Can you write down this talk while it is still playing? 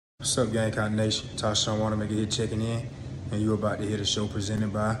What's up, Gamecock Nation? Tashawn Wanamaker here checking in, and you're about to hear the show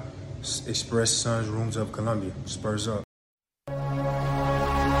presented by Express Sunrooms of Columbia. Spurs up.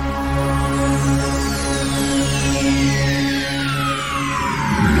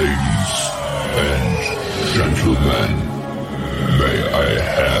 Ladies and gentlemen, may I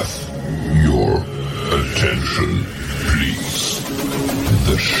have your attention, please?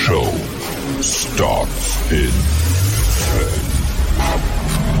 The show starts in 10,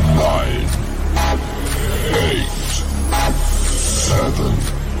 9, 8, 7,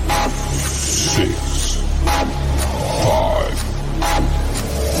 6, 5,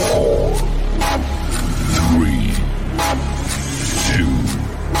 4, 3, 2,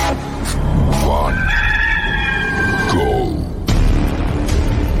 1, go.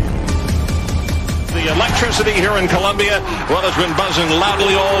 The electricity here in Columbia, well, has been buzzing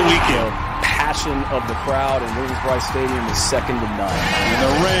loudly all weekend. Passion of the crowd in Williams-Brice Stadium is second to none. And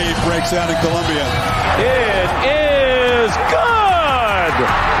the rave breaks out in Columbia. It is good!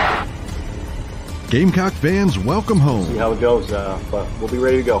 Gamecock fans, welcome home. See how it goes, but we'll be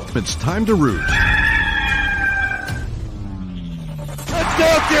ready to go. It's time to root. Let's go,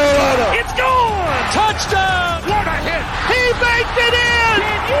 Carolina! It's gone! Touchdown! What a hit! He baked it in!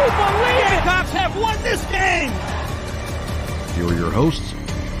 Can you believe it? Gamecocks have won this game! Here are your hosts,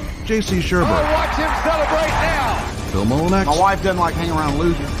 J.C. Sherber. Oh, watch him celebrate now! Phil Molinex. My wife doesn't like hanging around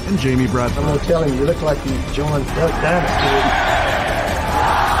losers. And Jamie Bradford. I'm going to tell him, you look like you joined Duck Dynasty.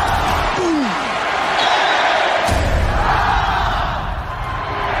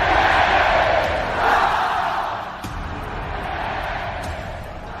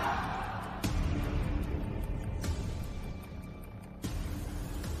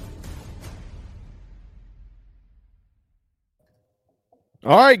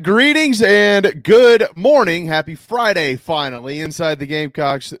 All right, greetings and good morning. Happy Friday, finally. Inside the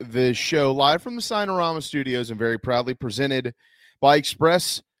Gamecocks, the show live from the Sinorama Studios and very proudly presented by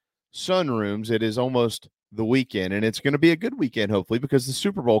Express Sunrooms. It is almost the weekend, and it's going to be a good weekend, hopefully, because the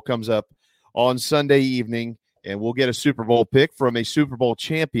Super Bowl comes up on Sunday evening, and we'll get a Super Bowl pick from a Super Bowl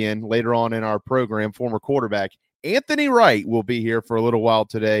champion later on in our program. Former quarterback Anthony Wright will be here for a little while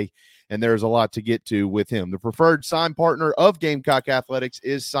today, and there's a lot to get to with him. The preferred sign partner of Gamecock Athletics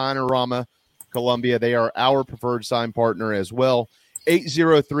is Sinorama Columbia. They are our preferred sign partner as well.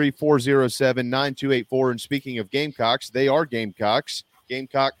 803-407-9284. And speaking of Gamecocks, they are Gamecocks.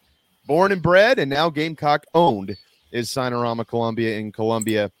 Gamecock born and bred, and now Gamecock owned is Sinorama Columbia in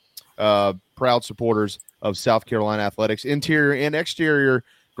Columbia. Proud supporters of South Carolina Athletics. Interior and exterior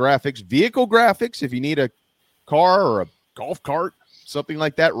graphics, vehicle graphics. If you need a car or a golf cart, something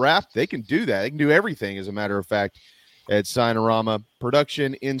like that wrapped, they can do that. They can do everything, as a matter of fact, at Sinorama.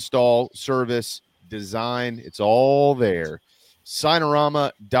 Production, install, service, design, it's all there.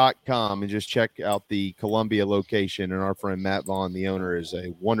 Sinorama.com, and just check out the Columbia location. And our friend Matt Vaughn, the owner, is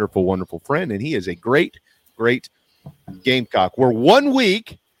a wonderful, wonderful friend, and he is a great, great Gamecock. We're 1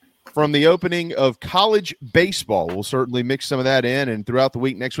 week from the opening of college baseball. We'll certainly mix some of that in, and throughout the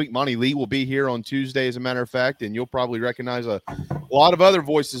week, next week, Monty Lee will be here on Tuesday, as a matter of fact, and you'll probably recognize a lot of other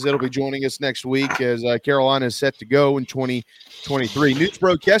voices that'll be joining us next week as Carolina is set to go in 2023. News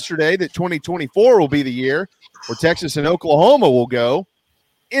broke yesterday that 2024 will be the year where Texas and Oklahoma will go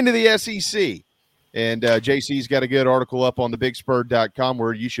into the SEC, and JC's got a good article up on thebigspur.com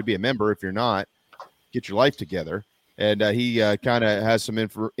where you should be a member if you're not. Get your life together. And he kind of has some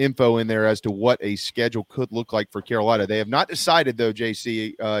info in there as to what a schedule could look like for Carolina. They have not decided, though,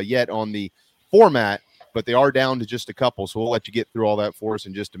 JC, yet on the format, but they are down to just a couple, so we'll let you get through all that for us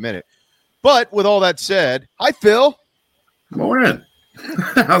in just a minute. But with all that said, hi, Phil. Morning.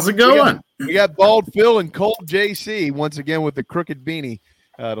 How's it going? We got Bald Phil and Cold JC once again with the crooked beanie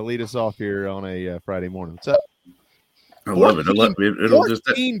to lead us off here on a Friday morning. What's up? I love it. It'll 14 just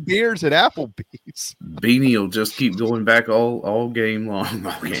beers at Applebee's. Beanie will just keep going back all game long,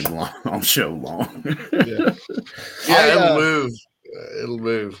 all show long. Yeah, it'll move. It'll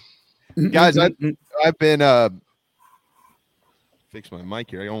move. Guys, I've been fix my mic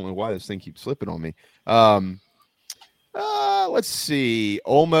here. I don't know why this thing keeps slipping on me. Let's see.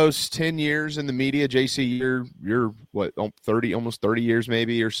 Almost 10 years in the media. JC, you're what, 30, almost 30 years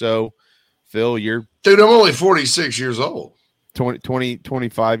maybe or so. Phil, you're dude, I'm only 46 years old.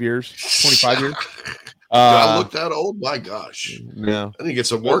 25 years. 25 years. Do I look that old? My gosh. No. I need to get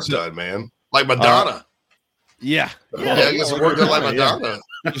some work done, man. Like Madonna. Yeah, I get some work done like Madonna.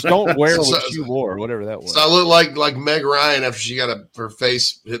 Just don't wear what you wore, whatever that was. So I look like Meg Ryan after she got her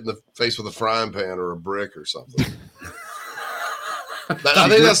face hit in the face with a frying pan or a brick or something. I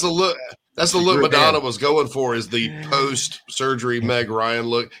think that's the look. That's the look Madonna was going for, is the post-surgery Meg Ryan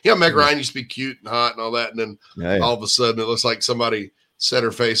look. Yeah, Meg Ryan used to be cute and hot and all that, and then all of a sudden it looks like somebody set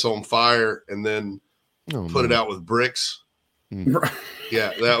her face on fire and then put it out with bricks.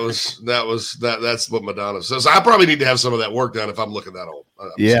 Yeah, that's what Madonna says. I probably need to have some of that work done if I'm looking that old.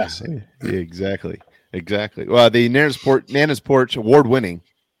 Exactly. Well, the Nana's Porch award-winning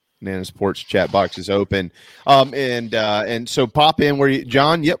Nana's Porch chat box is open, and so pop in where you,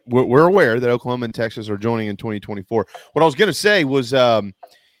 John. Yep, we're aware that Oklahoma and Texas are joining in 2024. What I was going to say was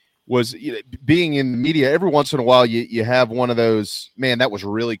being in the media, every once in a while you have one of those, man, that was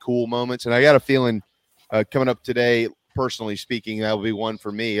really cool moments, and I got a feeling coming up today, personally speaking, that will be one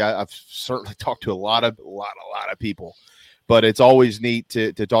for me. I've certainly talked to a lot of people, but it's always neat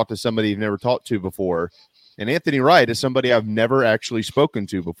to talk to somebody you've never talked to before. And Anthony Wright is somebody I've never actually spoken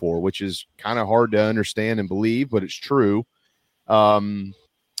to before, which is kind of hard to understand and believe, but it's true. And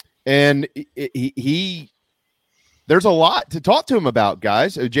he there's a lot to talk to him about,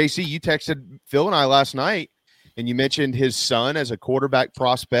 guys. JC, you texted Phil and I last night, and you mentioned his son as a quarterback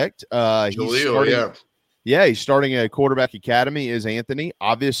prospect. He's starting a quarterback academy, is Anthony.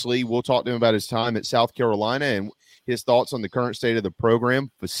 Obviously, we'll talk to him about his time at South Carolina and his thoughts on the current state of the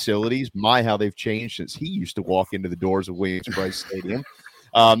program, facilities, how they've changed since he used to walk into the doors of Williams-Brice Stadium.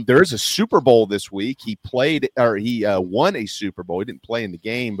 There is a Super Bowl this week. He won a Super Bowl. He didn't play in the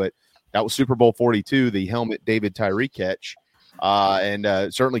game, but that was Super Bowl 42, the helmet David Tyree catch, and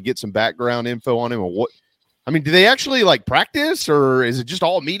certainly get some background info on him. Do they actually practice, or is it just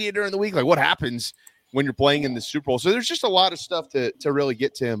all media during the week? What happens when you're playing in the Super Bowl? So there's just a lot of stuff to really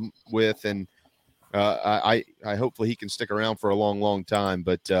get to him with, and I hopefully he can stick around for a long, long time.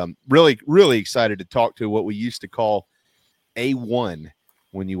 But really, really excited to talk to what we used to call A1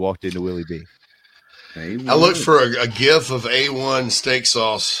 when you walked into Willie B. A1. I looked for a GIF of A1 steak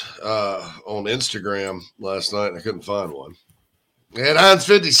sauce on Instagram last night, and I couldn't find one. It had Heinz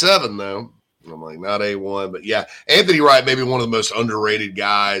 57 though. I'm like, not A1, but yeah, Anthony Wright, maybe one of the most underrated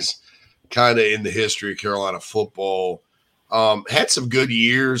guys, kind of in the history of Carolina football. Had some good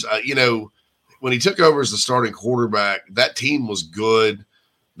years. When he took over as the starting quarterback, that team was good.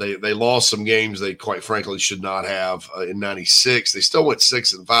 They lost some games they quite frankly should not have. In '96, they still went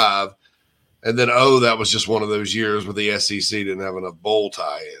 6-5, and then that was just one of those years where the SEC didn't have enough bowl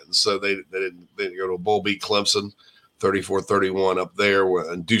tie-ins, so they didn't go to a bowl, beat Clemson 34-31 up there,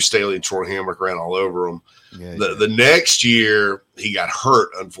 and Deuce Staley and Troy Hamrick ran all over them. The next year he got hurt,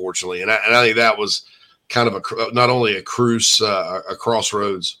 unfortunately, and I think that was kind of not only a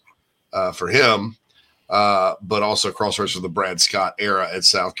crossroads for him, but also crossroads for the Brad Scott era at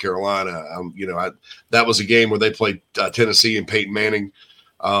South Carolina. That was a game where they played Tennessee and Peyton Manning,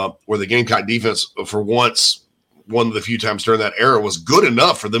 where the Gamecock defense, for once, one of the few times during that era, was good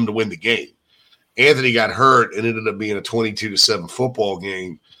enough for them to win the game. Anthony got hurt and ended up being a 22-7 football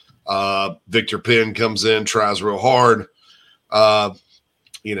game. Victor Penn comes in, tries real hard, and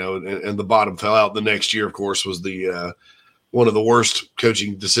the bottom fell out. The next year, of course, was the one of the worst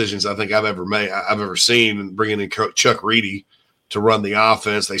coaching decisions I think I've ever seen, and bringing in Chuck Reedy to run the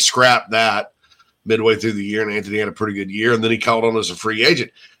offense. They scrapped that midway through the year, and Anthony had a pretty good year, and then he called on as a free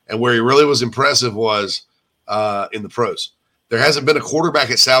agent. And where he really was impressive was in the pros. There hasn't been a quarterback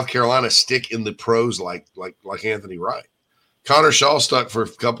at South Carolina stick in the pros like Anthony Wright. Connor Shaw stuck for a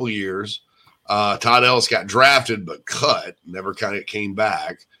couple of years. Todd Ellis got drafted but cut, never kind of came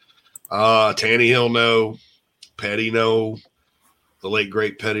back. Tannehill, no. Petty, no. The late,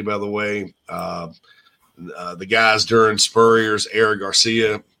 great Petty, by the way. The guys during Spurrier's, Eric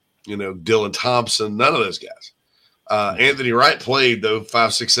Garcia, Dylan Thompson, none of those guys. Anthony Wright played, though,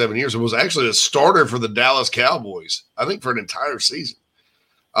 5, 6, 7 years, and was actually a starter for the Dallas Cowboys, I think, for an entire season.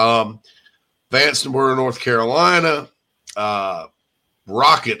 Vanceburg, North Carolina,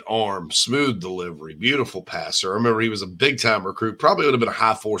 rocket arm, smooth delivery, beautiful passer. I remember he was a big-time recruit, probably would have been a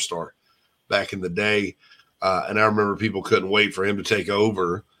high 4-star back in the day. And I remember people couldn't wait for him to take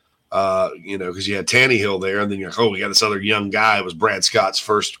over, because you had Tannehill there, and then you're like, we got this other young guy. It was Brad Scott's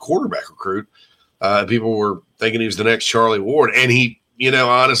first quarterback recruit. People were thinking he was the next Charlie Ward, and he,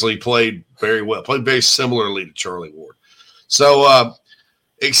 honestly played very well, played very similarly to Charlie Ward. So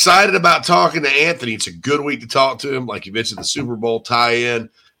excited about talking to Anthony. It's a good week to talk to him. Like you mentioned, the Super Bowl tie-in.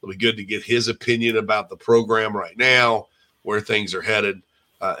 It'll be good to get his opinion about the program right now, where things are headed,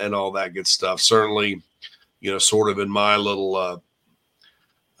 and all that good stuff. Certainly, sort of in my little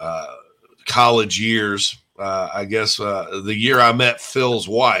college years, I guess the year I met Phil's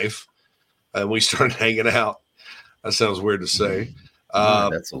wife and we started hanging out. That sounds weird to say.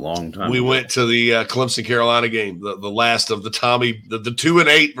 That's a long time. We went to the Clemson Carolina game, the last of the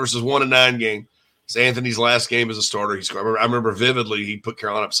 2-8 versus 1-9 game. It's Anthony's last game as a starter. He scored. I remember vividly. He put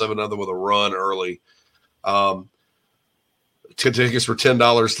Carolina up 7-0 with a run early. Tickets were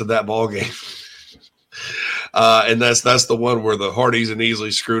 $10 to that ball game, and that's the one where the Hardys and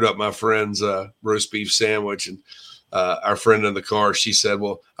Easley screwed up my friend's roast beef sandwich. And our friend in the car, she said,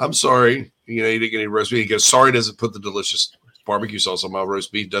 "Well, I'm sorry, you didn't get any roast beef." He goes, "Sorry, doesn't put the delicious barbecue sauce on my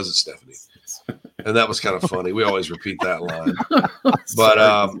roast beef, does it, Stephanie?" And that was kind of funny. We always repeat that line. But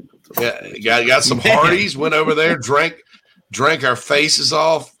got some Hardys, went over there, drank our faces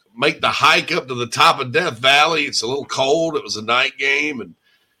off, make the hike up to the top of Death Valley. It's a little cold. It was a night game and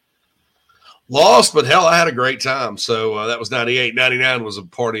lost, but hell, I had a great time. So that was 98. 99 was a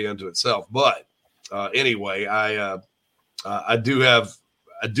party unto itself. But anyway, I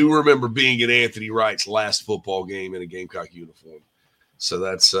do remember being in Anthony Wright's last football game in a Gamecock uniform. So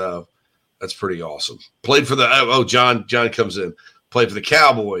that's pretty awesome. Played for the John comes in. Played for the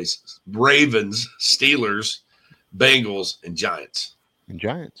Cowboys, Ravens, Steelers, Bengals, and Giants.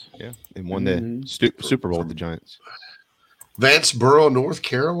 Yeah. And won the Super Bowl with the Giants. Vanceboro, North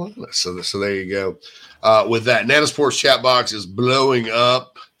Carolina. So there you go. With that, Nana Sports chat box is blowing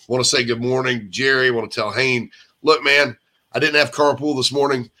up. Want to say good morning, Jerry. Want to tell Hayne, look, man, I didn't have carpool this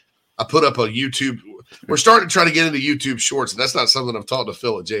morning. I put up a YouTube. We're starting to try to get into YouTube Shorts, and that's not something I've talked to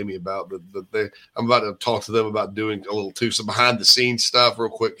Phil and Jamie about. But I'm about to talk to them about doing a little too some behind-the-scenes stuff, real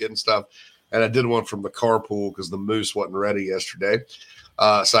quick, getting stuff. And I did one from the carpool because the moose wasn't ready yesterday.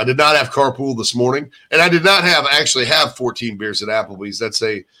 So I did not have carpool this morning, and I did not actually have 14 beers at Applebee's. That's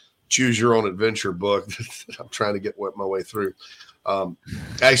a choose your own adventure book that I'm trying to get my way through.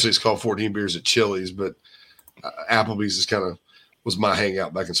 Actually, it's called 14 Beers at Chili's, but Applebee's was my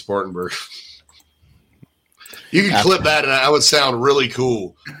hangout back in Spartanburg. You can clip that, and I would sound really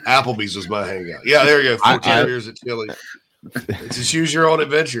cool. Applebee's was my hangout. Yeah, there you go. 14 beers at Chili's. It's a choose your own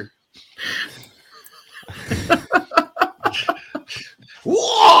adventure.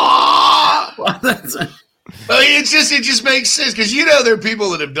 It just makes sense because there are people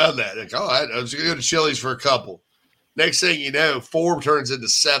that have done that. Like, I was going to go to Chili's for a couple. Next thing you know, 4 turns into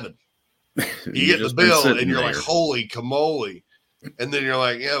 7. You get the bill, and you're like, holy camole. And then you're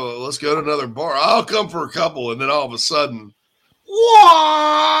like, yeah, well, let's go to another bar. I'll come for a couple. And then all of a sudden,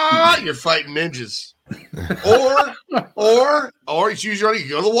 you're fighting ninjas. or you choose your own. You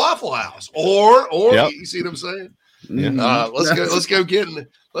go to the Waffle House. Or you see what I'm saying? Yeah. Let's go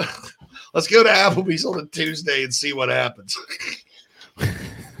to Applebee's on a Tuesday and see what happens.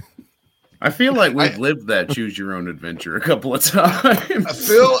 I feel like we've lived that choose your own adventure a couple of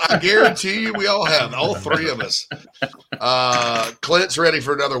times. I guarantee you we all have, all 3 of us. Clint's ready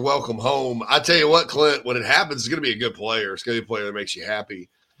for another welcome home. I tell you what, Clint, when it happens, it's going to be a good player. It's going to be a player that makes you happy.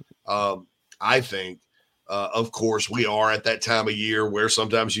 I think, of course, we are at that time of year where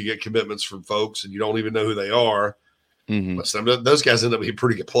sometimes you get commitments from folks and you don't even know who they are. Mm-hmm. But some of those guys end up being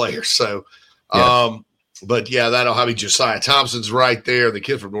pretty good players. So, but yeah, that'll have Josiah Thompson's right there. The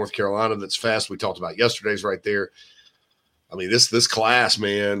kid from North Carolina that's fast we talked about yesterday's right there. I mean, this class,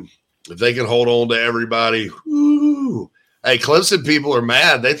 man, if they can hold on to everybody, whoo. Hey, Clemson people are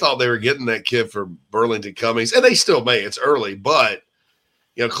mad. They thought they were getting that kid from Burlington Cummings, and they still may. It's early, but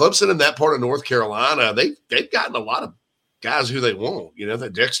Clemson in that part of North Carolina, they've gotten a lot of guys who they want.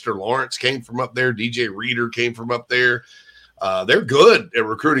 That Dexter Lawrence came from up there. DJ Reader came from up there. They're good at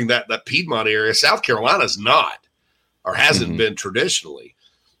recruiting that Piedmont area. South Carolina's not or hasn't been traditionally.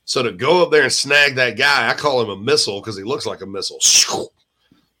 So to go up there and snag that guy, I call him a missile because he looks like a missile,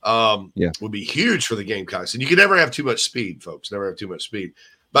 would be huge for the Gamecocks. And you can never have too much speed, folks. Never have too much speed.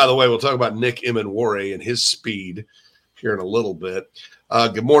 By the way, we'll talk about Nick Emenwore and his speed here in a little bit.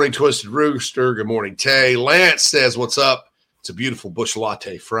 Good morning, Twisted Rooster. Good morning, Tay. Lance says, what's up? It's a beautiful Bush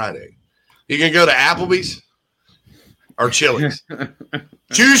Latte Friday. You can go to Applebee's or Chili's.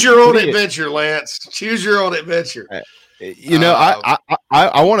 Choose your own adventure, Lance. Choose your own adventure. I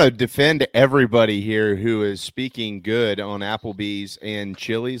want to defend everybody here who is speaking good on Applebee's and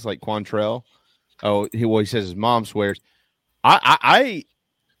Chili's, like Quantrell. He says his mom swears. I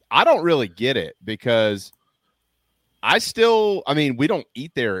don't really get it because we don't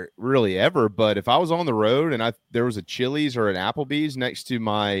eat there really ever. But if I was on the road and there was a Chili's or an Applebee's next to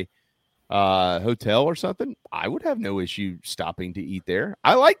my hotel or something, I would have no issue stopping to eat there.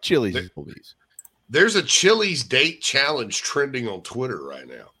 I like Chili's and Applebee's. There's a Chili's date challenge trending on Twitter right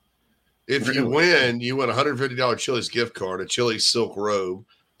now. If you win, you win a $150 Chili's gift card, a Chili's silk robe,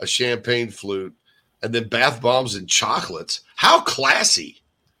 a champagne flute, and then bath bombs and chocolates. How classy.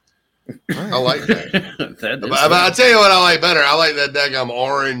 I like that. That I'll tell you what I like better. I like that daggum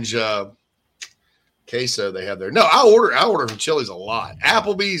orange queso they have there. No, I order from Chili's a lot.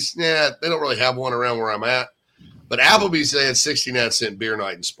 Applebee's, they don't really have one around where I'm at. But Applebee's, they had 69-cent beer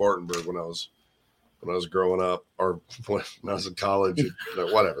night in Spartanburg when I was growing up, or when I was in college,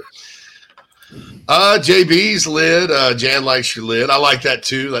 or whatever. JB's lid. Jan likes your lid. I like that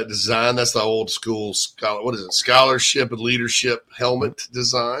too. That design. That's the old school scholarship and leadership helmet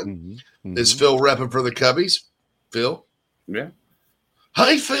design. Is Phil repping for the Cubbies? Phil? Yeah.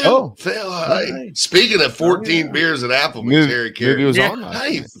 Hi, Phil. Phil, hi. Speaking of 14 beers at Applebee's, Harry Carey. was on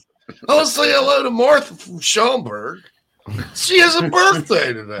Hey, I'll say hello to Martha from Schaumburg. She has a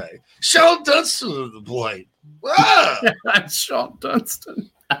birthday today. Sean Dunston at the plate. Sean Dunston.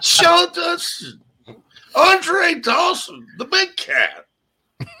 Sean Dunston. Andre Dawson, the big cat.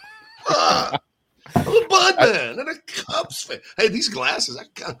 The Bud Man and a Cubs fan. Hey, these glasses. I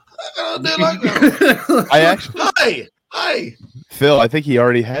did like that. I actually. Hi. Phil, I think he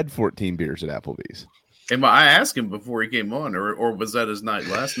already had 14 beers at Applebee's. And I asked him before he came on, or was that his night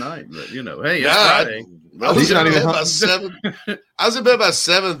last night? But hey, it's Friday. I was in bed by 7. I was in bed by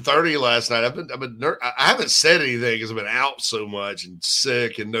 7:30 last night. I haven't said anything because I've been out so much and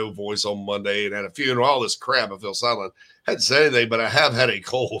sick and no voice on Monday and had a funeral. All this crap. I feel silent. Hadn't said anything, but I have had a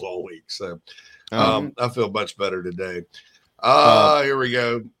cold all week, so I feel much better today. Here we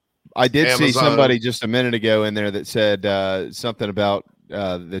go. I did see somebody just a minute ago in there that said something about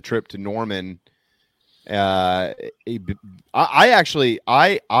the trip to Norman. I am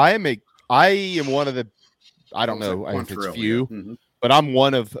one of the, I don't know if it's few, but I'm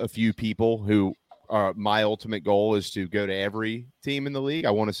one of a few people who my ultimate goal is to go to every team in the league.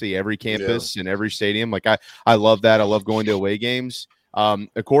 I want to see every campus and every stadium. Like I love that. I love going to away games.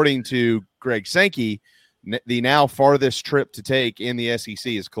 According to Greg Sankey, the now farthest trip to take in the SEC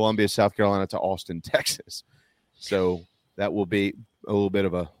is Columbia, South Carolina to Austin, Texas. So that will be a little bit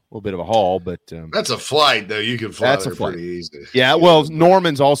of a haul, but that's a flight though. You can fly there pretty easy. Yeah, well,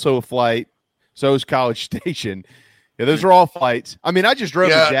 Norman's also a flight. So is College Station. Yeah, those are all flights. I mean, I just drove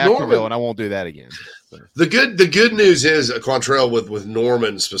to Jacksonville, and I won't do that again. So. The good news is Quantrell with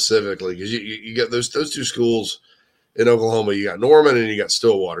Norman specifically, because you got those two schools in Oklahoma. You got Norman and you got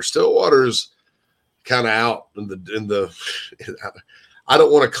Stillwater. Stillwater's kind of out in the. I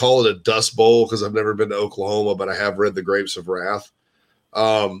don't want to call it a dust bowl because I've never been to Oklahoma, but I have read The Grapes of Wrath.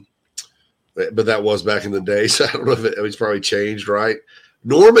 But that was back in the day, so I don't know if it's probably changed, right?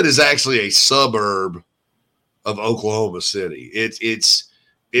 Norman is actually a suburb of Oklahoma City.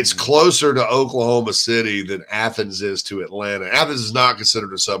 It's closer to Oklahoma City than Athens is to Atlanta. Athens is not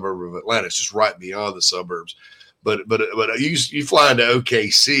considered a suburb of Atlanta. It's just right beyond the suburbs. But you fly into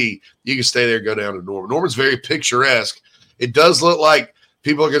OKC, you can stay there and go down to Norman. Norman's very picturesque. It does look like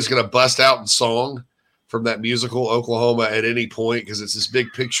people are just going to bust out in song from that musical Oklahoma at any point because it's this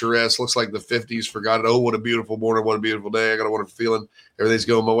big picturesque, looks like the 50s, forgot it. Oh, what a beautiful morning, what a beautiful day. I got a wonderful feeling. Everything's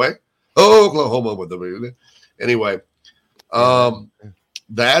going my way. Oh, Oklahoma with the anyway.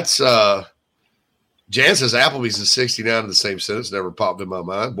 That's Jan says Applebee's is 69 in the same sentence. Never popped in my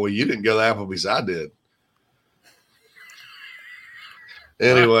mind. Boy, you didn't go to Applebee's. I did.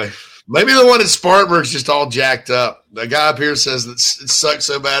 Anyway, maybe the one in Spartanburg's just all jacked up. The guy up here says that it sucked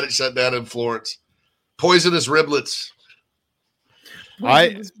so bad it shut down in Florence. Poisonous riblets.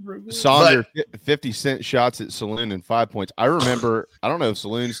 I saw your 50-cent shots at Saloon and 5 points. I remember, I don't know if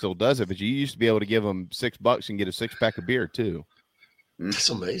Saloon still does it, but you used to be able to give them $6 and get a 6-pack of beer too. That's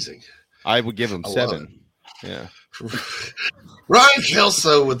amazing. I would give them 7. Yeah. Ryan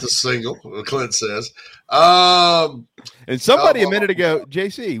Kelso with the single, Clint says. And somebody a minute ago,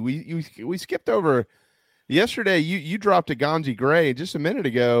 JC, we skipped over yesterday. You dropped a Gonzi Gray just a minute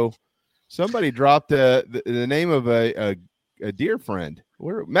ago. Somebody dropped the name of a dear friend.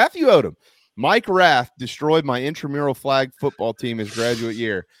 Matthew Odom. Mike Rath destroyed my intramural flag football team his graduate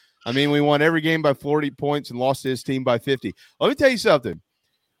year. I mean, we won every game by 40 points and lost to his team by 50. Let me tell you something.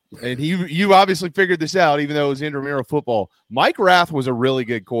 And you obviously figured this out, even though it was intramural football. Mike Rath was a really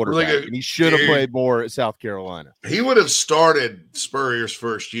good quarterback, and he should have played more at South Carolina. He would have started Spurrier's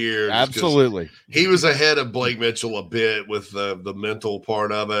first year. Absolutely. He was ahead of Blake Mitchell a bit with the mental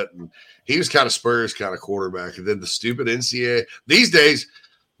part of it. And he was kind of Spurrier's kind of quarterback. And then the stupid NCAA. These days,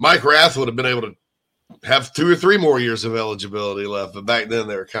 Mike Rath would have been able to have 2 or 3 more years of eligibility left. But back then,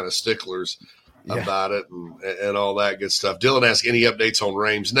 they were kind of sticklers about it and all that good stuff. Dylan asked any updates on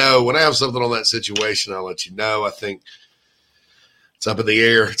Rames. No, when I have something on that situation, I'll let you know. I think it's up in the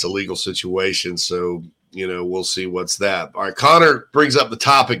air. It's a legal situation. So we'll see what's that. All right, Connor brings up the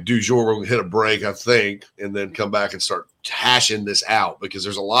topic du jour. We're going to hit a break, I think, and then come back and start hashing this out because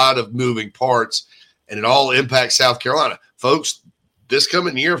there's a lot of moving parts, and it all impacts South Carolina. Folks, this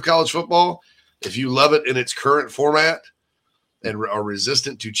coming year of college football, if you love it in its current format and are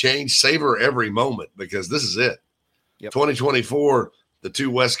resistant to change, savor every moment because this is it. Yep. 2024, the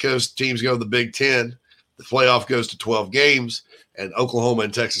 2 West Coast teams go to the Big Ten. The playoff goes to 12 games, and Oklahoma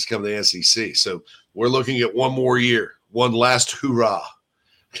and Texas come to the SEC. So we're looking at one more year, one last hurrah,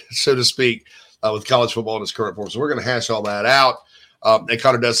 so to speak, with college football in its current form. So we're going to hash all that out. And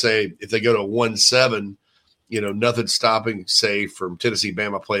Connor does say if they go to 1-7, nothing stopping, say, from Tennessee,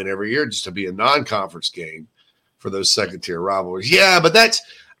 Bama playing every year just to be a non-conference game for those second-tier rivalries. Yeah, but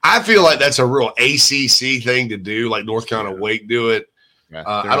I feel like that's a real ACC thing to do, like North Carolina Wake do it. Yeah,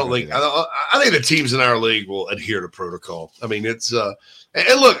 I think the teams in our league will adhere to protocol. I mean, it's and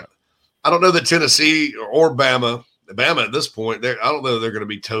look, I don't know that Tennessee or Bama at this point, I don't know they're going to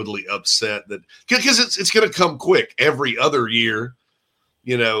be totally upset that because it's going to come quick every other year.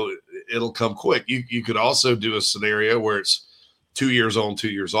 It'll come quick. You could also do a scenario where it's 2 years on, 2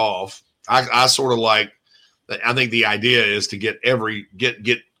 years off. I sort of like. I think the idea is to get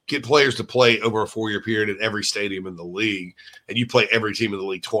players to play over a 4-year period at every stadium in the league, and you play every team in the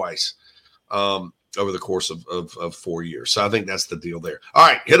league twice over the course of 4 years. So I think that's the deal there. All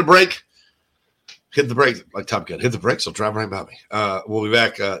right, hit a break. Hit the break like Top Gun. Hit the brakes. I'll drive right by me. We'll be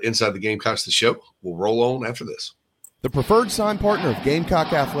back inside the Gamecocks, the show. We'll roll on after this. The preferred sign partner of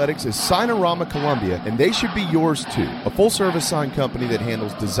Gamecock Athletics is Signorama Columbia, and they should be yours too. A full-service sign company that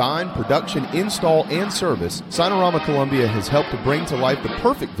handles design, production, install, and service, Signorama Columbia has helped to bring to life the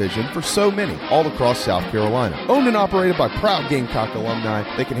perfect vision for so many all across South Carolina. Owned and operated by proud Gamecock alumni,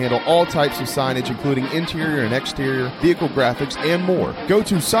 they can handle all types of signage, including interior and exterior, vehicle graphics, and more. Go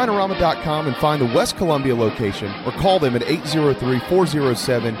to Signorama.com and find the West Columbia location, or call them at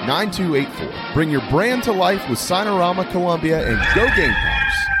 803-407-9284. Bring your brand to life with Signorama Columbia and go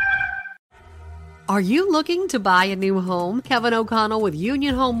Gamecocks. Are you looking to buy a new home? Kevin O'Connell with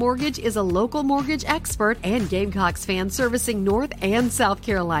Union Home Mortgage is a local mortgage expert and Gamecocks fan servicing North and South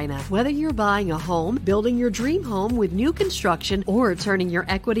Carolina. Whether you're buying a home, building your dream home with new construction, or turning your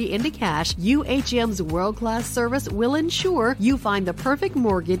equity into cash, UHM's world-class service will ensure you find the perfect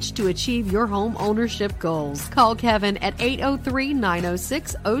mortgage to achieve your home ownership goals. Call Kevin at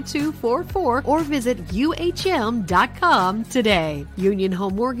 803-906-0244 or visit UHM.com today. Union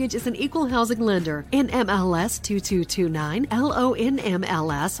Home Mortgage is an equal housing lender. NMLS 2229,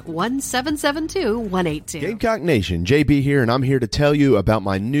 LONMLS 1772182. Gamecock Nation, JB here, and I'm here to tell you about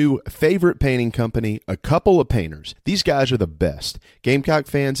my new favorite painting company, A Couple of Painters. These guys are the best. Gamecock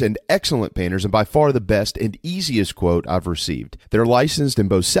fans and excellent painters, and by far the best and easiest quote I've received. They're licensed in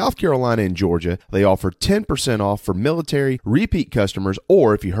both South Carolina and Georgia. They offer 10% off for military, repeat customers,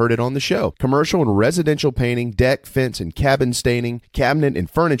 or if you heard it on the show, commercial and residential painting, deck, fence, and cabin staining, cabinet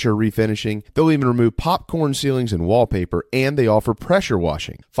and furniture refinishing. They'll even remove popcorn ceilings and wallpaper, and they offer pressure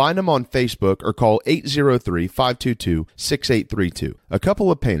washing. Find them on Facebook or call 803-522-6832. A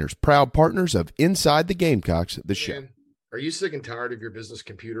Couple of Painters, proud partners of Inside the Gamecocks, the show. Are you sick and tired of your business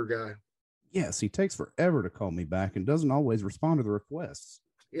computer guy? Yes, he takes forever to call me back and doesn't always respond to the requests.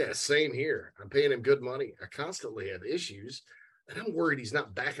 Yeah, same here. I'm paying him good money. I constantly have issues, and I'm worried he's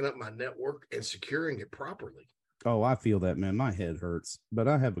not backing up my network and securing it properly. Oh, I feel that, man. My head hurts, but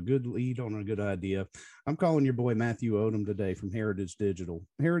I have a good lead on a good idea. I'm calling your boy Matthew Odom today from Heritage Digital.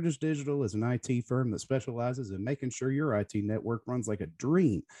 Heritage Digital is an IT firm that specializes in making sure your IT network runs like a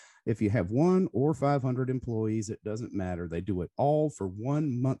dream. If you have 1 or 500 employees, it doesn't matter. They do it all for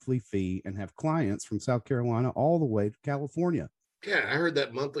one monthly fee and have clients from South Carolina all the way to California. Yeah, I heard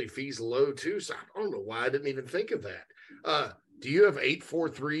that monthly fee's low too, so I don't know why I didn't even think of that. Do you have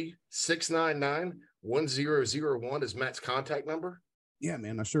 843-699-1001 as Matt's contact number? Yeah,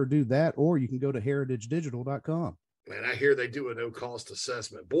 man, I sure do that. Or you can go to heritagedigital.com. Man, I hear they do a no-cost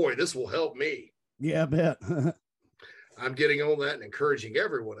assessment. Boy, this will help me. Yeah, I bet. I'm getting on that and encouraging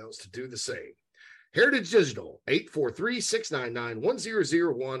everyone else to do the same. Heritage Digital,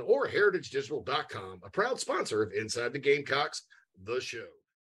 843-699-1001 or heritagedigital.com, a proud sponsor of Inside the Gamecocks, the show.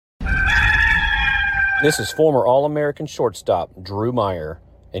 This is former All-American shortstop Drew Meyer,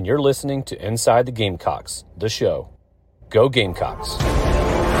 and you're listening to Inside the Gamecocks, the show. Go Gamecocks.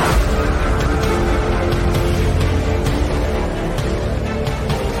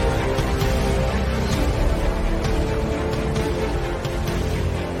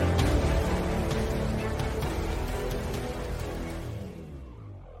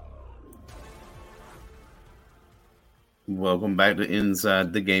 Welcome back to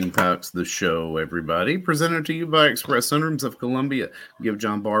Inside the Gamecocks, the show, everybody. Presented to you by Express Sunrooms of Columbia. Give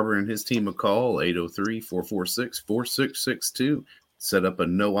John Barber and his team a call, 803-446-4662. Set up a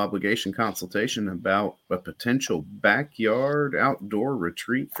no-obligation consultation about a potential backyard outdoor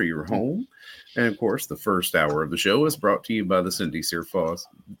retreat for your home. And, of course, the first hour of the show is brought to you by the Cindy Searfoss.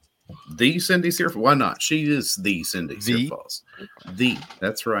 The Cindy Searfoss? Why not? She is the Cindy Searfoss.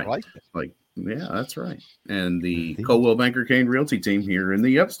 That's right. Yeah, that's right. And the Coldwell Banker Kane Realty team here in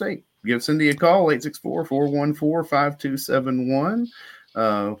the upstate. Give Cindy a call, 864-414-5271.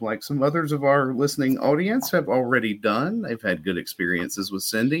 Like some others of our listening audience have already done. They've had good experiences with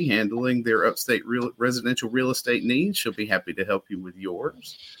Cindy handling their upstate residential real estate needs. She'll be happy to help you with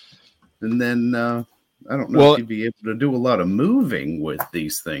yours. And then I don't know if you'd be able to do a lot of moving with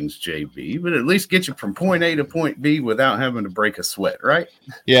these things, JB, but at least get you from point A to point B without having to break a sweat, right?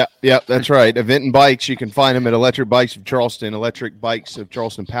 Yeah, that's right. Event and Bikes, you can find them at Electric Bikes of Charleston, Electric Bikes of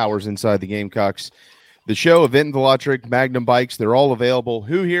Charleston Powers inside the Gamecocks. The show, Event and Electric, Magnum Bikes, they're all available.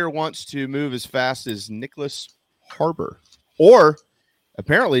 Who here wants to move as fast as Nicholas Harbor? Or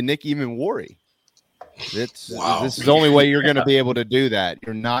apparently Nick Eamon-Worry. This is the only way you're going to be able to do that.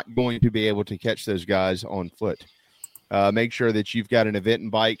 You're not going to be able to catch those guys on foot. Make sure that you've got an event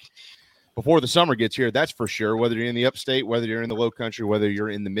and bike before the summer gets here. That's for sure. Whether you're in the upstate, whether you're in the low country, whether you're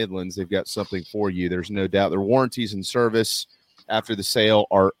in the Midlands, they've got something for you. There's no doubt. Their warranties and service after the sale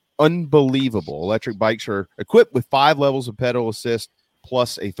are unbelievable. Electric bikes are equipped with 5 levels of pedal assist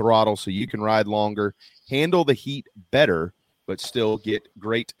plus a throttle so you can ride longer, handle the heat better, but still get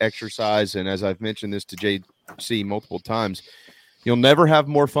great exercise. And as I've mentioned this to JC multiple times, you'll never have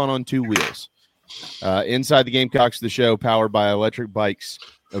more fun on 2 wheels. Inside the Gamecocks, the show powered by Electric Bikes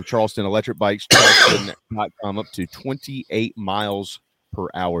of Charleston, Electric Bikes, Charleston.com, up to 28 miles per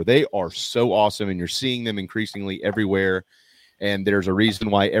hour. They are so awesome, and you're seeing them increasingly everywhere. And there's a reason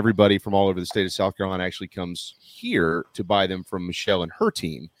why everybody from all over the state of South Carolina actually comes here to buy them from Michelle and her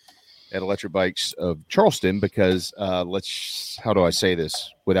team at Electric Bikes of Charleston, because how do I say this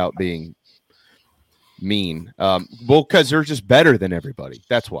without being mean? Because they're just better than everybody.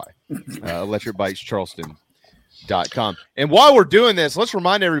 That's why. ElectricBikesCharleston.com. And while we're doing this, let's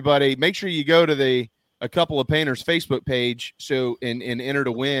remind everybody, make sure you go to A Couple of Painters Facebook page and enter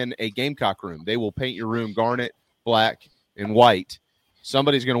to win a Gamecock room. They will paint your room garnet, black, and white.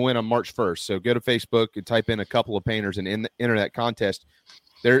 Somebody's going to win on March 1st. So go to Facebook and type in A Couple of Painters and enter that contest.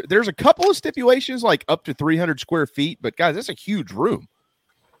 There's a couple of stipulations, like up to 300 square feet, but guys, that's a huge room.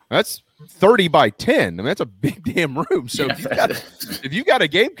 That's 30 by 10. I mean, that's a big damn room. So if you've got a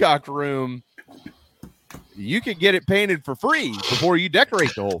Gamecock room, you can get it painted for free before you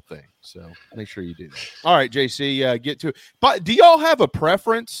decorate the whole thing. So make sure you do that. All right, JC, get to it. But do y'all have a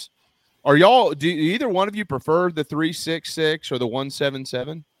preference? Do either one of you prefer the 366 or the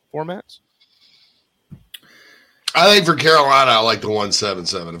 177 formats? I think for Carolina, I like the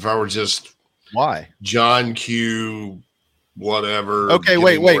 177. If I were just John Q, whatever. Okay,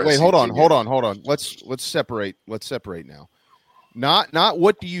 wait. Hold on. Let's separate. Let's separate now. Not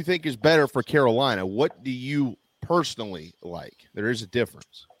what do you think is better for Carolina? What do you personally like? There is a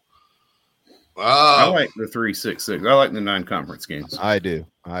difference. I like the 366. I like the 9-conference games. I do.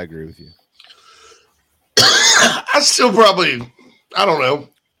 I agree with you. I still probably, I don't know.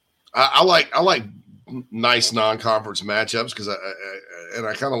 I like nice non-conference matchups because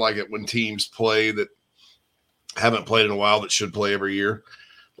I kind of like it when teams play that haven't played in a while that should play every year,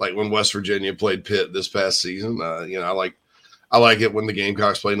 like when West Virginia played Pitt this past season. I like it when the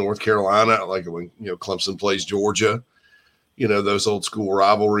Gamecocks play North Carolina. I like it when Clemson plays Georgia. Those old school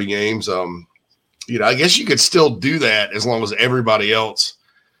rivalry games. I guess you could still do that as long as everybody else,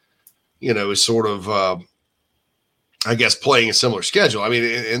 is sort of. I guess playing a similar schedule. I mean,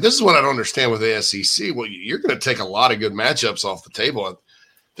 and this is what I don't understand with the SEC. Well, you're going to take a lot of good matchups off the table. I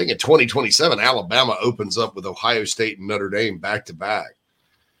think in 2027, Alabama opens up with Ohio State and Notre Dame back to back.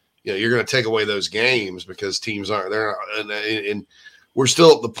 You're going to take away those games because teams aren't there, and we're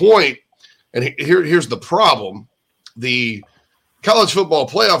still at the point. And here's the problem: the college football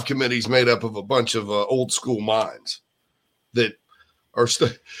playoff committee is made up of a bunch of old school minds that are still.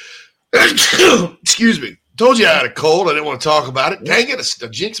 Excuse me. Told you I had a cold. I didn't want to talk about it. Dang it. I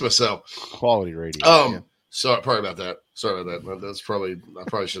jinxed myself. Quality radio. Sorry about that. That's probably, I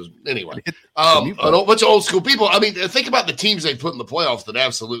probably should. Anyway, a bunch of old school people. I mean, think about the teams they put in the playoffs that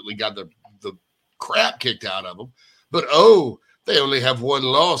absolutely got the crap kicked out of them. But, they only have 1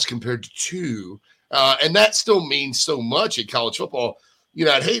 loss compared to 2. And that still means so much in college football.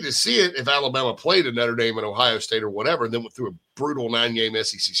 I'd hate to see it if Alabama played a Notre Dame and Ohio State or whatever, and then went through a brutal 9-game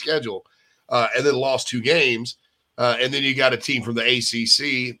SEC schedule. And then lost 2 games, And then you got a team from the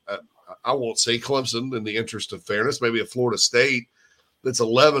ACC. I won't say Clemson in the interest of fairness, maybe a Florida State that's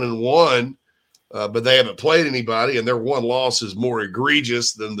 11-1, but they haven't played anybody, and their one loss is more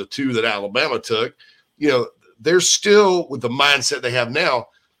egregious than the two that Alabama took. They're still, with the mindset they have now,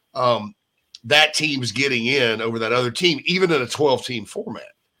 that team's getting in over that other team, even in a 12-team format.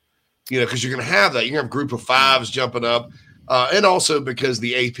 Because you're going to have that. You're going to have a group of fives jumping up. And also because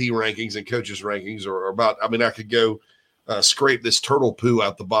the AP rankings and coaches rankings are about, I could go scrape this turtle poo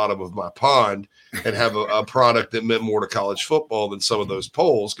out the bottom of my pond and have a product that meant more to college football than some of those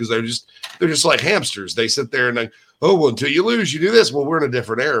polls, because they're just like hamsters. They sit there and until you lose, you do this. Well, we're in a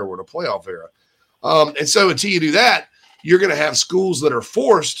different era. We're in a playoff era. And so until you do that, you're going to have schools that are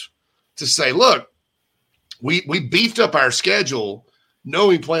forced to say, look, we beefed up our schedule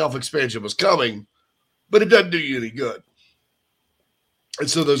knowing playoff expansion was coming, but it doesn't do you any good. And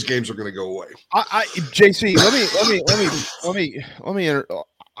so those games are going to go away. JC,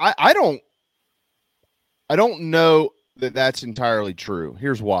 I don't know that that's entirely true.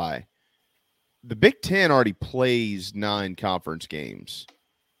 Here's why. The Big Ten already plays 9 conference games.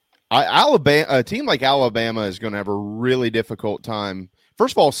 A team like Alabama is going to have a really difficult time.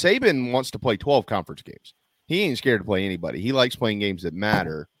 First of all, Saban wants to play 12 conference games. He ain't scared to play anybody. He likes playing games that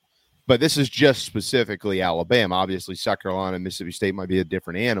matter. But this is just specifically Alabama. Obviously, South Carolina and Mississippi State might be a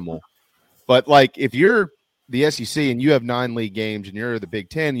different animal. But, if you're the SEC and you have 9 league games, and you're the Big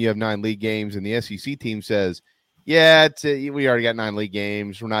Ten, you have 9 league games, and the SEC team says, yeah, we already got 9 league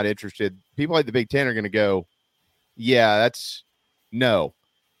games, we're not interested. People like the Big Ten are going to go, yeah, that's no,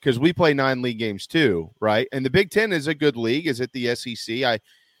 because we play 9 league games too, right? And the Big Ten is a good league. Is it the SEC? I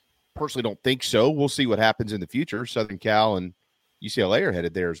personally don't think so. We'll see what happens in the future. Southern Cal and UCLA are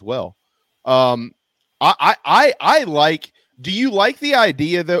headed there as well. I like. Do you like the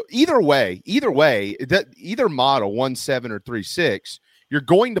idea though? Either way, that either model 1-7 or 3-6, you're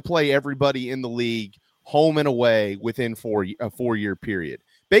going to play everybody in the league home and away within a 4-year period.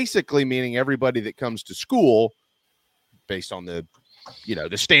 Basically, meaning everybody that comes to school, based on the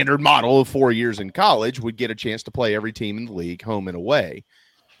standard model of 4 years in college, would get a chance to play every team in the league home and away.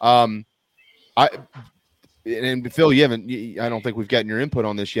 And Phil, I don't think we've gotten your input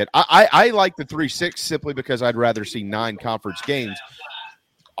on this yet. I like the 3-6 simply because I'd rather see 9 conference games.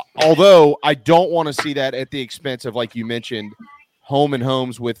 Although I don't want to see that at the expense of, like you mentioned, home and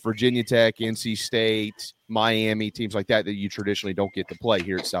homes with Virginia Tech, NC State, Miami, teams like that you traditionally don't get to play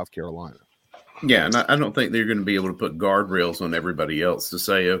here at South Carolina. Yeah, and I don't think they're going to be able to put guardrails on everybody else to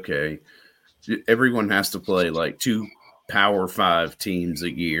say, okay, everyone has to play like 2 Power 5 teams a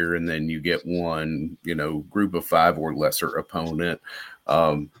year, and then you get one, group of 5 or lesser opponent.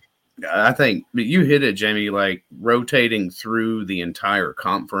 I think you hit it, Jamie, like rotating through the entire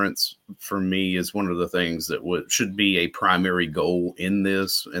conference for me is one of the things that should be a primary goal in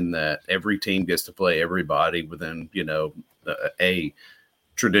this, and that every team gets to play everybody within, a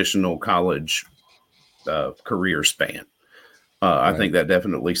traditional college career span. I think that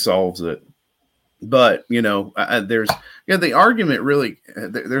definitely solves it. But, there's the argument really,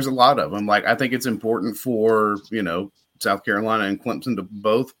 there's a lot of them. Like, I think it's important for, South Carolina and Clemson to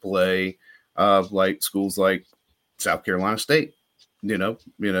both play like schools like South Carolina State,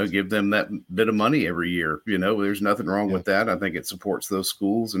 give them that bit of money every year. There's nothing wrong with that. I think it supports those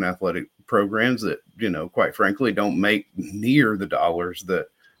schools and athletic programs that, quite frankly, don't make near the dollars that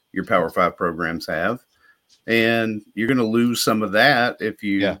your Power 5 programs have. And you're going to lose some of that if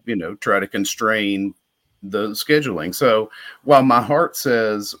you, try to constrain the scheduling. So while my heart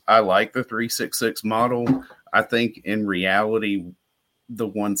says I like the 3-6-6 model, I think in reality, the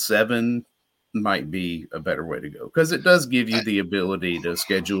 1-7 might be a better way to go, because it does give you the ability to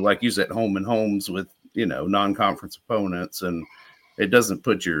schedule, like you said, home and homes with, non-conference opponents. And it doesn't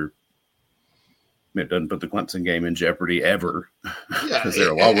put the Clemson game in jeopardy ever, because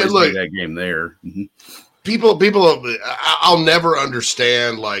there'll always be that game there. Mm-hmm. People, I'll never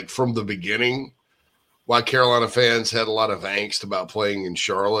understand, like, from the beginning, why Carolina fans had a lot of angst about playing in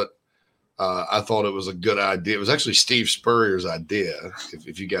Charlotte. I thought it was a good idea. It was actually Steve Spurrier's idea,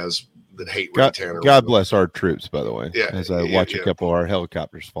 if you guys that hate Ray Tanner. God bless our troops, by the way, as I watch a couple of our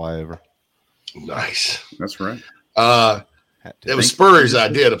helicopters fly over. Nice. That's right. It was Spurrier's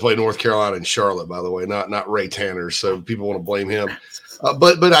idea to play North Carolina and Charlotte, by the way, not Ray Tanner. So people want to blame him.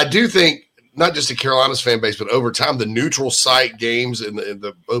 But I do think, not just the Carolina's fan base, but over time, the neutral site games in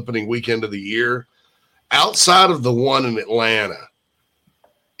the opening weekend of the year, outside of the one in Atlanta,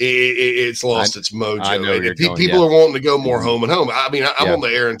 it's lost its mojo. People are wanting to go more home and home. I mean, I'm on the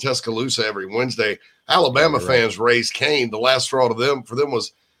air in Tuscaloosa every Wednesday. Alabama fans raised Cain. The last straw for them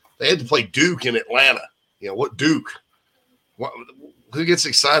was they had to play Duke in Atlanta. What Duke? Who gets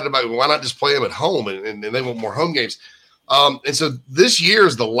excited about why not just play them at home and they want more home games? And so this year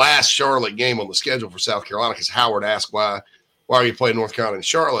is the last Charlotte game on the schedule for South Carolina because Howard asked why are you playing North Carolina and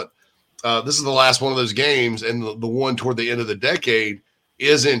Charlotte? This is the last one of those games, and the one toward the end of the decade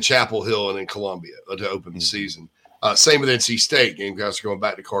is in Chapel Hill and in Columbia to open the season. Same with NC State. Gamecocks are going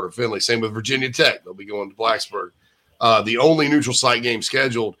back to Carter Finley. Same with Virginia Tech. They'll be going to Blacksburg. The only neutral site game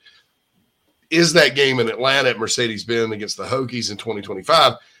scheduled is that game in Atlanta at Mercedes-Benz against the Hokies in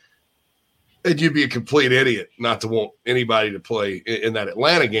 2025. And you'd be a complete idiot not to want anybody to play in that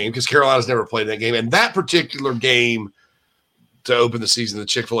Atlanta game because Carolina's never played that game. And that particular game to open the season, the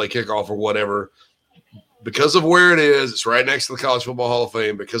Chick-fil-A kickoff or whatever, because of where it is, it's right next to the College Football Hall of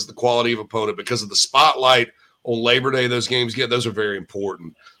Fame, because of the quality of opponent, because of the spotlight on Labor Day those games get, those are very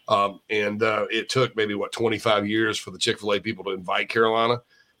important. It took maybe, 25 years for the Chick-fil-A people to invite Carolina.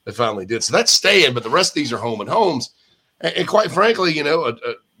 They finally did. So that's staying, but the rest of these are home and homes. And quite frankly,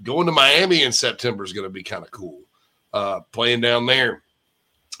 going to Miami in September is going to be kind of cool. Playing down there.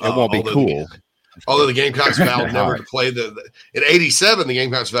 It won't be cool. Although the Gamecocks vowed never to play in '87, the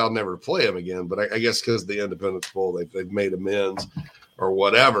Gamecocks vowed never to play them again. But I guess because of the Independence Bowl, they've made amends or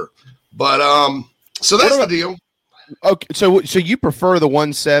whatever. But so that's the deal. Okay, so you prefer the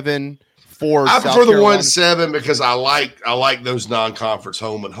 1-7 for? I prefer the 1-7 because I like those non-conference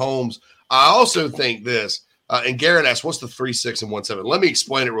home and homes. I also think this. And Garrett asked, "What's the 3-6 and 1-7?" Let me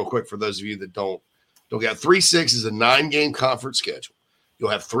explain it real quick for those of you that don't get. 3-6 is a 9-game conference schedule. You'll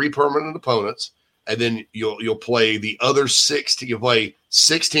have 3 permanent opponents. And then you'll play the other 6. You'll play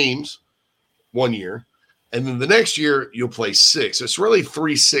 6 teams 1 year, and then the next year you'll play 6. So it's really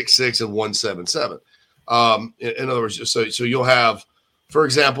 3-6-6 and 1-7-7. In other words, so you'll have, for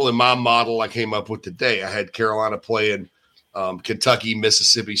example, in my model I came up with today, I had Carolina playing Kentucky,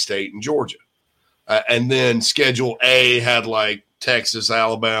 Mississippi State, and Georgia, and then Schedule A had like Texas,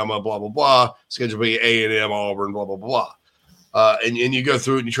 Alabama, blah blah blah. Schedule B, A&M, Auburn, blah blah blah. And you go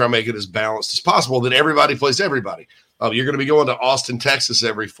through it and you try to make it as balanced as possible. Then everybody plays everybody. You're going to be going to Austin, Texas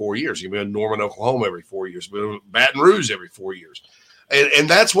every 4 years. You're going to be in Norman, Oklahoma every 4 years. You're going to Baton Rouge every 4 years. And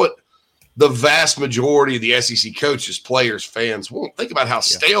that's what the vast majority of the SEC coaches, players, fans want. Think about how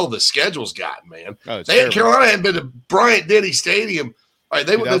stale the schedule's gotten, man. Carolina hadn't been to Bryant-Denny Stadium. All right,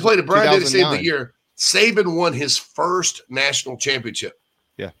 they played at Bryant-Denny Stadium the year Saban won his first national championship.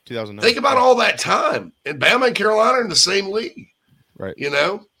 Yeah, 2009. Think about all that time. And Bama and Carolina are in the same league. Right.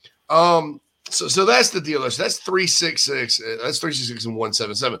 So that's the deal. So that's 3-6-6. That's 3-6-6 and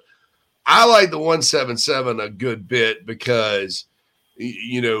 1-7-7. I like the 1-7-7 a good bit because,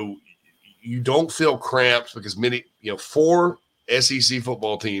 you don't feel cramped because 4 SEC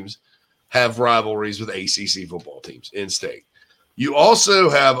football teams have rivalries with ACC football teams in state. You also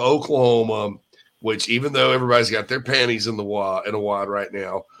have Oklahoma, which even though everybody's got their panties in a wad right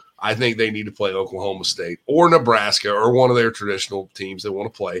now, I think they need to play Oklahoma State or Nebraska or one of their traditional teams they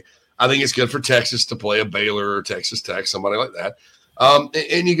want to play. I think it's good for Texas to play a Baylor or Texas Tech, somebody like that.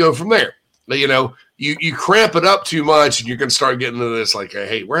 And you go from there. You cramp it up too much and you're going to start getting into this like,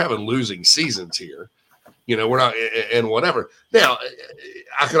 hey, we're having losing seasons here. We're not – and whatever. Now,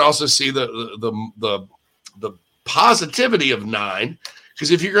 I could also see the positivity of 9 – because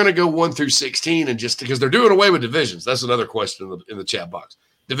if you're going to go 1 through 16 and just because they're doing away with divisions, that's another question in the chat box.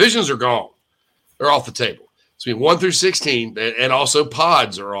 Divisions are gone. They're off the table. So 1 through 16 and also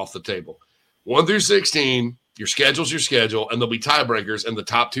pods are off the table. 1 through 16, your schedule's your schedule, and there'll be tiebreakers, and the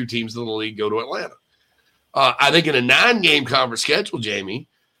top 2 teams in the league go to Atlanta. I think in a 9-game conference schedule, Jamie,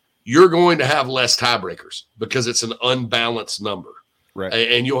 you're going to have less tiebreakers because it's an unbalanced number. Right.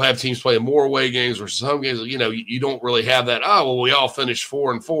 And you'll have teams playing more away games versus home games. You don't really have that. Oh, well, we all finished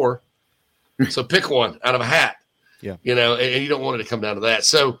 4-4. So pick one out of a hat. Yeah. And you don't want it to come down to that.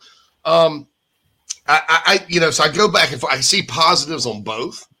 So, so I go back and forth. I see positives on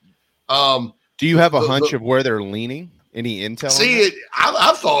both. Do you have a hunch of where they're leaning? Any intel? See,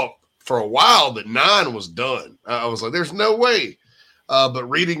 I thought for a while that 9 was done. I was like, there's no way. But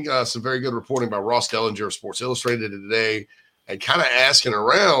reading some very good reporting by Ross Dellinger of Sports Illustrated today, and kind of asking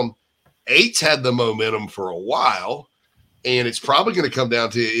around, 8's had the momentum for a while, and it's probably going to come down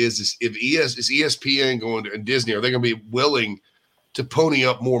to is ESPN going to and Disney, are they going to be willing to pony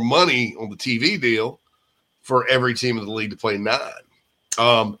up more money on the TV deal for every team in the league to play 9?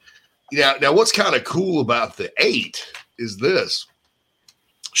 Now what's kind of cool about the 8 is this.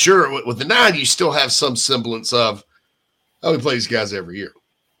 Sure, with the 9, you still have some semblance of, we play these guys every year.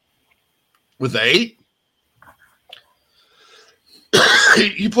 With the 8,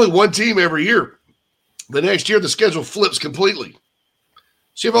 you play one team every year. The next year, the schedule flips completely.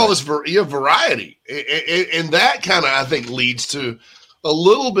 So you have all this, you have variety, and that kind of, I think, leads to a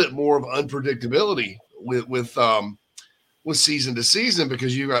little bit more of unpredictability with season to season,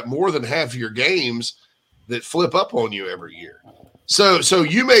 because you got more than half of your games that flip up on you every year. So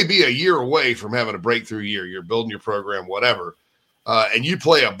you may be a year away from having a breakthrough year. You're building your program, whatever, and you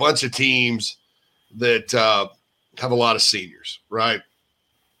play a bunch of teams that have a lot of seniors, right?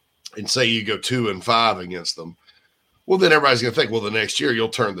 And say you go 2-5 against them. Well, then everybody's going to think, well, the next year you'll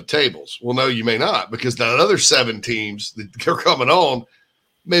turn the tables. Well, no, you may not, because the other 7 teams that are coming on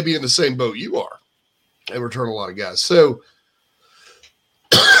may be in the same boat you are and return a lot of guys. So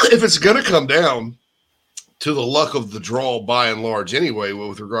if it's going to come down to the luck of the draw by and large anyway,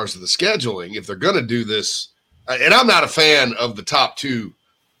 with regards to the scheduling, if they're going to do this, and I'm not a fan of the top 2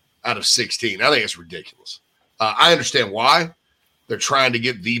 out of 16. I think it's ridiculous. I understand why. They're trying to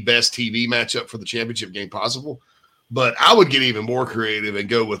get the best TV matchup for the championship game possible. But I would get even more creative and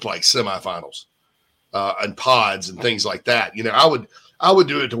go with like semifinals and pods and things like that. You know, I would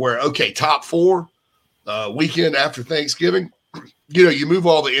do it to where, okay, top 4 weekend after Thanksgiving, you know, you move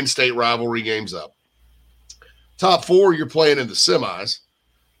all the in-state rivalry games up. Top 4, you're playing in the semis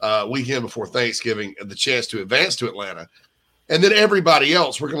weekend before Thanksgiving, and the chance to advance to Atlanta. And then everybody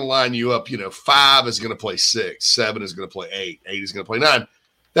else, we're going to line you up. You know, 5 is going to play 6, 7 is going to play 8, 8 is going to play 9.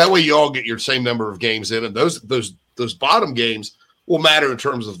 That way you all get your same number of games in, and those bottom games will matter in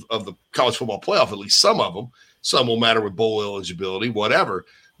terms of the college football playoff, at least some of them. Some will matter with bowl eligibility, whatever.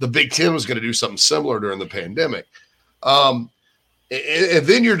 The Big Ten was going to do something similar during the pandemic. And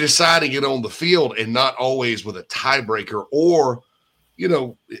then you're deciding it on the field and not always with a tiebreaker or, you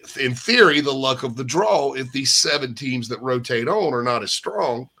know, in theory, the luck of the draw if these 7 teams that rotate on are not as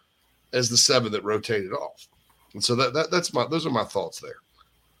strong as the 7 that rotated off. And so those are my thoughts there.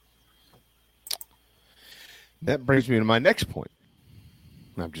 That brings me to my next point.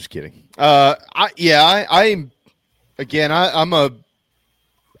 No, I'm just kidding. I'm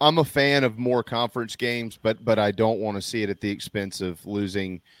a fan of more conference games, but I don't want to see it at the expense of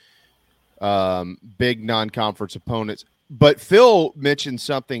losing big non-conference opponents. But Phil mentioned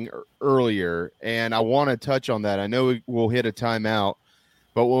something earlier, and I want to touch on that. I know we'll hit a timeout,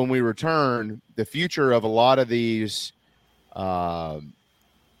 but when we return, the future of a lot of these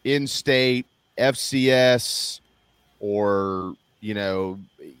in-state FCS, or, you know,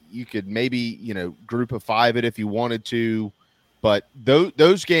 you could maybe, you know, group of 5 it if you wanted to, but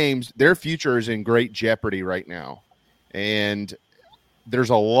those games, their future is in great jeopardy right now. And there's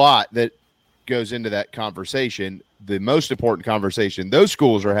a lot that goes into that conversation. The most important conversation those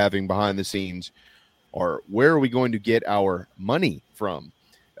schools are having behind the scenes are, where are we going to get our money from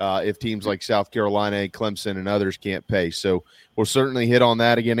if teams like South Carolina, Clemson, and others can't pay? So we'll certainly hit on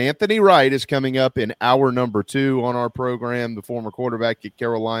that again. Anthony Wright is coming up in hour number 2 on our program, the former quarterback at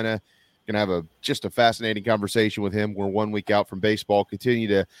Carolina. Going to have just a fascinating conversation with him. We're 1 week out from baseball. Continue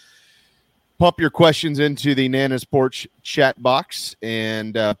to pump your questions into the Nana's Porch chat box,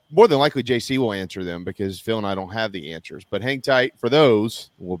 and more than likely JC will answer them because Phil and I don't have the answers. But hang tight for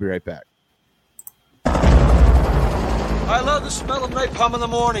those. We'll be right back. I love the smell of napalm in the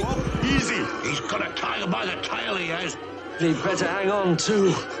morning. Easy. He's got a tiger by the tail, he has. He better hang on,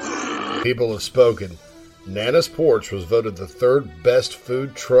 too. People have spoken. Nana's Porch was voted the 3rd best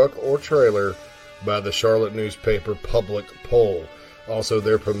food truck or trailer by the Charlotte newspaper Public Poll. Also,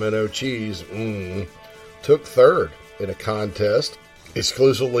 their pimento cheese took 3rd in a contest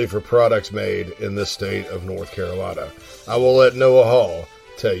exclusively for products made in the state of North Carolina. I will let Noah Hall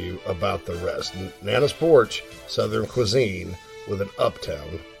tell you about the rest. Nana's Porch, Southern cuisine with an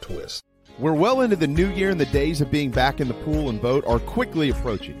uptown twist. We're well into the new year, and the days of being back in the pool and boat are quickly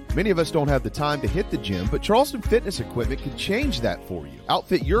approaching. Many of us don't have the time to hit the gym, but Charleston Fitness Equipment can change that for you.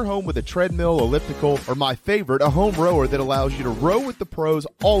 Outfit your home with a treadmill, elliptical, or my favorite, a home rower that allows you to row with the pros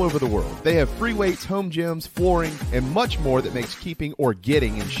all over the world. They have free weights, home gyms, flooring, and much more that makes keeping or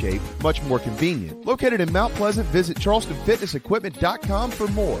getting in shape much more convenient. Located in Mount Pleasant, visit charlestonfitnessequipment.com for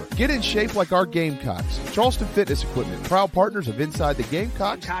more. Get in shape like our Gamecocks. Charleston Fitness Equipment, proud partners of Inside the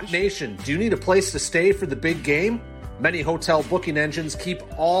Gamecocks. Gamecock Nation, do you need a place to stay for the big game? Many hotel booking engines keep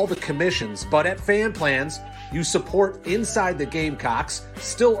all the commissions, but at Fan Plans, you support Inside the Gamecocks,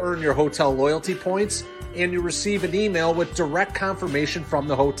 still earn your hotel loyalty points, and you receive an email with direct confirmation from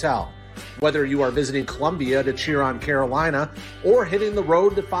the hotel. Whether you are visiting Columbia to cheer on Carolina or hitting the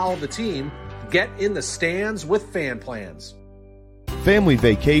road to follow the team, get in the stands with Fan Plans. Family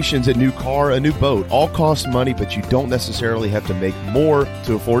vacations, a new car, a new boat, all cost money, but you don't necessarily have to make more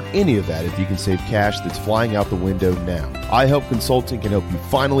to afford any of that if you can save cash that's flying out the window now. iHelp Consulting can help you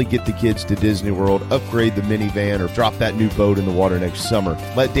finally get the kids to Disney World, upgrade the minivan, or drop that new boat in the water next summer.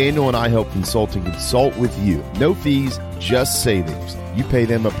 Let Daniel and iHelp Consulting consult with you. No fees, just savings. You pay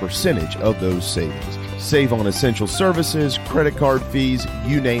them a percentage of those savings. Save on essential services, credit card fees,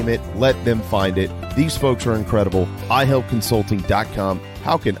 you name it. Let them find it. These folks are incredible. iHelpConsulting.com.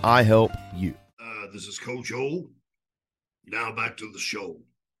 How can I help you? This is Coach O. Now back to the show.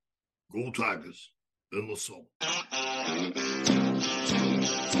 Go Tigers in the song.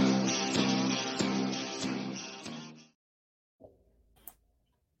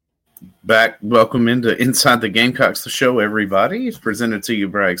 Back, welcome into Inside the Gamecocks, the show, everybody. It's presented to you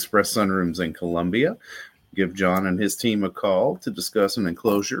by Express Sunrooms in Columbia. Give John and his team a call to discuss an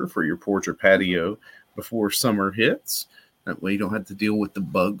enclosure for your porch or patio before summer hits. That way you don't have to deal with the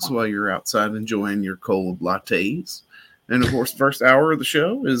bugs while you're outside enjoying your cold lattes. And, of course, first hour of the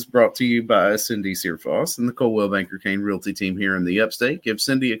show is brought to you by Cindy Searfoss and the Coldwell Banker Kane Realty team here in the Upstate. Give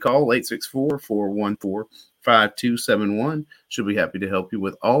Cindy a call, 864-414-5271. She'll be happy to help you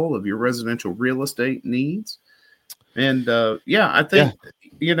with all of your residential real estate needs. And, I think,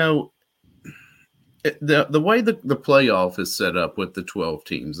 the way the playoff is set up with the 12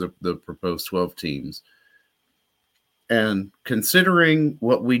 teams, the proposed 12 teams, and considering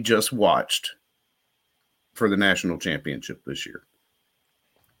what we just watched for the national championship this year,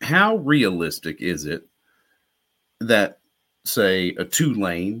 how realistic is it that, say, a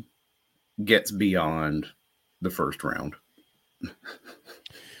Tulane gets beyond the first round?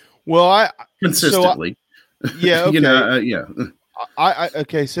 Well, consistently. Yeah. Okay. Yeah.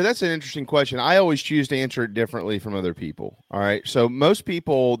 Okay, so that's an interesting question. I always choose to answer it differently from other people. All right, so most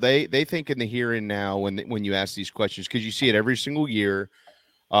people they think in the here and now when you ask these questions, because you see it every single year.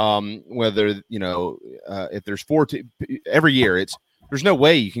 Whether if there's every year, there's no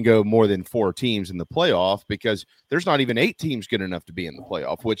way you can go more than 4 teams in the playoff because there's not even 8 teams good enough to be in the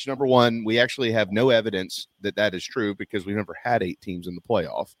playoff. Which, number one, we actually have no evidence that is true because we've never had 8 teams in the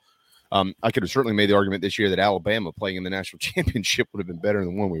playoff. I could have certainly made the argument this year that Alabama playing in the national championship would have been better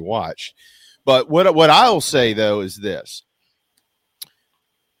than the one we watched. But what I'll say, though, is this.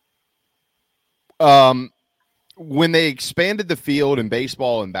 When they expanded the field in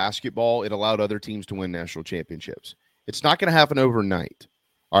baseball and basketball, it allowed other teams to win national championships. It's not going to happen overnight.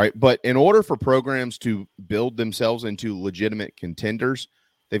 All right. But in order for programs to build themselves into legitimate contenders,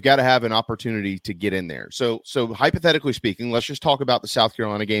 they've got to have an opportunity to get in there. So hypothetically speaking, let's just talk about the South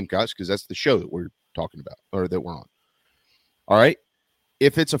Carolina Gamecocks because that's the show that we're talking about or that we're on. All right.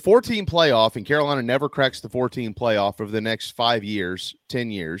 If it's a 14 playoff and Carolina never cracks the 14 playoff over the next 5 years,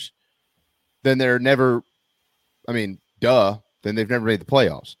 10 years, then they're never, then they've never made the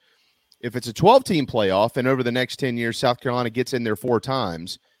playoffs. If it's a 12-team playoff and over the next 10 years, South Carolina gets in there 4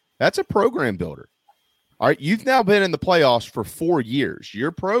 times, that's a program builder. All right, you've now been in the playoffs for 4 years.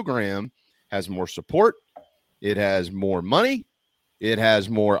 Your program has more support. It has more money. It has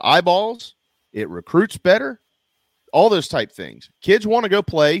more eyeballs. It recruits better. All those type things. Kids want to go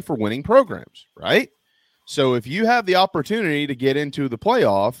play for winning programs, right? So if you have the opportunity to get into the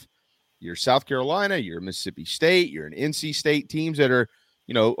playoff, you're South Carolina, you're Mississippi State, you're an NC State teams that are,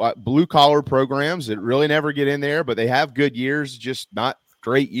 blue-collar programs that really never get in there, but they have good years, just not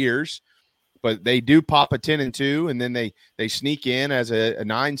great years. But they do pop a 10-2, and then they sneak in as a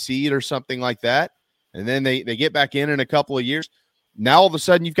 9 seed or something like that, and then they get back in a couple of years. Now all of a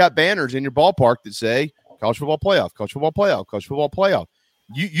sudden you've got banners in your ballpark that say college football playoff, college football playoff, college football playoff.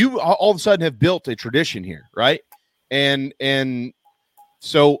 You all of a sudden have built a tradition here, right? And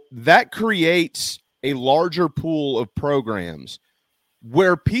so that creates a larger pool of programs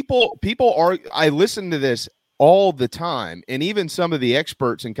where people are. I listen to this all the time, and even some of the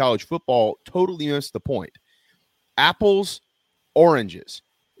experts in college football totally miss the point. Apples, oranges.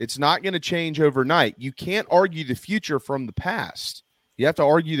 It's not going to change overnight. You can't argue the future from the past. You have to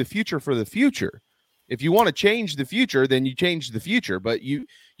argue the future for the future. If you want to change the future, then you change the future, but you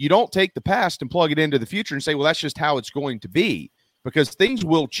don't take the past and plug it into the future and say, well, that's just how it's going to be, because things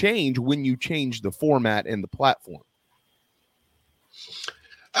will change when you change the format and the platform.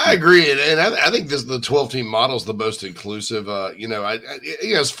 I agree, and I think the 12-team model is the most inclusive.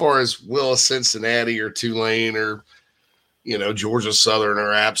 As far as will a Cincinnati or Tulane or Georgia Southern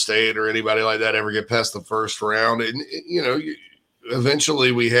or App State or anybody like that ever get past the first round, and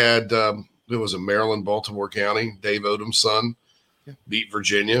eventually we had it was a Maryland, Baltimore County, Dave Odom's son beat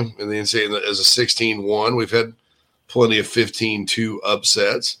Virginia, and then say as a 16-1, we've had plenty of 15-2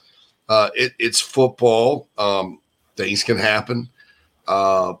 upsets. It's football. Things can happen.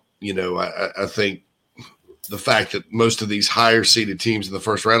 I think the fact that most of these higher seeded teams in the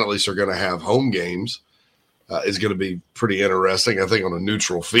first round at least are going to have home games is going to be pretty interesting. I think on a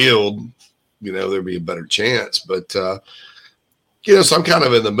neutral field, there'd be a better chance. But, so I'm kind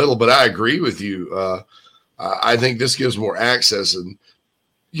of in the middle, but I agree with you. I think this gives more access. And,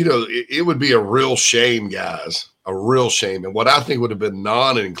 it would be a real shame, guys, a real shame. And what I think would have been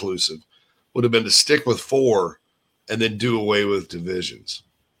non-inclusive would have been to stick with 4 and then do away with divisions.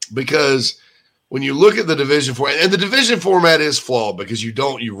 Because when you look at the division format, and the division format is flawed because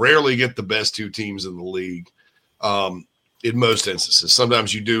you rarely get the best 2 teams in the league in most instances.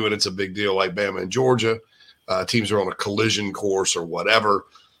 Sometimes you do, and it's a big deal, like Bama and Georgia. Teams are on a collision course or whatever.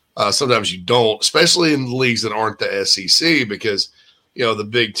 Sometimes you don't, especially in the leagues that aren't the SEC, because, the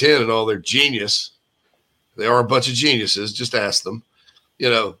Big Ten and all their genius, they are a bunch of geniuses. Just ask them.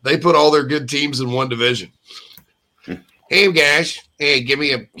 They put all their good teams in one division. Hey guys, give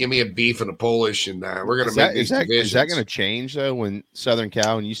me a beef and a Polish, and we're gonna make these divisions. Is that going to change though when Southern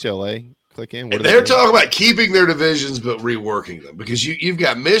Cal and UCLA click in? They're talking about keeping their divisions but reworking them, because you've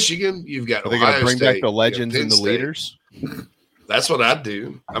got Michigan, you've got Ohio State. They're going to bring back the legends and the leaders. That's what I'd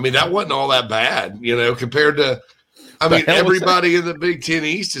do. I mean, that wasn't all that bad, compared to. I mean, everybody in the Big Ten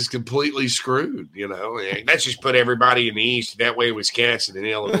East is completely screwed. Let's just put everybody in the East. That way, Wisconsin and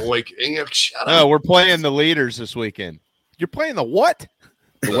Illinois. Shut up. No, we're playing the leaders this weekend. You're playing the what?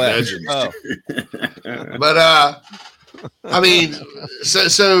 The legends. Oh. But I mean,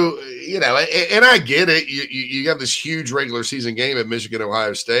 so and I get it. You have this huge regular season game at Michigan,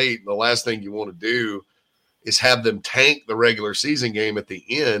 Ohio State. The last thing you want to do is have them tank the regular season game at the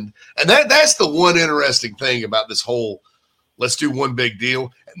end. And that's the one interesting thing about this whole let's do one big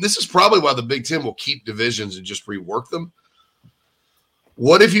deal. And this is probably why the Big Ten will keep divisions and just rework them.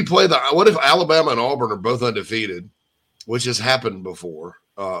 What if Alabama and Auburn are both undefeated, which has happened before,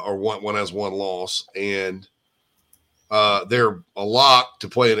 or one has one loss, and they're a lock to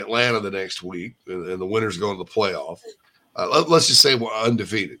play in Atlanta the next week, and the winner's going to the playoff. Let's just say we're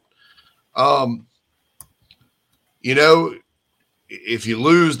undefeated. If you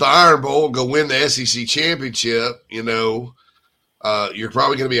lose the Iron Bowl and go win the SEC championship, you're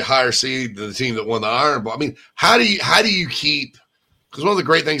probably going to be a higher seed than the team that won the Iron Bowl. I mean, how do you keep – because one of the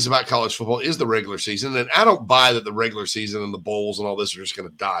great things about college football is the regular season, and I don't buy that the regular season and the bowls and all this are just going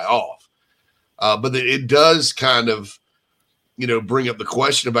to die off. But it does kind of, bring up the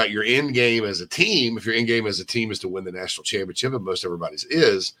question about your end game as a team. If your end game as a team is to win the national championship, and most everybody's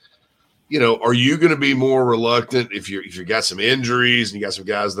is – are you going to be more reluctant if you got some injuries and you got some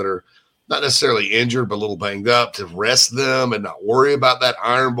guys that are not necessarily injured but a little banged up to rest them and not worry about that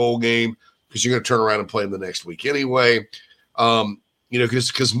Iron Bowl game because you're going to turn around and play them the next week anyway?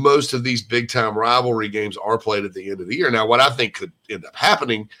 Because most of these big-time rivalry games are played at the end of the year. Now, what I think could end up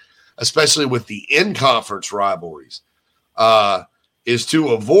happening, especially with the in-conference rivalries, is to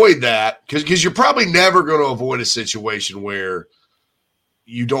avoid that because you're probably never going to avoid a situation where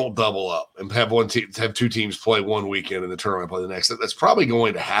you don't double up and have have 2 teams play one weekend and then turn around and play the next. That's probably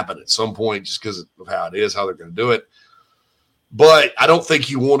going to happen at some point just because of how it is, how they're going to do it. But I don't think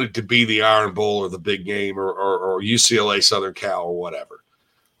you want it to be the Iron Bowl or the big game or UCLA, Southern Cal, or whatever.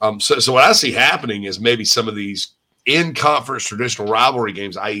 So what I see happening is maybe some of these in-conference traditional rivalry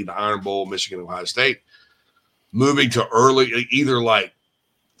games, i.e. the Iron Bowl, Michigan, Ohio State, moving to early, either like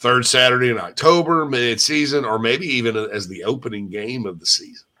third Saturday in October, mid-season, or maybe even as the opening game of the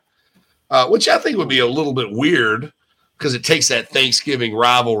season, which I think would be a little bit weird because it takes that Thanksgiving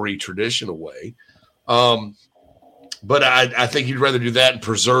rivalry tradition away. But I think you'd rather do that and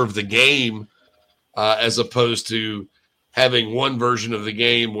preserve the game as opposed to having one version of the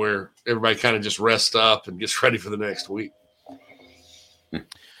game where everybody kind of just rests up and gets ready for the next week.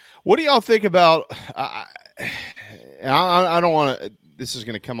 What do y'all think about I don't want to – this is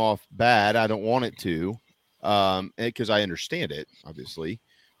going to come off bad. I don't want it to because I understand it, obviously.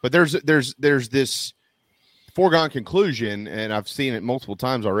 But there's this foregone conclusion, and I've seen it multiple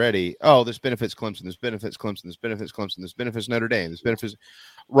times already. Oh, this benefits Clemson. This benefits Clemson. This benefits Clemson. This benefits Notre Dame. This benefits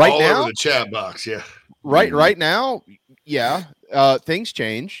right all now. Over the chat box, yeah. Right now, yeah. Things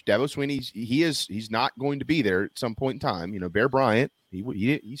change. Dabo Swinney, he's not going to be there at some point in time. Bear Bryant,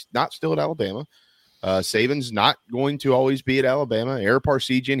 he's not still at Alabama. Saban's not going to always be at Alabama. Eric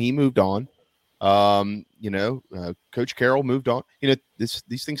Parsegian, he moved on. Coach Carroll moved on.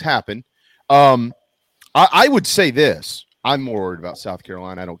 These things happen. I would say this. I'm more worried about South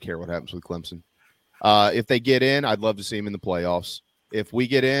Carolina. I don't care what happens with Clemson. If they get in, I'd love to see them in the playoffs. If we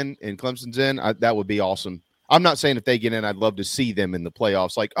get in and Clemson's in, that would be awesome. I'm not saying if they get in, I'd love to see them in the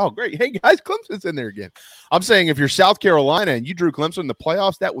playoffs. Like, oh, great. Hey, guys, Clemson's in there again. I'm saying if you're South Carolina and you drew Clemson in the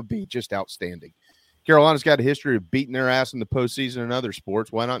playoffs, that would be just outstanding. Carolina's got a history of beating their ass in the postseason in other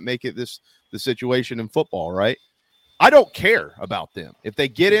sports. Why not make it the situation in football, right? I don't care about them. If they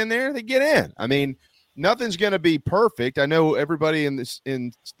get in there, they get in. I mean, nothing's going to be perfect. I know everybody in this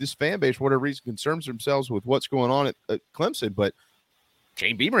fan base, for whatever reason, concerns themselves with what's going on at Clemson, but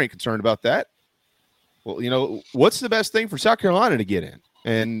Shane Beamer ain't concerned about that. Well, you know, what's the best thing for South Carolina to get in?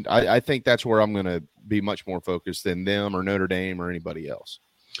 And I think that's where I'm going to be much more focused than them or Notre Dame or anybody else.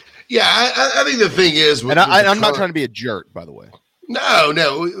 Yeah, I think the thing is, I'm not trying to be a jerk, by the way. No.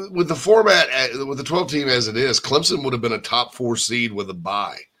 With the format, with the 12 team as it is, Clemson would have been a top 4 seed with a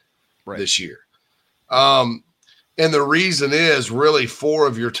bye this year. And the reason is really 4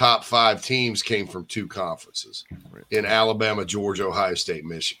 of your top 5 teams came from 2 conferences in Alabama, Georgia, Ohio State,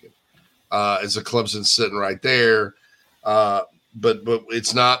 Michigan. It's a Clemson sitting right there. But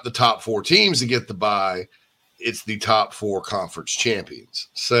it's not the top 4 teams that get the bye. It's the top 4 conference champions.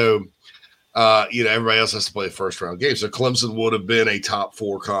 So, everybody else has to play a first round game. So Clemson would have been a top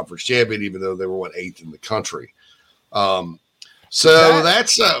 4 conference champion, even though they were 8th in the country.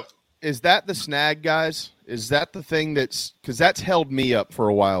 Is that the snag, guys? Is that the thing because that's held me up for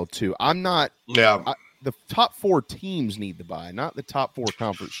a while too. I'm not. Yeah. The top 4 teams need the bye, not the top 4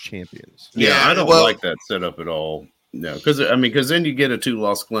 conference champions. Yeah, I don't like that setup at all. No, because then you get a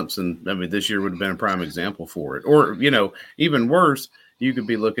 2-loss Clemson. I mean, this year would have been a prime example for it. Or, even worse, you could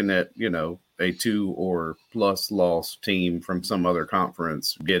be looking at, a 2 or plus loss team from some other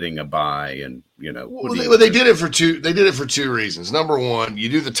conference getting a bye, and they did it for 2. They did it for 2 reasons. Number one, you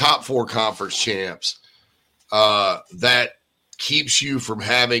do the top 4 conference champs. That keeps you from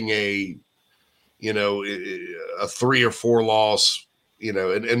having a 3 or 4 loss.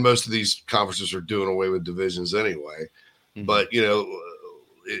 And most of these conferences are doing away with divisions anyway. Mm-hmm. But,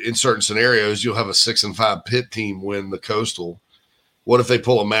 in certain scenarios, you'll have a 6-5 Pitt team win the Coastal. What if they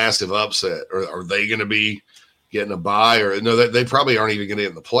pull a massive upset? Or are they going to be getting a bye? Or no, they probably aren't even going to get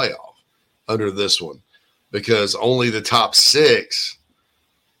in the playoff under this one, because only the top 6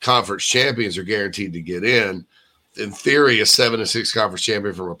 conference champions are guaranteed to get in. In theory, a 7-6 conference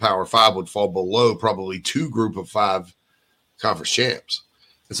champion from a Power 5 would fall below probably 2 group of 5 conference champs,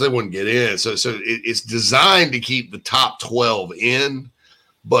 and so they wouldn't get in. So it's designed to keep the top 12 in.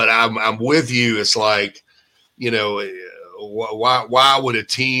 But I'm with you. It's like, why would a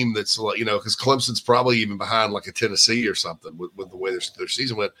team that's because Clemson's probably even behind like a Tennessee or something with the way their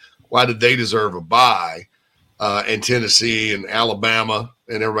season went. Why did they deserve a bye? And Tennessee and Alabama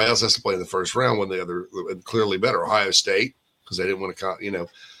and everybody else has to play in the first round when the other clearly better, Ohio State, because they didn't want to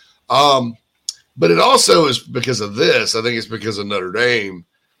But it also is because of this. I think it's because of Notre Dame.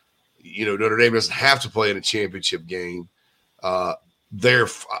 Notre Dame doesn't have to play in a championship game.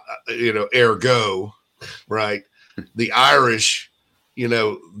 Ergo, right? The Irish, they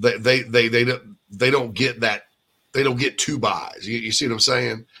don't get that. They don't get 2 byes. You see what I'm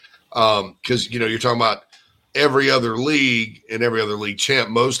saying? Because you're talking about every other league and every other league champ,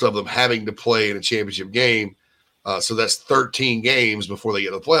 most of them having to play in a championship game. So that's 13 games before they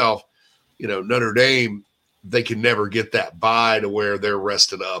get to the playoff. Notre Dame, they can never get that bye to where they're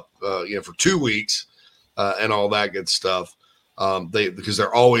rested up, for 2 weeks and all that good stuff. Because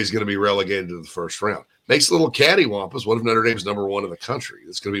they're always going to be relegated to the first round. Makes a little cattywampus. What if Notre Dame's number 1 in the country?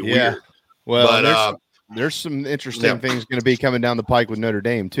 It's going to be weird. Well, but, there's some interesting things going to be coming down the pike with Notre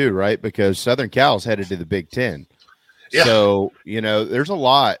Dame too, right? Because Southern Cal's headed to the Big Ten. Yeah. So, there's a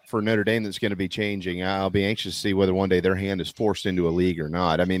lot for Notre Dame that's going to be changing. I'll be anxious to see whether one day their hand is forced into a league or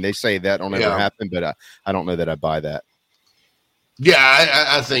not. I mean, they say that don't ever happen, but I don't know that I buy that. Yeah,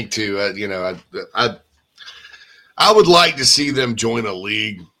 I think too. I would like to see them join a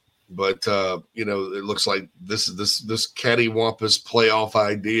league, but it looks like this cattywampus playoff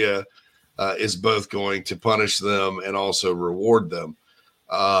idea is both going to punish them and also reward them.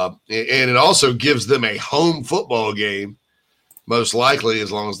 And it also gives them a home football game, most likely,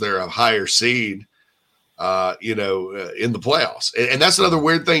 as long as they're a higher seed, in the playoffs. And that's another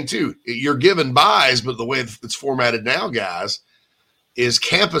weird thing, too. You're given buys, but the way it's formatted now, guys, is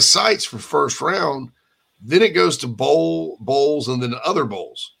campus sites for first round. Then it goes to bowls, and then other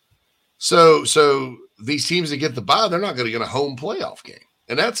bowls. So these teams that get the bye, they're not going to get a home playoff game.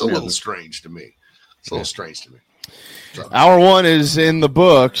 And that's a little strange to me. It's a little strange to me. So. Hour 1 is in the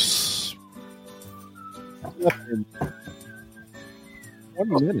books. 1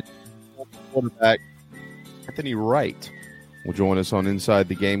 minute. Quarterback Anthony Wright will join us on Inside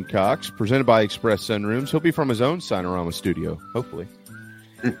the Gamecocks, presented by Express Sunrooms. He'll be from his own Sinorama studio, hopefully.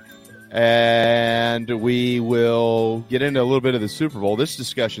 And we will get into a little bit of the Super Bowl. This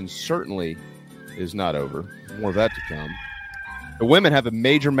discussion certainly is not over. More of that to come. The women have a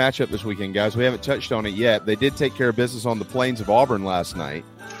major matchup this weekend, guys. We haven't touched on it yet. They did take care of business on the plains of Auburn last night.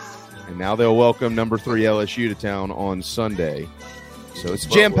 And now they'll welcome number 3 LSU to town on Sunday. So it's a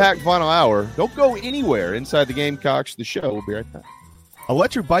jam-packed final hour. Don't go anywhere inside the Gamecocks. The show will be right back.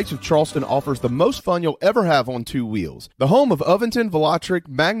 Electric Bikes of Charleston offers the most fun you'll ever have on 2 wheels. The home of Oventon, Velotric,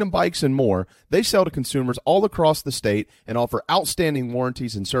 Magnum Bikes, and more, they sell to consumers all across the state and offer outstanding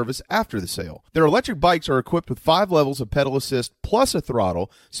warranties and service after the sale. Their electric bikes are equipped with 5 levels of pedal assist plus a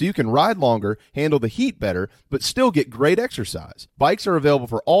throttle, so you can ride longer, handle the heat better, but still get great exercise. Bikes are available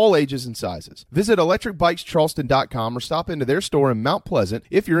for all ages and sizes. Visit electricbikescharleston.com or stop into their store in Mount Pleasant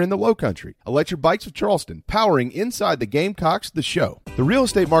if you're in the Low Country. Electric Bikes of Charleston, powering inside the Gamecocks, the show. The real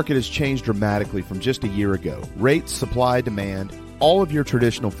estate market has changed dramatically from just a year ago. Rates, supply, demand, all of your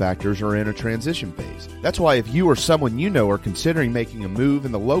traditional factors are in a transition phase. That's why if you or someone you know are considering making a move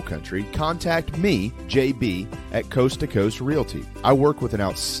in the Low Country, contact me, JB, at Coast to Coast Realty. I work with an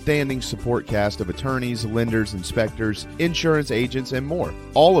outstanding support cast of attorneys, lenders, inspectors, insurance agents, and more,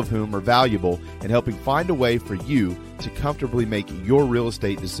 all of whom are valuable in helping find a way for you to comfortably make your real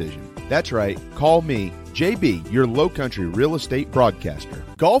estate decision. That's right, call me, JB, your Low Country real estate broadcaster.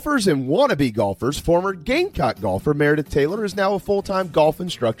 Golfers and wannabe golfers, former Gamecock golfer Meredith Taylor is now a full-time golf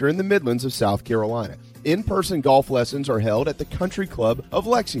instructor in the Midlands of South Carolina. In-person golf lessons are held at the Country Club of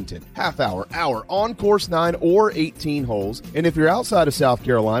Lexington. Half-hour, hour, on course 9 or 18 holes. And if you're outside of South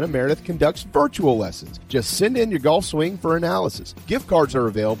Carolina, Meredith conducts virtual lessons. Just send in your golf swing for analysis. Gift cards are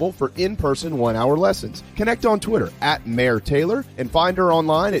available for in-person 1-hour lessons. Connect on Twitter at Mayor Taylor and find her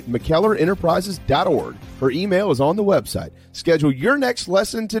online at McKellarEnterprises.org. Her email is on the website. Schedule your next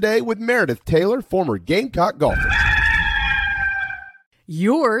lesson today with Meredith Taylor, former Gamecock golfer.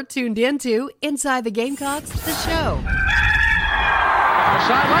 You're tuned into Inside the Gamecocks, the show.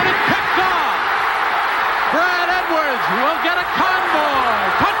 Sideline and picked off. Brad Edwards will get a convoy.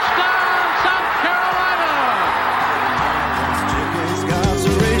 Touchdown, South Carolina. Chicken's got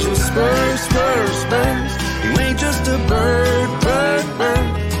serrations, spurs. You ain't just a bird.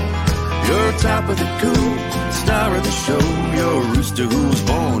 You're top of the coop, star of the show. You're a rooster who's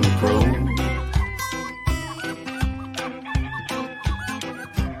born to crow.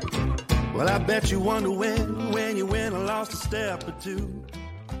 Well, I bet you wonder when you win or lost a step or two.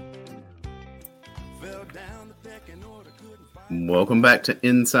 Fell down the pecking order, couldn't find. Welcome back to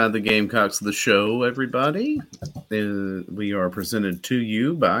Inside the Gamecocks, the show, everybody. We are presented to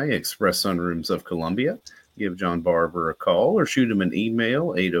you by Express Sunrooms of Columbia. Give John Barber a call or shoot him an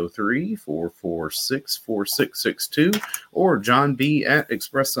email, 803-446-4662, or John B. at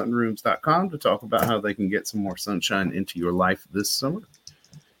expresssunrooms.com to talk about how they can get some more sunshine into your life this summer.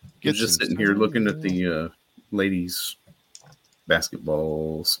 You're just sitting here looking at the ladies'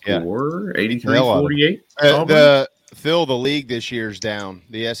 basketball score, 83-48. Phil, the league this year's down.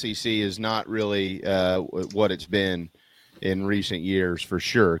 The SEC is not really what it's been in recent years, for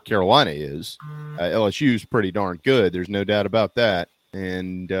sure. Carolina is. LSU is pretty darn good. There's no doubt about that.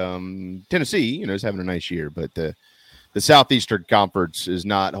 And Tennessee, is having a nice year, but the Southeastern Conference is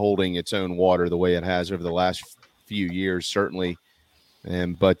not holding its own water the way it has over the last few years, certainly.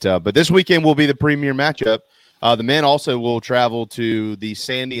 But this weekend will be the premier matchup. The men also will travel to the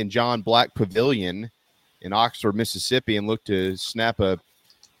Sandy and John Black Pavilion in Oxford, Mississippi, and look to snap a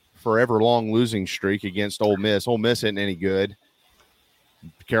forever long losing streak against Ole Miss. Ole Miss isn't any good.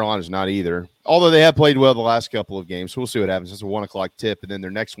 Carolina's not either, although they have played well the last couple of games. So we'll see what happens. It's a 1:00 tip, and then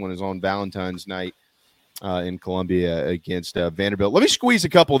their next one is on Valentine's night in Columbia against Vanderbilt. Let me squeeze a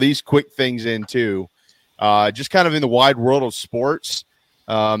couple of these quick things in too, just kind of in the wide world of sports.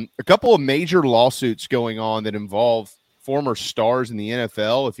 A couple of major lawsuits going on that involve former stars in the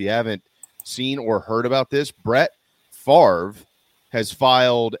NFL. If you haven't seen or heard about this, Brett Favre has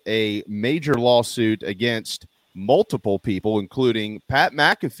filed a major lawsuit against multiple people, including Pat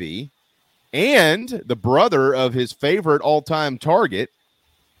McAfee and the brother of his favorite all-time target,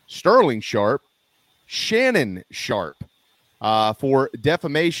 Sterling Sharp, Shannon Sharp, for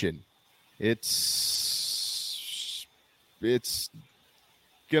defamation. It's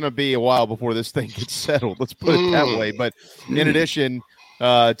going to be a while before this thing gets settled. Let's put it that way. But in addition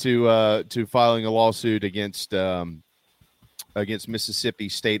to filing a lawsuit against Mississippi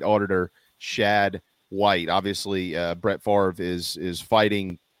State Auditor Shad White. Obviously, Brett Favre is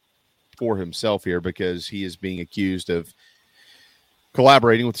fighting for himself here because he is being accused of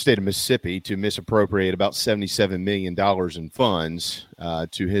collaborating with the state of Mississippi to misappropriate about $77 million in funds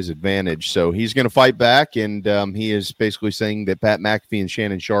to his advantage. So he's going to fight back, and he is basically saying that Pat McAfee and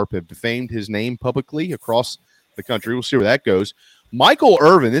Shannon Sharpe have defamed his name publicly across the country. We'll see where that goes. Michael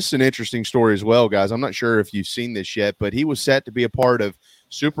Irvin, this is an interesting story as well, guys. I'm not sure if you've seen this yet, but he was set to be a part of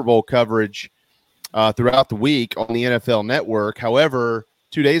Super Bowl coverage throughout the week on the NFL Network. However,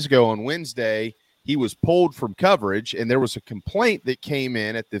 2 days ago on Wednesday, he was pulled from coverage, and there was a complaint that came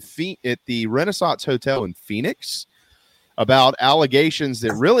in at the Renaissance Hotel in Phoenix about allegations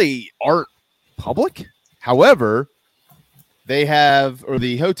that really aren't public. However,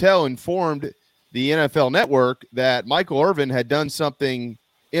 the hotel informed the NFL Network that Michael Irvin had done something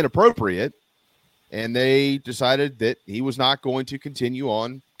inappropriate, and they decided that he was not going to continue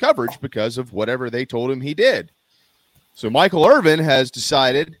on coverage because of whatever they told him he did. So Michael Irvin has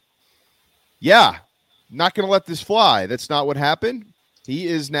decided, not going to let this fly. That's not what happened. He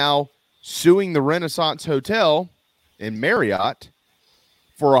is now suing the Renaissance Hotel in Marriott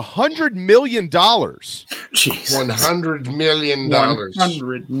for $100 million. Jesus. $100 million.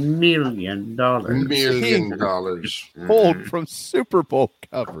 $100 million. Pulled from Super Bowl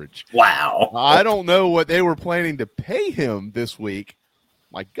coverage. Wow. I don't know what they were planning to pay him this week.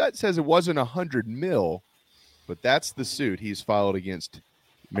 My gut says it wasn't $100 million, but that's the suit he's filed against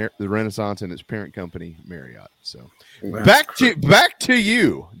the Renaissance and its parent company, Marriott. So back to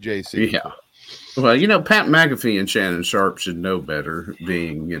you, JC. Yeah. Well, Pat McAfee and Shannon Sharpe should know better,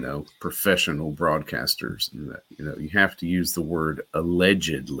 being, professional broadcasters. You have to use the word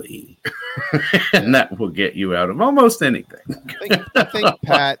allegedly, and that will get you out of almost anything. I think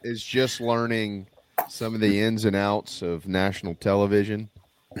Pat is just learning some of the ins and outs of national television.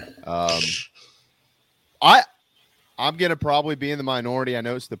 I'm going to probably be in the minority. I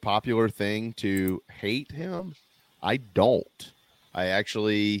know it's the popular thing to hate him. I don't. I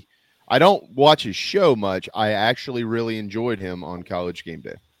don't watch his show much. I actually really enjoyed him on College Game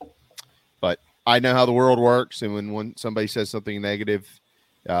Day. But I know how the world works, and when somebody says something negative,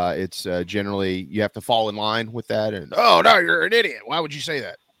 it's generally you have to fall in line with that. And, oh, no, you're an idiot. Why would you say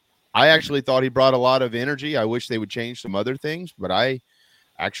that? I actually thought he brought a lot of energy. I wish they would change some other things, but I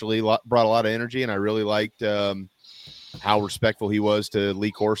actually brought a lot of energy, and I really liked how respectful he was to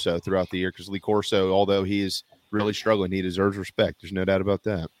Lee Corso throughout the year, because Lee Corso, although he is really struggling, he deserves respect. There's no doubt about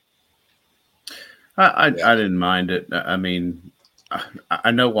that. I didn't mind it. I mean,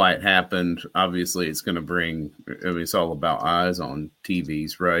 I know why it happened. Obviously, it's going to bring – it's all about eyes on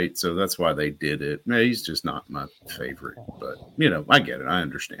TVs, right? So that's why they did it. No, he's just not my favorite. But, I get it. I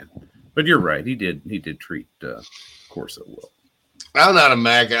understand. But you're right. He did treat Corso well. I'm not a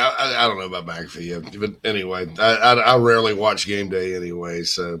Mac. I don't know about McAfee, but anyway, I rarely watch Game Day anyway,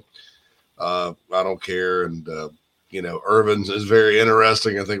 so I don't care. And Irvin is very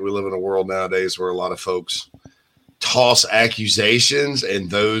interesting. I think we live in a world nowadays where a lot of folks toss accusations,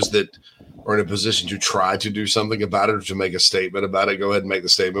 and those that are in a position to try to do something about it or to make a statement about it, go ahead and make the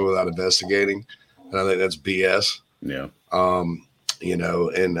statement without investigating. And I think that's BS. Yeah.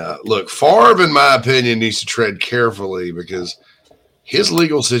 Look, Favre, in my opinion, needs to tread carefully because his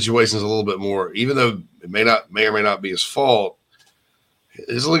legal situation is a little bit more, even though it may or may not be his fault,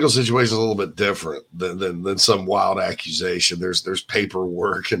 his legal situation is a little bit different than some wild accusation. There's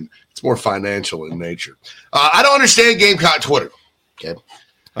paperwork, and it's more financial in nature. I don't understand Gamecock Twitter. Okay.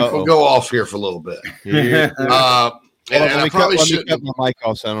 We'll go off here for a little bit. Yeah. I probably shouldn't cut my mic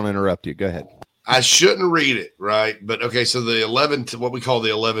off so I don't interrupt you. Go ahead. I shouldn't read it, right? But okay, so the what we call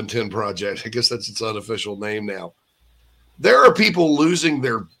the 1110 Project, I guess that's its unofficial name now. There are people losing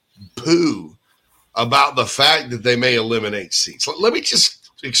their poo about the fact that they may eliminate seats. Let me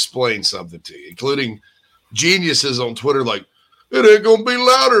just explain something to you, including geniuses on Twitter like, it ain't going to be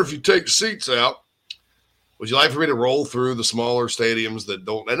louder if you take the seats out. Would you like for me to roll through the smaller stadiums that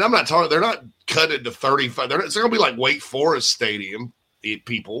don't? And I'm not talking, they're not cut into 35. It's going to be like Wake Forest Stadium,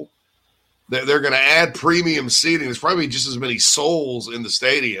 people. They're going to add premium seating. There's probably just as many souls in the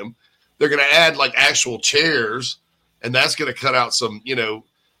stadium. They're going to add like actual chairs, and that's going to cut out some,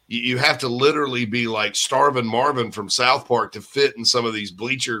 you have to literally be like Starvin' Marvin from South Park to fit in some of these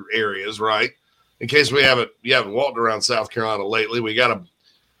bleacher areas, right? In case you haven't walked around South Carolina lately, we got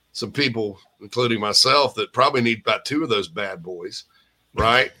some people, including myself, that probably need about two of those bad boys,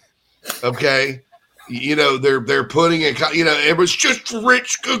 right? Okay. They're putting in, it was just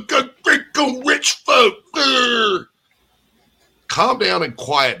rich folk. Calm down and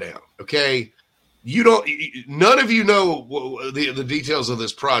quiet down, okay? None of you know the details of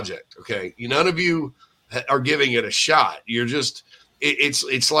this project, okay? None of you are giving it a shot. You're just,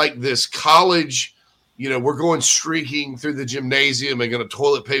 it's like this college we're going streaking through the gymnasium and going to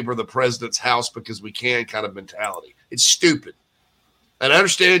toilet paper the president's house because we can kind of mentality. It's stupid. And I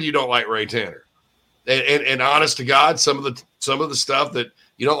understand you don't like Ray Tanner. And honest to God, some of the stuff that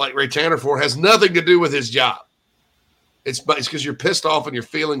you don't like Ray Tanner for has nothing to do with his job. It's because you're pissed off and your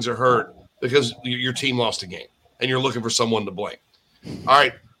feelings are hurt because your team lost a game and you're looking for someone to blame. All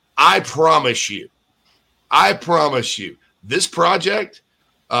right. I promise you, this project,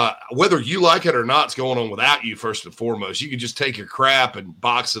 whether you like it or not, it's going on without you first and foremost. You can just take your crap and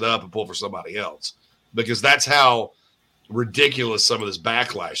box it up and pull for somebody else because that's how ridiculous some of this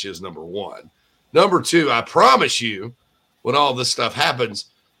backlash is, number one. Number two, I promise you, when all this stuff happens,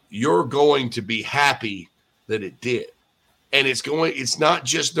 you're going to be happy that it did. And they're not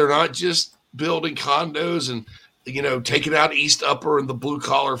just building condos and, taking out East Upper and the blue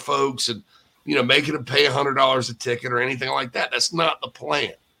collar folks and, making them pay $100 a ticket or anything like that. That's not the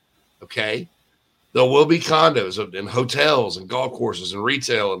plan. Okay. There will be condos and hotels and golf courses and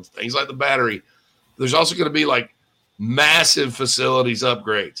retail and things like the Battery. There's also going to be like massive facilities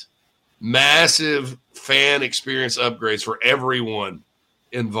upgrades, massive fan experience upgrades for everyone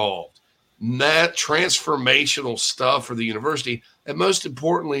involved. That transformational stuff for the university. And most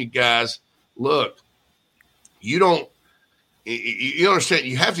importantly, guys, look, you understand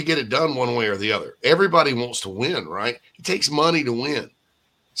you have to get it done one way or the other. Everybody wants to win, right? It takes money to win.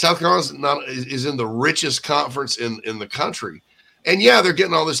 South Carolina is in the richest conference in the country. And yeah, they're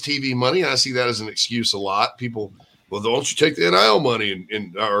getting all this TV money. And I see that as an excuse a lot. People, well, don't you take the NIL money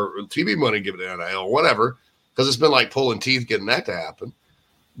or TV money and give it to NIL or whatever, because it's been like pulling teeth getting that to happen.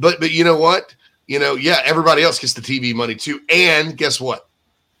 But you know what? Yeah, everybody else gets the TV money too. And guess what?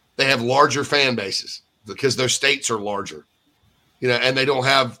 They have larger fan bases because their states are larger, and they don't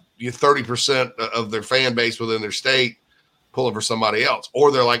have 30% of their fan base within their state pulling for somebody else.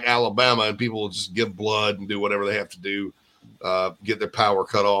 Or they're like Alabama and people will just give blood and do whatever they have to do, get their power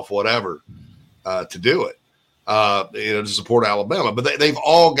cut off, whatever, to do it, to support Alabama. But they've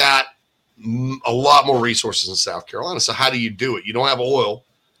all got a lot more resources in South Carolina. So how do you do it? You don't have oil.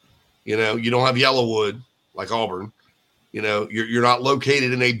 You don't have Yellowwood like Auburn. You're not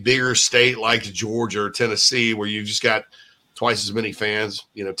located in a bigger state like Georgia or Tennessee where you've just got twice as many fans,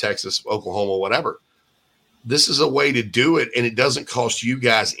 Texas, Oklahoma, whatever. This is a way to do it, and it doesn't cost you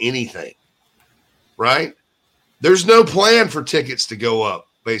guys anything, right? There's no plan for tickets to go up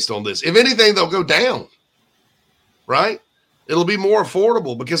based on this. If anything, they'll go down, right? It'll be more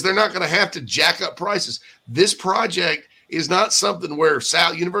affordable because they're not going to have to jack up prices. This project is not something where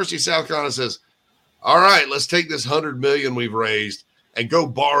University of South Carolina says, all right, let's take this $100 million we've raised and go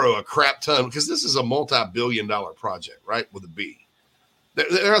borrow a crap ton, because this is a multi-billion-dollar project, right, with a B.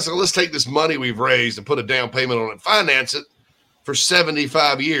 They're not saying, let's take this money we've raised and put a down payment on it and finance it for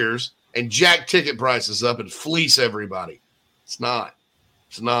 75 years and jack ticket prices up and fleece everybody. It's not.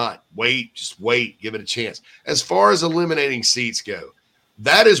 Just wait, give it a chance. As far as eliminating seats go,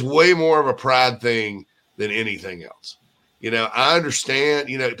 that is way more of a pride thing than anything else. I understand,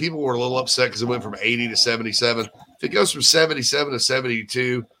 people were a little upset because it went from 80 to 77. If it goes from 77 to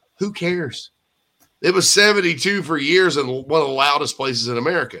 72, who cares? It was 72 for years and one of the loudest places in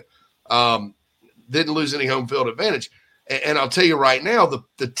America. Didn't lose any home field advantage. And I'll tell you right now,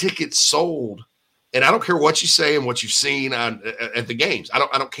 the tickets sold, and I don't care what you say and what you've seen at the games. I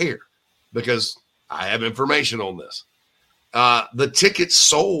don't care because I have information on this. The tickets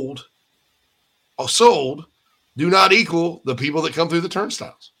sold do not equal the people that come through the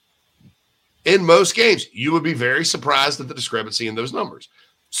turnstiles. In most games, you would be very surprised at the discrepancy in those numbers.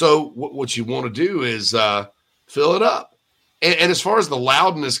 So what you want to do is fill it up. And as far as the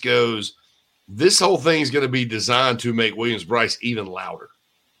loudness goes, this whole thing is going to be designed to make Williams-Brice even louder.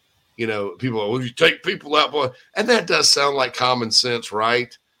 People are, well, you take people out, boy. And that does sound like common sense,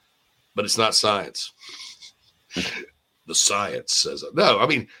 right? But it's not science. The science says it. No, I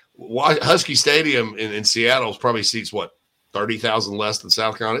mean, Husky Stadium in Seattle probably seats, 30,000 less than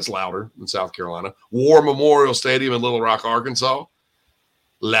South Carolina. It's louder than South Carolina. War Memorial Stadium in Little Rock, Arkansas,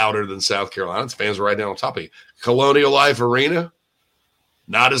 louder than South Carolina. Its fans are right down on top of you. Colonial Life Arena,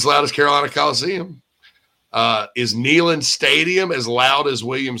 not as loud as Carolina Coliseum. Is Neyland Stadium as loud as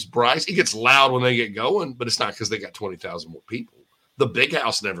Williams-Brice? It gets loud when they get going, but it's not because they got 20,000 more people. The Big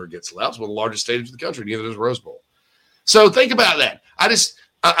House never gets loud. It's one of the largest stadiums in the country. Neither does Rose Bowl. So think about that.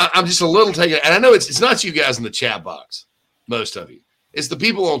 I'm just a little taken, and I know it's not you guys in the chat box, most of you. It's the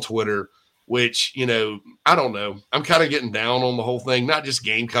people on Twitter, which, I don't know. I'm kind of getting down on the whole thing, not just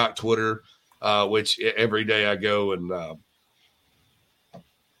Gamecock Twitter, which every day I go and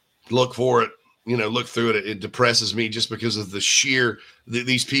look for it, look through it, it depresses me just because of the sheer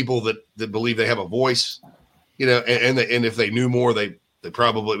these people that believe they have a voice, and if they knew more, they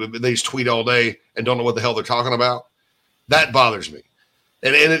just tweet all day and don't know what the hell they're talking about. That bothers me.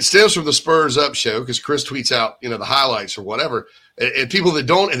 And it stems from the Spurs Up show because Chris tweets out, the highlights or whatever. And people that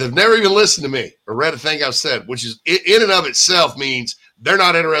don't, and they've never even listened to me or read a thing I've said, which is in and of itself means they're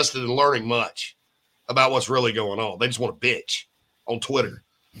not interested in learning much about what's really going on. They just want to bitch on Twitter.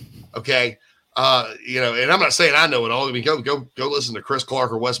 Okay. And I'm not saying I know it all. I mean, go listen to Chris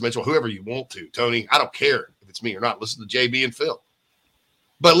Clark or Wes Mitchell, whoever you want to, Tony. I don't care if it's me or not. Listen to JB and Phil.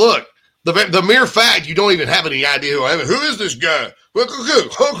 But look, the mere fact you don't even have any idea who I am. Who is this guy? I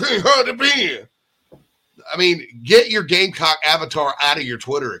mean, get your Gamecock avatar out of your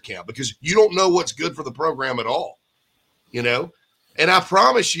Twitter account because you don't know what's good for the program at all, And I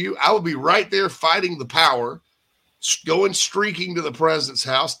promise you, I will be right there fighting the power, going streaking to the president's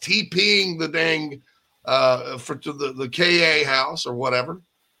house, TPing the dang to the KA house or whatever,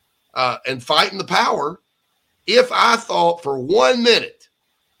 and fighting the power. If I thought for 1 minute,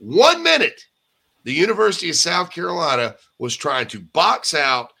 the University of South Carolina was trying to box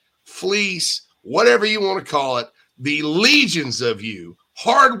out, fleece, whatever you want to call it, the legions of you,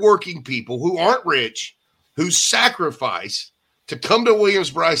 hardworking people who aren't rich, who sacrifice to come to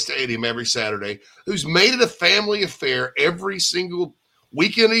Williams-Brice Stadium every Saturday, who's made it a family affair every single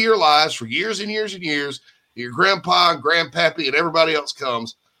weekend of your lives for years and years and years, your grandpa and grandpappy and everybody else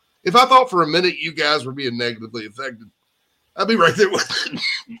comes. If I thought for a minute you guys were being negatively affected, I'd be right there with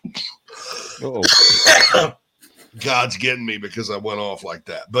it. God's getting me because I went off like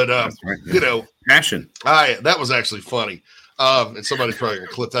that. But, right, passion. That was actually funny. And somebody's probably going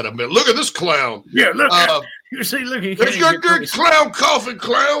to clip that up. Look at this clown. Yeah, look. You see, look. It's your good clown coughing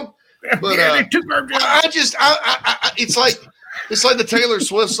clown. But they took our job. It's like the Taylor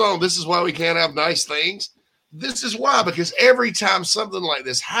Swift song, This Is Why We Can't Have Nice Things. This is why, because every time something like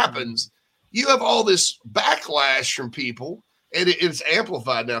this happens, you have all this backlash from people, and it's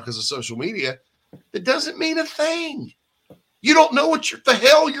amplified now because of social media. It doesn't mean a thing. You don't know what the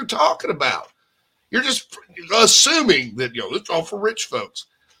hell you're talking about. You're just assuming that, it's all for rich folks.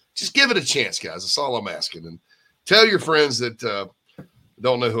 Just give it a chance, guys. That's all I'm asking. And tell your friends that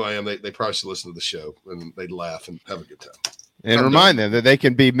don't know who I am. They probably should listen to the show, and they'd laugh and have a good time. And remind them that they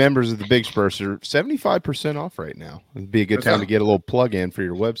can be members of the Big Spurs. They're 75% off right now. It'd be a good time to get a little plug in for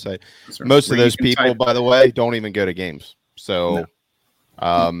your website. Right. Most of those people, by the way, don't even go to games. So,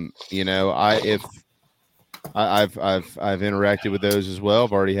 I've interacted with those as well.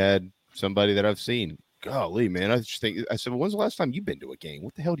 I've already had somebody that I've seen. Golly, man, I said, well, when's the last time you've been to a game?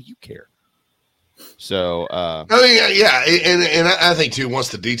 What the hell do you care? So, and I think too, once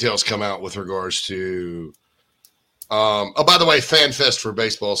the details come out with regards to, by the way, Fan Fest for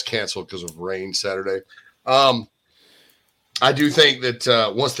baseball is canceled because of rain Saturday. I do think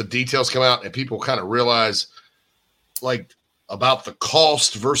that once the details come out and people kind of realize, about the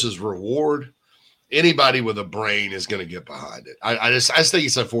cost versus reward, anybody with a brain is going to get behind it. I just think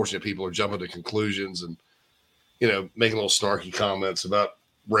it's unfortunate people are jumping to conclusions and, making little snarky comments about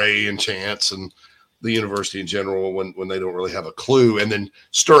Ray and Chance and the university in general when they don't really have a clue, and then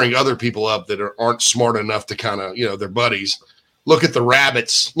stirring other people up that aren't smart enough to kind of, their buddies. Look at the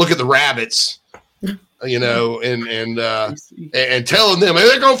rabbits, and telling them, hey,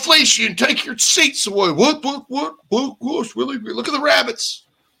 they're going to fleece you and take your seats away. What, really? Look at the rabbits.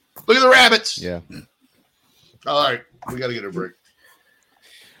 Look at the rabbits. Yeah. All right. We got to get a break.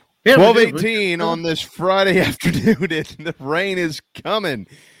 12:18 on this Friday afternoon. The rain is coming,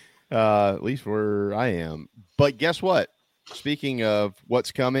 at least where I am. But guess what? Speaking of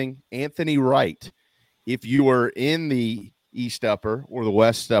what's coming, Anthony Wright, if you were in the East Upper or the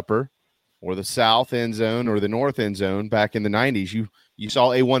West Upper or the South end zone or the North end zone back in the 90s, you saw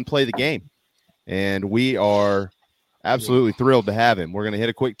A1 play the game. And we are absolutely thrilled to have him. We're going to hit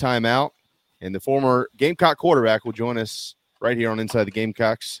a quick timeout, and the former Gamecock quarterback will join us right here on Inside the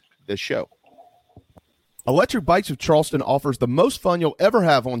Gamecocks, the show. Electric Bikes of Charleston offers the most fun you'll ever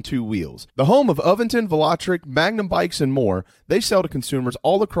have on two wheels. The home of Ovington, Velotric, Magnum Bikes, and more, they sell to consumers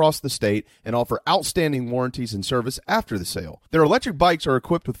all across the state and offer outstanding warranties and service after the sale. Their electric bikes are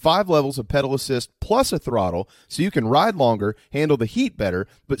equipped with 5 levels of pedal assist plus a throttle, so you can ride longer, handle the heat better,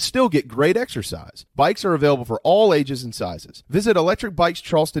 but still get great exercise. Bikes are available for all ages and sizes. Visit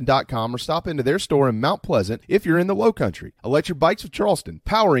electricbikescharleston.com or stop into their store in Mount Pleasant if you're in the Low Country. Electric Bikes of Charleston,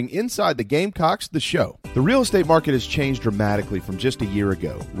 powering Inside the Gamecocks, the show. The real estate market has changed dramatically from just a year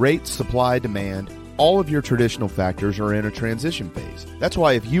ago. Rates, supply, demand, all of your traditional factors are in a transition phase. That's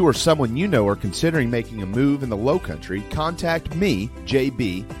why if you or someone you know are considering making a move in the Lowcountry, contact me,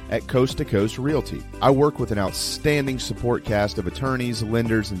 JB, at Coast to Coast Realty. I work with an outstanding support cast of attorneys,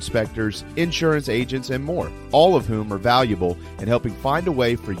 lenders, inspectors, insurance agents, and more, all of whom are valuable in helping find a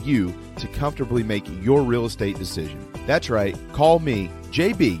way for you to comfortably make your real estate decision. That's right, call me,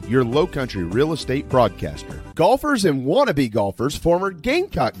 JB, your Lowcountry real estate broadcaster. Golfers and wannabe golfers, former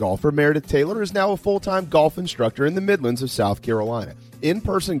Gamecock golfer Meredith Taylor is now a full-time golf instructor in the Midlands of South Carolina.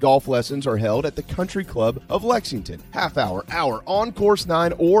 In-person golf lessons are held at the Country Club of Lexington. Half-hour, hour, on course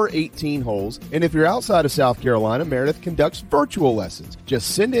 9 or 18 holes. And if you're outside of South Carolina, Meredith conducts virtual lessons.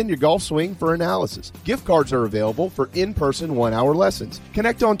 Just send in your golf swing for analysis. Gift cards are available for in-person 1-hour lessons.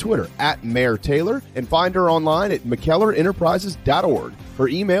 Connect on Twitter at Mayor Taylor and find her online at McKellarEnterprises.org. Her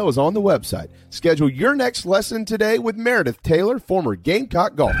email is on the website. Schedule your next lesson today with Meredith Taylor, former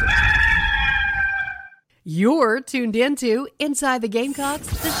Gamecock golfer. You're tuned into Inside the Gamecocks,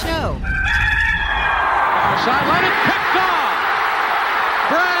 the show. Sideline is picked off.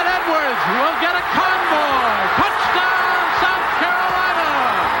 Brad Edwards will get a convoy. Touchdown, South Carolina.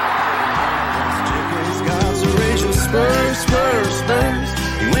 Spurs, Spurs, Spurs.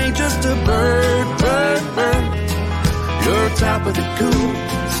 You ain't just a bird, bird, bird. You're top of the coop,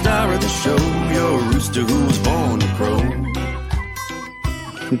 star of the show. You're a rooster who was born to crow.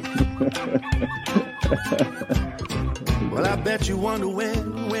 Well, I bet you wonder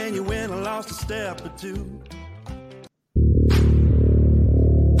when you win, I lost a step or two.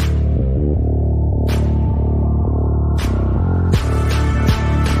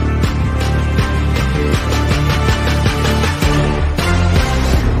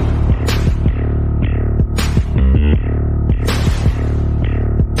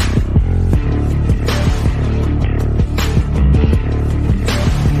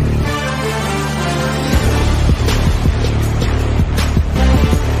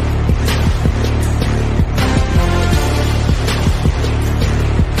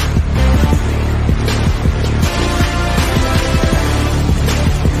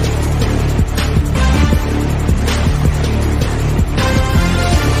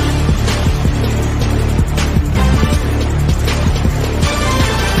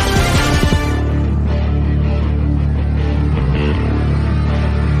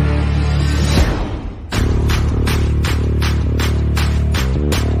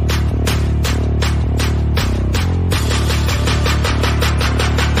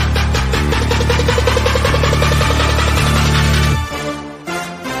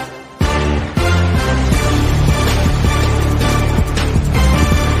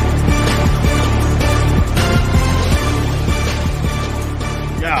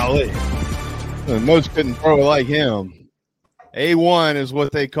 Most couldn't throw like him. A1 is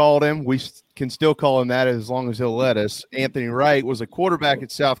what they called him. We can still call him that as long as he'll let us. Anthony Wright was a quarterback at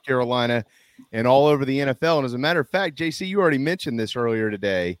South Carolina and all over the NFL. And as a matter of fact, JC, you already mentioned this earlier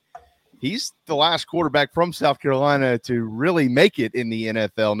today. He's the last quarterback from South Carolina to really make it in the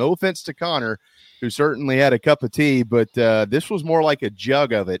NFL. No offense to Connor, who certainly had a cup of tea, but this was more like a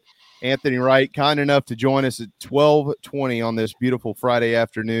jug of it. Anthony Wright, kind enough to join us at 12:20 on this beautiful Friday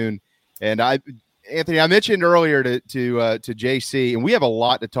afternoon. And Anthony, I mentioned earlier to JC, and we have a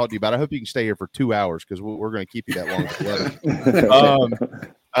lot to talk to you about. I hope you can stay here for 2 hours because we're going to keep you that long.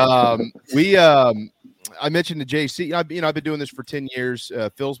 I mentioned to JC, I've been doing this for 10 years.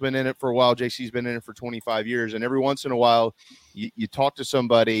 Phil's been in it for a while. JC's been in it for 25 years. And every once in a while, you talk to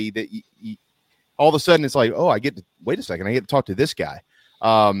somebody that you all of a sudden it's like, oh, I get to wait a second. I get to talk to this guy.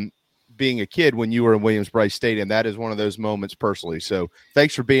 Being a kid when you were in Williams-Brice Stadium, that is one of those moments personally. So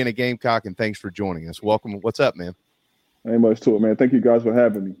thanks for being a Gamecock and thanks for joining us. Welcome. What's up, man? Ain't much to it, man. Thank you guys for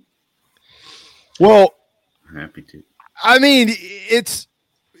having me. Well, happy to. I mean, it's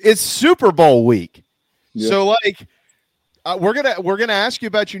Super Bowl week. Yeah. So like we're gonna ask you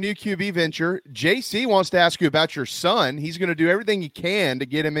about your new QB venture. JC wants to ask you about your son. He's gonna do everything he can to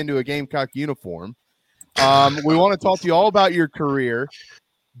get him into a Gamecock uniform. We want to talk to you all about your career.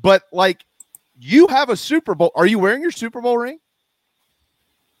 But, like, you have a Super Bowl. Are you wearing your Super Bowl ring?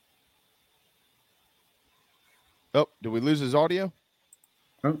 Oh, did we lose his audio?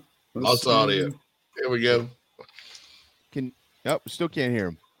 Oh, lost audio. Here we go. Still can't hear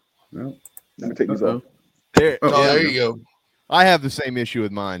him. No. Let me take these off. There you go. I have the same issue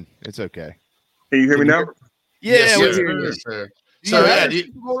with mine. It's okay. Can you hear me now? Yeah, yes, sir. So,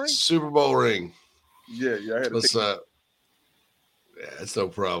 Super Bowl ring. Yeah. I had to Yeah, it's no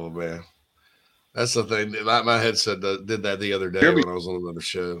problem, man. That's the thing. My headset did that the other day when I was on another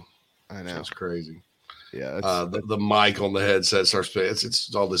show. I know. It's crazy. Yeah, the mic on the headset starts playing.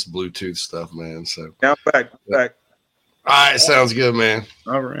 It's all this Bluetooth stuff, man. So now back. All right, sounds good, man.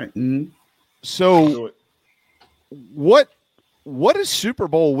 All right. Mm-hmm. So, what is Super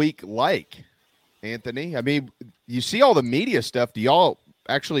Bowl week like, Anthony? I mean, you see all the media stuff. Do y'all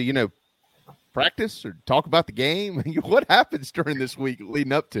actually, practice or talk about the game? What happens during this week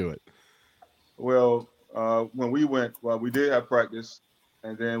leading up to it? Well, when we went, we did have practice,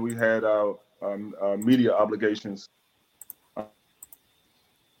 and then we had our media obligations.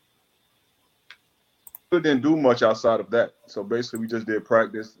 We didn't do much outside of that. So basically, we just did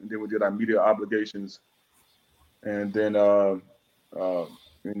practice, and then we did our media obligations, and then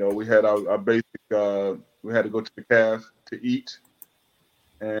we had our basic. We had to go to the caf to eat,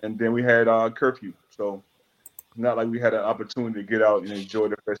 and then we had our curfew. So not like we had an opportunity to get out and enjoy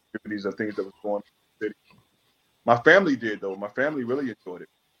the festivities of things that was going on in the city. My family did, though. My family really enjoyed it,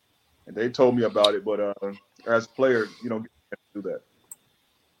 and they told me about it. But as players, you don't get to do that.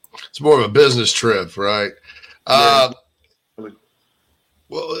 It's more of a business trip, right? Yeah.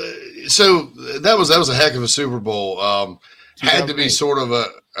 Well, so that was a heck of a Super Bowl. Had to be sort of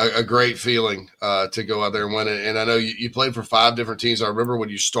a great feeling to go out there and win it. And I know you played for 5 different teams. I remember when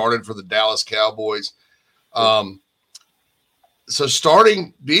you started for the Dallas Cowboys. So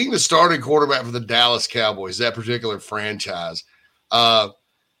being the starting quarterback for the Dallas Cowboys, that particular franchise,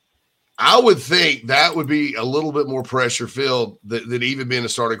 I would think that would be a little bit more pressure filled than even being a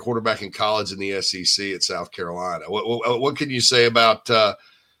starting quarterback in college in the SEC at South Carolina. What can you say about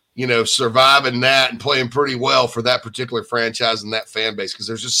surviving that and playing pretty well for that particular franchise and that fan base? Because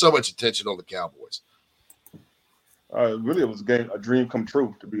there's just so much attention on the Cowboys. Really, it was a dream come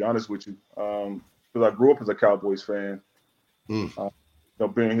true, to be honest with you. Because I grew up as a Cowboys fan. Being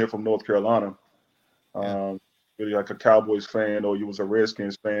here from North Carolina, really like a Cowboys fan, or you was a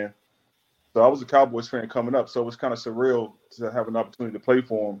Redskins fan. So I was a Cowboys fan coming up, so it was kind of surreal to have an opportunity to play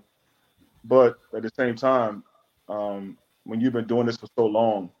for them. But at the same time, when you've been doing this for so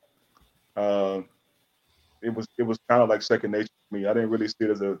long, it was kind of like second nature to me. I didn't really see it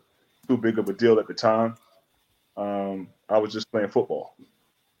as too big of a deal at the time. I was just playing football.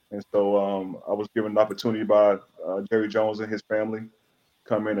 And so I was given an opportunity by Jerry Jones and his family to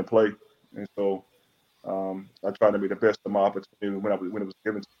come in and play. And so I tried to be the best of my opportunity when it was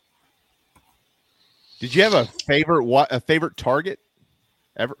given to me. Did you have a favorite target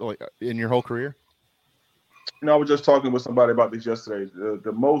ever in your whole career? I was just talking with somebody about this yesterday.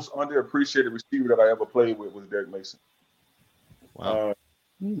 The most underappreciated receiver that I ever played with was Derek Mason. Wow.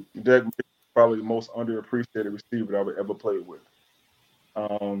 Derek Mason is probably the most underappreciated receiver that I've ever played with.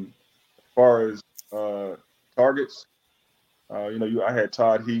 As far as targets, I had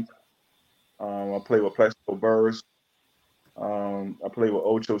Todd Heap. I played with Plaxico Burress. I played with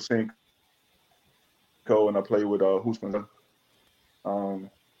Ocho Cinco, and I played with Husman.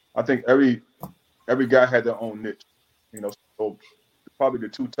 I think every guy had their own niche. So probably the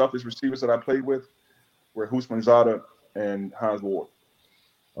 2 toughest receivers that I played with were Husmanzada and Hines Ward.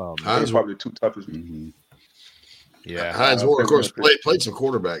 Hines probably the 2 toughest. Mm-hmm. Yeah, Hines Ward, of course, played some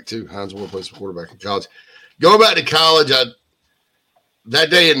quarterback too. Hines Ward played some quarterback in college. Going back to college, that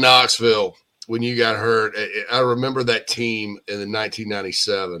day in Knoxville when you got hurt, I remember that team in the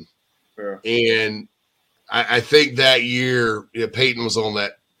 1997, and I think that year Peyton was on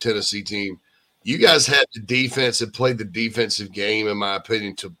that Tennessee team. You guys had the defense and played the defensive game, in my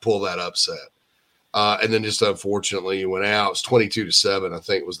opinion, to pull that upset. And then just unfortunately, you went out. It's 22-7, I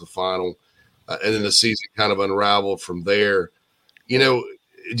think, was the final. And then the season kind of unraveled from there. Do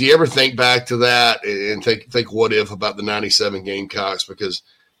you ever think back to that and think what if about the 97 Gamecocks? Because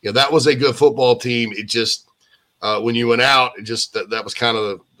that was a good football team. It just when you went out, it just that was kind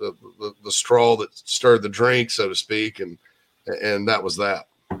of the straw that stirred the drink, so to speak, and that was that.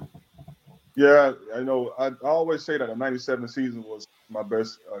 Yeah, I know. I always say that the 97 season was my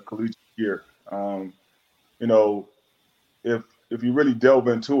best collegiate year. If you really delve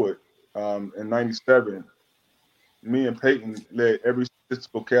into it, in 97, me and Peyton led every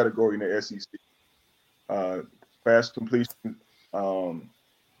statistical category in the SEC. Pass completion,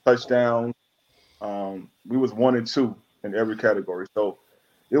 touchdown. We was 1 and 2 in every category. So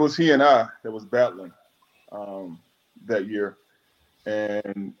it was he and I that was battling that year.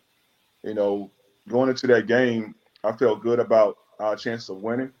 And, going into that game, I felt good about our chance of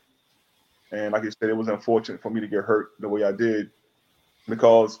winning. And like you said, it was unfortunate for me to get hurt the way I did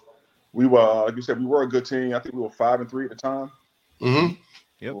because we were, like you said, we were a good team. I think we were 5-3 at the time. Mm-hmm.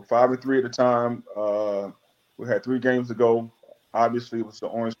 Yep. We were 5-3 at the time. We had 3 games to go. Obviously, it was the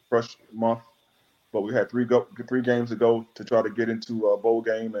Orange Crush month, but we had 3 games to go to try to get into a bowl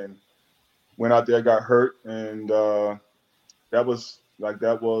game. And went out there, got hurt, and it was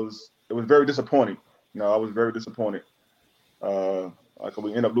very disappointing. I was very disappointed. We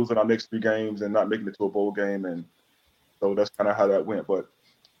ended up losing our next 3 games and not making it to a bowl game, and so that's kind of how that went. But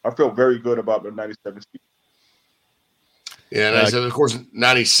I felt very good about the 97 season. Yeah, and I said, of course,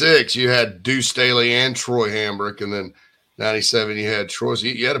 96, you had Deuce Staley and Troy Hambrick, and then 97, you had Troy. So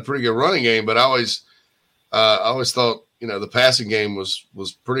you had a pretty good running game, but I always thought, the passing game was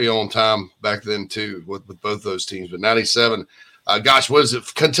pretty on time back then, too, with both those teams. But 97, what is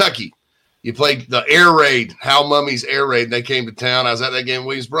it, Kentucky? You played the air raid, Hal Mummy's air raid, and they came to town. I was at that game,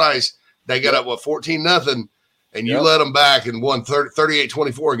 Williams-Brice. They got up, 14-0, and you led them back and won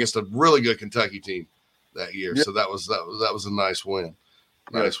 38-24 against a really good Kentucky team that year. So that was a nice win.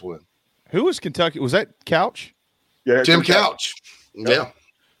 Nice win. Who was Kentucky? Was that Couch? Yeah, Jim Couch. Yeah.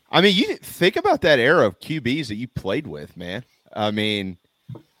 I mean, you didn't think about that era of QBs that you played with, man. I mean,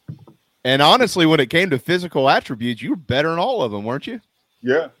 and honestly, when it came to physical attributes, you were better than all of them, weren't you?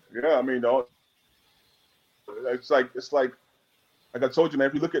 Yeah. I mean, it's like I told you, man.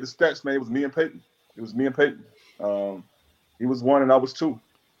 If you look at the stats, man, it was me and Peyton. He was 1 and I was 2.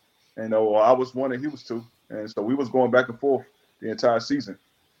 And I was 1 and he was 2. And so we was going back and forth the entire season.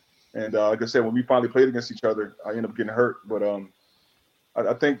 And like I said, when we finally played against each other, I ended up getting hurt. But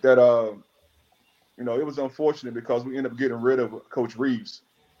I think that, it was unfortunate because we ended up getting rid of Coach Reeves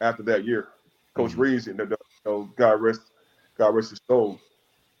after that year. Coach Reeves, God rest his soul.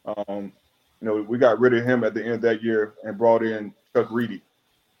 We got rid of him at the end of that year and brought in Chuck Reedy.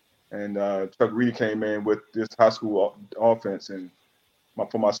 And Chuck Reedy came in with this high school offense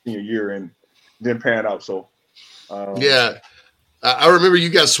for my senior year and didn't pan out. So, yeah, I remember you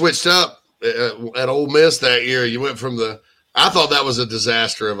guys switched up at Ole Miss that year. You went from I thought that was a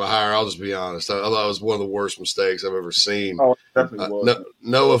disaster of a hire. I'll just be honest. I thought it was one of the worst mistakes I've ever seen. Oh, it definitely was.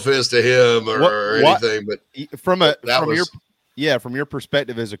 No offense to him or anything, but from your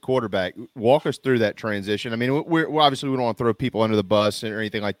perspective as a quarterback, walk us through that transition. I mean, we're obviously we don't want to throw people under the bus or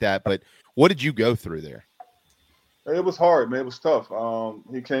anything like that, but what did you go through there? It was hard, man. It was tough.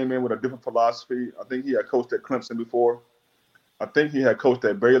 He came in with a different philosophy. I think he had coached at Clemson before. I think he had coached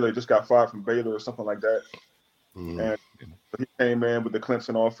at Baylor, just got fired from Baylor or something like that. And he came in with the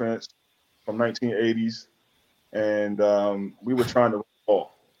Clemson offense from 1980s, and we were trying to run the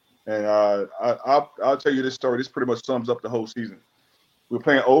ball. And I'll tell you this story. This pretty much sums up the whole season. We were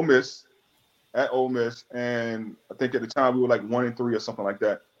playing at Ole Miss, and I think at the time we were like 1-3 or something like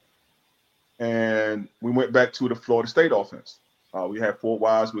that. And we went back to the Florida State offense. We had 4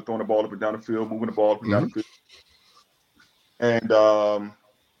 wides. We were throwing the ball up and down the field, moving the ball up and down the field. And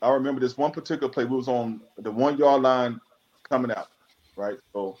I remember this one particular play. We was on the 1-yard line coming out, right?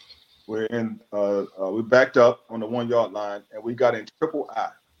 So we're we backed up on the 1-yard line, and we got in triple I.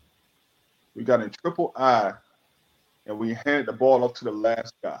 And we handed the ball off to the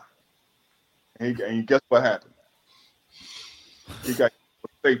last guy. And guess what happened? He got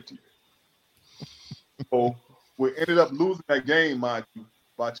safety. So we ended up losing that game, mind you,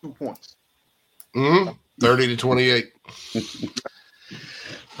 by 2 points. 30-28.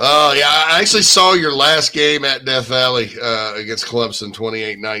 Oh, yeah. I actually saw your last game at Death Valley against Clemson,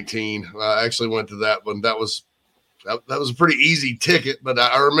 28-19. I actually went to that one. That was a pretty easy ticket, but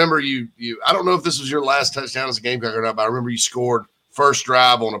I remember you. I don't know if this was your last touchdown as a Gamecock or not, but I remember you scored first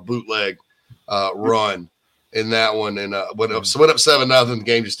drive on a bootleg run in that one, and went up 7-0. The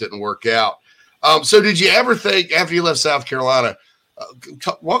game just didn't work out. So did you ever think after you left South Carolina,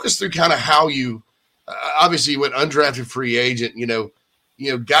 walk us through kind of how you obviously you went undrafted free agent,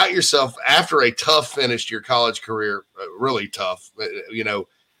 got yourself after a tough finish to your college career, really tough, and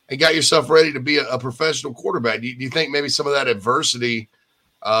got yourself ready to be a professional quarterback. Do you think maybe some of that adversity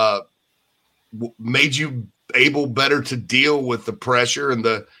made you able better to deal with the pressure and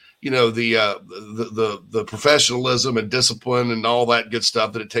the professionalism and discipline and all that good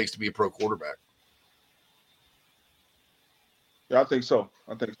stuff that it takes to be a pro quarterback? Yeah, I think so.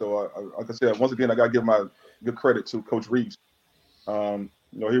 Like I said, once again, I got to give my good credit to Coach Reeves. He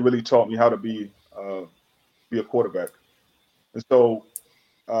really taught me how to be a quarterback. And so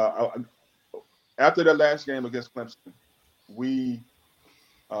after that last game against Clemson, we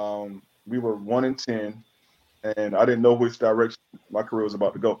were 1-10, and I didn't know which direction my career was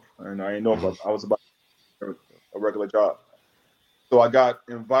about to go, and I didn't know if I was about to get a regular job. So I got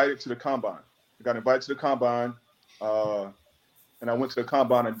invited to the combine. And I went to the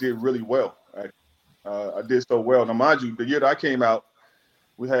combine and did really well. I did so well. Now, mind you, the year that I came out,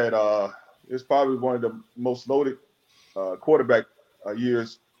 we had it's probably one of the most loaded quarterback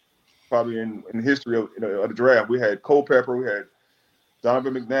years probably in the history of the draft. We had Culpepper, we had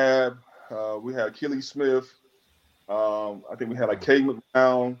Donovan McNabb, We had Keely Smith. I think we had like Kay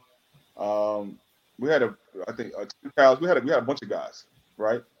McBrown. We had Tim Cowles. We had a bunch of guys,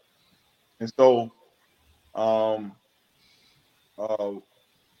 right? And so I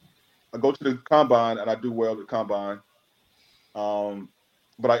go to the combine and I do well at the combine.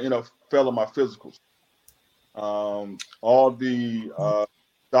 But I end up failing my physicals. All the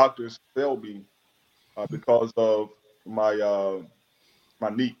doctors failed me because of my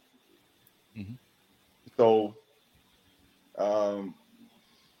knee. Mm-hmm. So I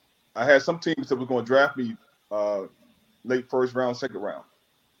had some teams that were going to draft me late first round, second round,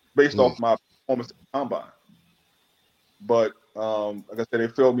 based off my performance at the combine. But like I said, they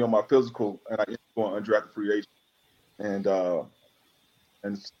failed me on my physical, and I ended up going undrafted free agent.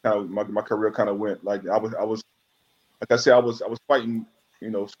 And kind of my career kind of went like I was like I said, I was fighting,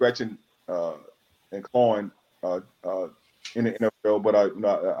 scratching and clawing in the NFL, but I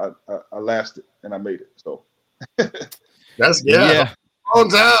lasted and I made it. So that's long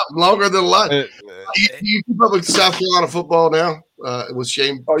time, longer than a lot. You keep up with South Carolina football now with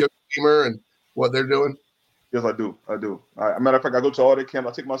Shane Beamer and what they're doing? Yes, I do. Matter of fact, I go to all their camps.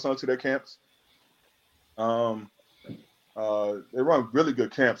 I take my son to their camps. They run really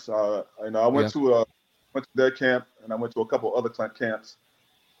good camps. I went to their camp, and I went to a couple other camps.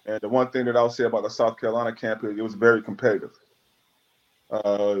 And the one thing that I'll say about the South Carolina camp is it was very competitive.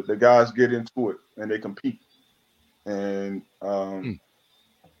 The guys get into it and they compete, and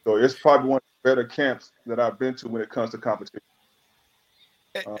so it's probably one of the better camps that I've been to when it comes to competition.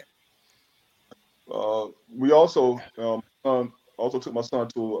 We also took my son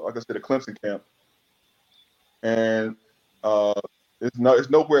to, like I said, a Clemson camp, and it's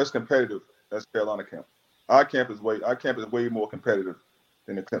nowhere as competitive as Carolina camp. Our camp is way more competitive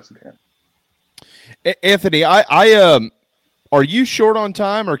than the Clemson camp. Anthony, I are you short on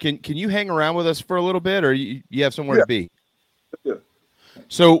time, or can you hang around with us for a little bit, or you have somewhere to be? Yeah.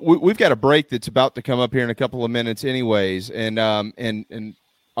 So we've got a break that's about to come up here in a couple of minutes, anyways, and I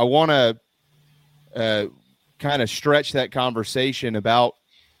want to kind of stretch that conversation about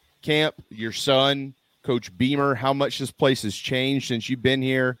camp, your son, Coach Beamer, how much this place has changed since you've been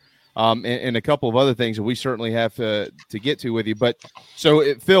here, and a couple of other things that we certainly have to get to with you. But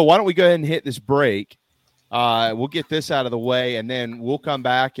so, Phil, why don't we go ahead and hit this break? We'll get this out of the way, and then we'll come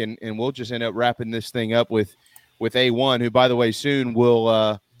back and we'll just end up wrapping this thing up with A1, who, by the way, soon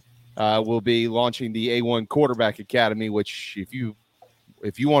will be launching the A1 Quarterback Academy, which if you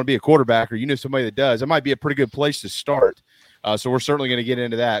want to be a quarterback or you know somebody that does, it might be a pretty good place to start. So we're certainly going to get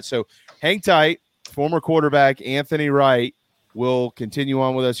into that. So hang tight. Former quarterback Anthony Wright will continue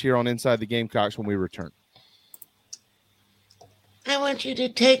on with us here on Inside the Gamecocks when we return. I want you to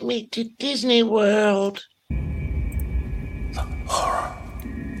take me to Disney World. Horror.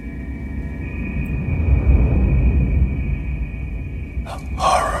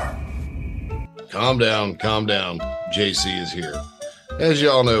 Calm down. JC is here. As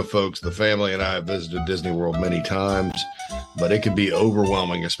y'all know, folks, the family and I have visited Disney World many times, but it can be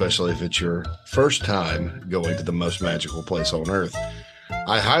overwhelming, especially if it's your first time going to the most magical place on earth.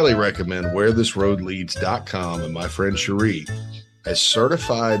 I highly recommend wherethisroadleads.com and my friend Cherie, a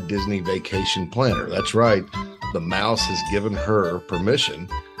certified Disney vacation planner. That's right. The mouse has given her permission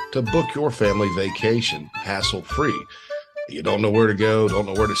to book your family vacation hassle-free. You don't know where to go, don't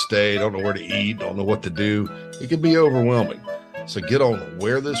know where to stay, don't know where to eat, don't know what to do. It can be overwhelming. So get on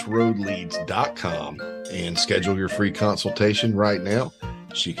wherethisroadleads.com and schedule your free consultation right now.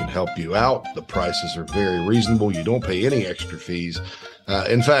 She can help you out. The prices are very reasonable. You don't pay any extra fees.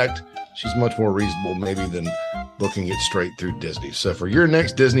 In fact, she's much more reasonable maybe than booking it straight through Disney. So for your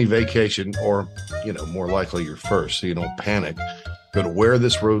next Disney vacation, or, more likely your first, so you don't panic, go to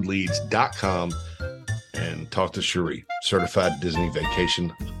wherethisroadleads.com and talk to Cherie, certified Disney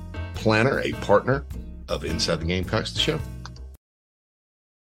vacation planner, a partner of Inside the Gamecocks, the show.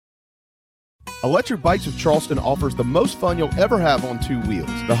 Electric Bikes of Charleston offers the most fun you'll ever have on two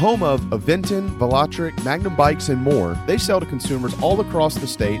wheels. The home of Aventon, Velotric, Magnum Bikes, and more, they sell to consumers all across the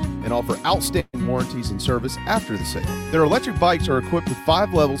state and offer outstanding warranties and service after the sale. Their electric bikes are equipped with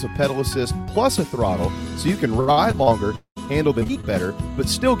 5 levels of pedal assist plus a throttle, so you can ride longer, handle the heat better, but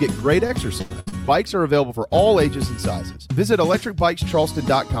still get great exercise. Bikes are available for all ages and sizes. Visit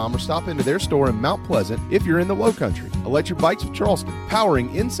electricbikescharleston.com or stop into their store in Mount Pleasant if you're in the Low Country. Electric Bikes of Charleston, powering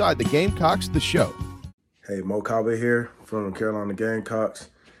Inside the Gamecocks, the show. Hey, Mo Kaba here from the Carolina Gamecocks.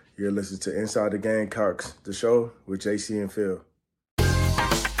 You're listening to Inside the Gamecocks, the show with JC and Phil.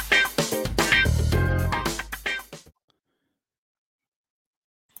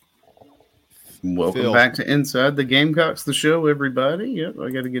 Welcome Phil. back to Inside the Gamecocks, the show, everybody. Yep,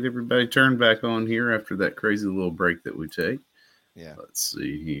 I got to get everybody turned back on here after that crazy little break that we take. Yeah. Let's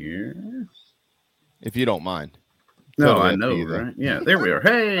see here. If you don't mind. No, Totally I up to know, you, though. right? Yeah, there we are.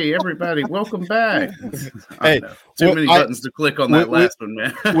 Hey, everybody, welcome back. Hey, too many buttons to click on that last one,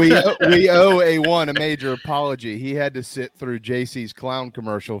 man. we owe A1 a major apology. He had to sit through JC's clown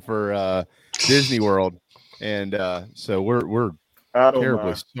commercial for Disney World, and so we're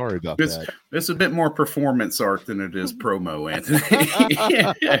terribly sorry about that. It's a bit more performance art than it is promo, Anthony.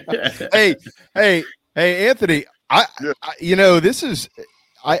 hey, Anthony. I this is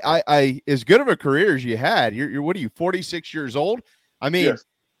I as good of a career as you had. You're what are you, 46 years old? I mean, Yes.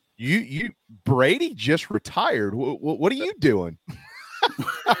 you Brady just retired. What are you doing?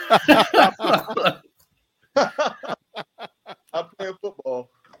 I'm playing football.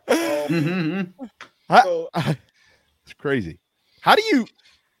 It's crazy. How do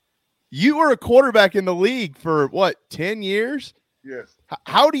you were a quarterback in the league for what, 10 years? Yes.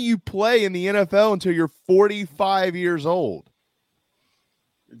 How do you play in the NFL until you're 45 years old?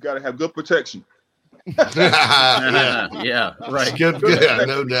 You got to have good protection. yeah, right. Good, yeah,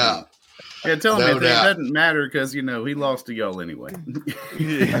 no doubt. Yeah, tell him No it doubt. doesn't matter because he lost to y'all anyway.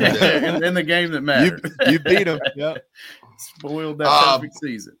 in the game that mattered. You beat him. Yep. Spoiled that perfect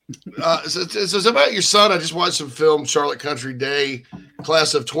season. So it's about your son. I just watched some film, Charlotte Country Day,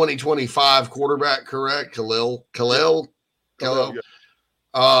 class of 2025 quarterback, correct? Khalil. Yes.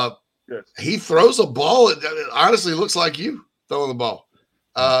 He throws a ball. It honestly looks like you throwing the ball.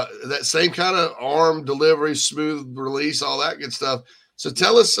 That same kind of arm delivery, smooth release, all that good stuff. So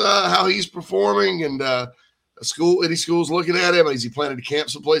tell us how he's performing and any schools looking at him. Is he planning to camp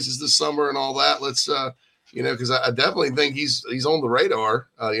some places this summer and all that? Let's because I definitely think he's on the radar.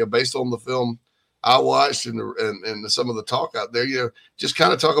 Based on the film I watched and some of the talk out there. Just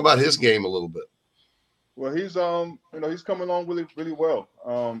kind of talk about his game a little bit. Well, he's he's coming along really, really well.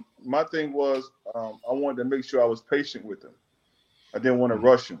 My thing was I wanted to make sure I was patient with him. I didn't want to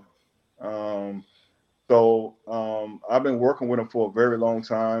rush him. So I've been working with him for a very long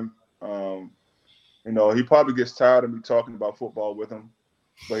time. He probably gets tired of me talking about football with him,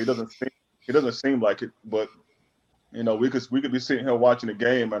 but he doesn't seem like it. But we could be sitting here watching the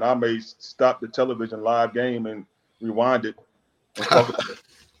game, and I may stop the television live game and rewind it and talk about it,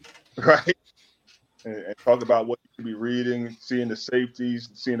 right? And talk about what you should be reading, seeing the safeties,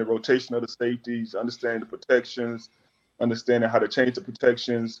 seeing the rotation of the safeties, understanding the protections, understanding how to change the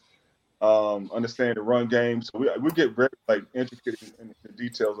protections, understanding the run game. So we get very intricate in the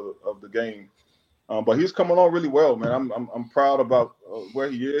details of the game. But he's coming on really well, man. I'm proud about where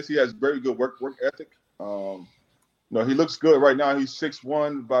he is. He has very good work ethic. He looks good right now. He's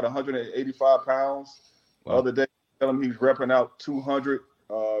 6'1", about 185 pounds. Wow. The other day, I tell him he's repping out 200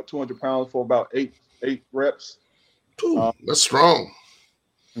 pounds for about eight reps. Ooh, that's strong.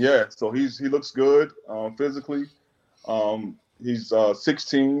 Yeah, so he looks good physically. He's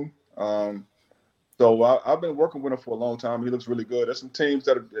 16. So I've been working with him for a long time. He looks really good. There's some teams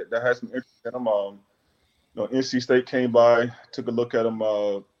that has some interest in him. NC State came by, took a look at him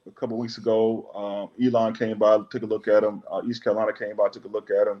a couple weeks ago. Elon came by, took a look at him. East Carolina came by, took a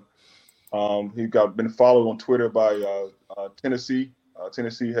look at him. He been followed on Twitter by Tennessee.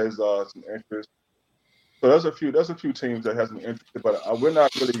 Tennessee has some interest. So there's a few teams that has some interest, but we're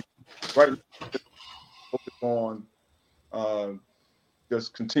not really right now focused on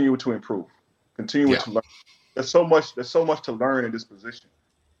just continue to improve, to learn. There's so much to learn in this position.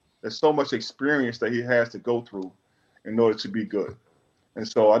 There's so much experience that he has to go through in order to be good. And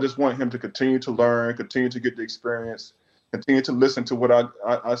so I just want him to continue to learn, continue to get the experience, continue to listen to what I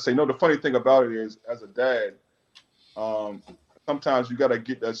say. The funny thing about it is, as a dad, sometimes you got to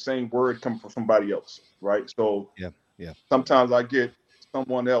get that same word coming from somebody else, right? So yeah. Sometimes I get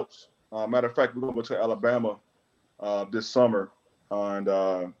someone else. Matter of fact, we're going to go to Alabama this summer and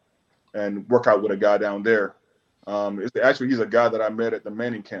work out with a guy down there. He's a guy that I met at the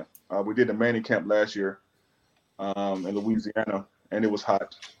Manning camp. We did the Manning camp last year in Louisiana, and it was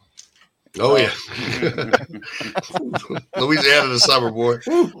hot. Oh, yeah. Louisiana this summer, boy.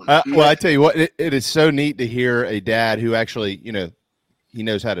 Well, I tell you what, it is so neat to hear a dad who actually, he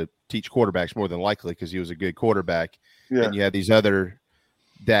knows how to teach quarterbacks more than likely because he was a good quarterback. Yeah. And you have these other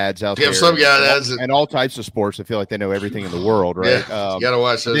dads out You there. have some guy and all types of sports that feel like they know everything in the world, right? Yeah, you got to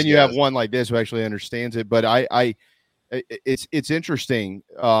watch those Then you guys. have one like this who actually understands it. But it's interesting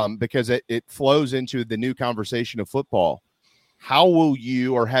because it flows into the new conversation of football. How will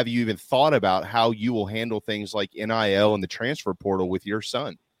you, or have you even thought about how you will handle things like NIL and the transfer portal with your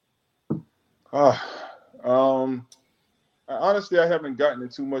son? Honestly, I haven't gotten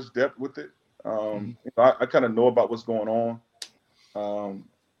into much depth with it. I kind of know about what's going on.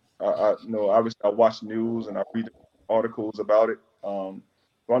 I know, obviously, I watch news and I read articles about it. So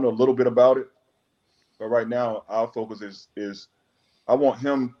I know a little bit about it. But right now, our focus is I want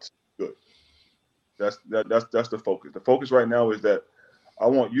him to be good. That's the focus. The focus right now is that I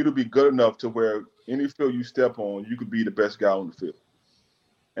want you to be good enough to where any field you step on, you could be the best guy on the field.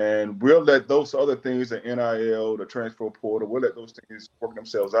 And we'll let those other things, the NIL, the transfer portal, we'll let those things work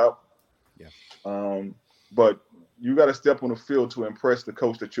themselves out. Yeah. But you got to step on the field to impress the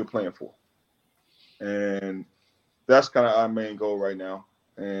coach that you're playing for. And that's kind of our main goal right now.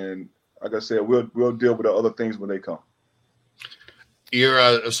 And like I said, we'll deal with the other things when they come.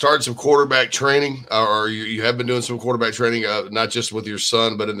 You're starting some quarterback training, or you have been doing some quarterback training, not just with your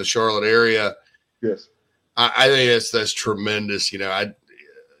son, but in the Charlotte area. Yes. I think that's tremendous. To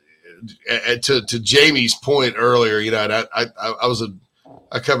Jamie's point earlier,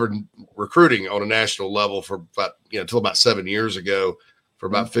 I covered recruiting on a national level for about, until about 7 years ago, for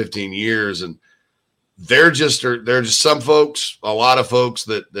about 15 years. And they're just some folks, a lot of folks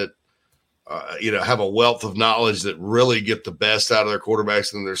that have a wealth of knowledge that really get the best out of their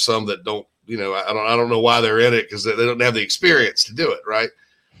quarterbacks. And there's some that don't, I don't know why they're in it, because they don't have the experience to do it. Right.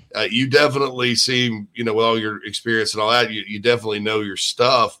 You definitely seem, with all your experience and all that, you definitely know your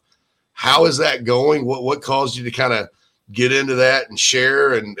stuff. How is that going? What caused you to kind of get into that and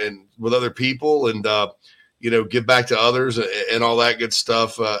share and with other people and, give back to others and all that good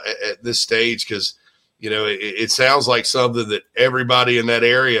stuff at this stage? Because, it sounds like something that everybody in that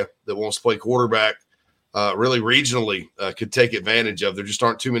area that wants to play quarterback really regionally could take advantage of. There just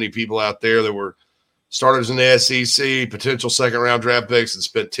aren't too many people out there that were starters in the SEC, potential second-round draft picks, and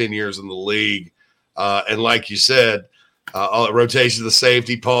spent 10 years in the league. And like you said, all the rotation of the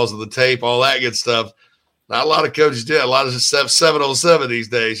safety, pause of the tape, all that good stuff. Not a lot of coaches do. A lot of 7-on-7 these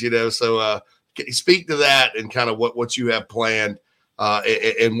days, So can you speak to that and kind of what you have planned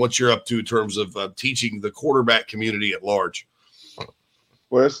and what you're up to in terms of teaching the quarterback community at large?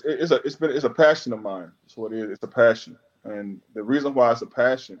 Well, it's a passion of mine. That's what it is. It's a passion, and the reason why it's a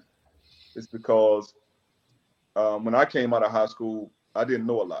passion is because when I came out of high school, I didn't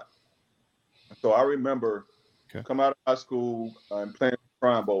know a lot. So I remember coming out of high school and playing the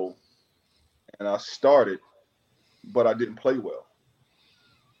Shrine Bowl, and I started, but I didn't play well.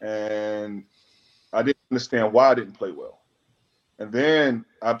 And I didn't understand why I didn't play well. And then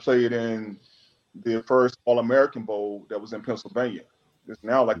I played in the first All-American Bowl that was in Pennsylvania. It's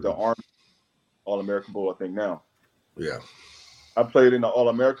now like the Army All-American Bowl, I think now. Yeah. I played in the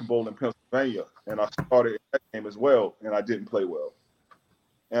All-American Bowl in Pennsylvania, and I started in that game as well, and I didn't play well.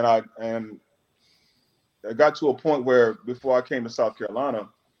 And I got to a point where before I came to South Carolina,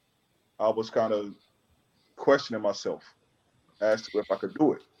 I was kind of questioning myself as to if I could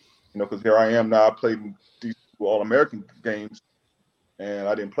do it. Because here I am now. I played in these All-American games, and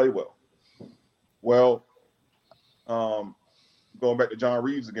I didn't play well. Well, going back to John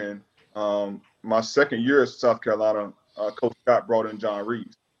Reeves again, my second year at South Carolina, Coach Scott brought in John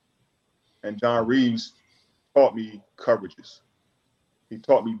Reeves. And John Reeves taught me coverages. He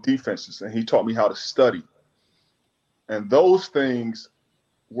taught me defenses, and he taught me how to study. And those things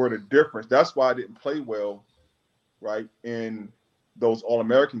were the difference. That's why I didn't play well, right, in those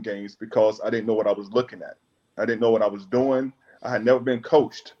All-American games, because I didn't know what I was looking at. I didn't know what I was doing. I had never been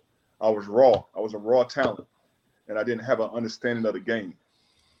coached. I was raw. I was a raw talent, and I didn't have an understanding of the game.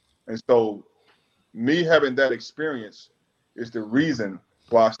 And so me having that experience is the reason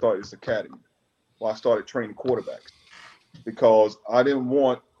why I started this academy, why I started training quarterbacks, because I didn't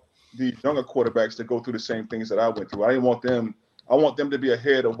want these younger quarterbacks to go through the same things that I went through. I want them to be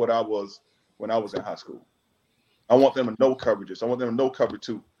ahead of what I was when I was in high school. I want them to know coverages. I want them to know cover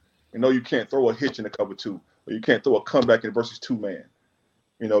two. You can't throw a hitch in the cover two, or you can't throw a comeback in versus two-man,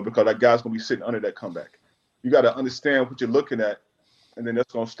 because that guy's going to be sitting under that comeback. You got to understand what you're looking at, and then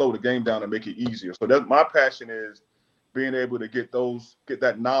that's going to slow the game down and make it easier. So that's my passion, is being able to get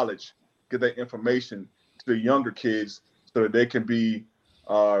that knowledge, get that information to the younger kids so that they can be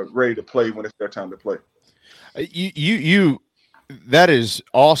ready to play when it's their time to play. That is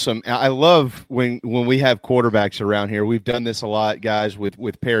awesome. I love when we have quarterbacks around here. We've done this a lot, guys,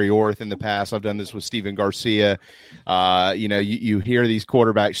 with Perry Orth in the past. I've done this with Steven Garcia. You hear these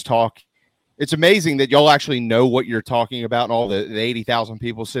quarterbacks talk. It's amazing that y'all actually know what you're talking about, and all the 80,000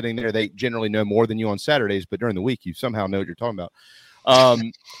 people sitting there, they generally know more than you on Saturdays, but during the week, you somehow know what you're talking about.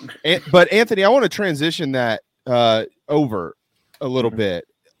 But Anthony, I want to transition that over a little bit.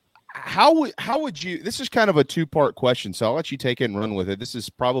 How would you, this is kind of a two-part question, so I'll let you take it and run with it. This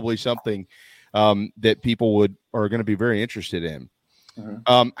is probably something that people are going to be very interested in.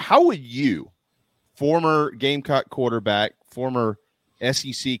 How would you former Gamecock quarterback, former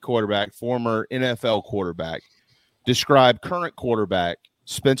SEC quarterback, former NFL quarterback, describe current quarterback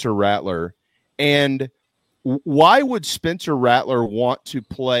Spencer Rattler. And why would Spencer Rattler want to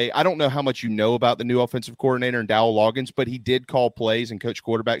play? I don't know how much you know about the new offensive coordinator and Dowell Loggins, but he did call plays and coach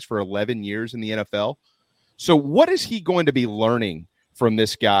quarterbacks for 11 years in the NFL. So what is he going to be learning from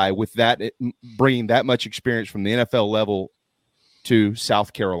this guy with that, bringing that much experience from the NFL level to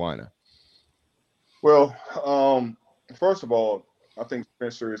South Carolina? Well, first of all, I think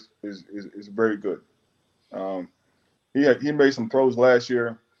Spencer is very good. He made some throws last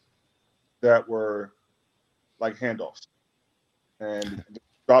year that were like handoffs, and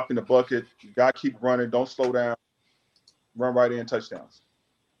dropped in the bucket. You got to keep running. Don't slow down. Run right in, touchdowns.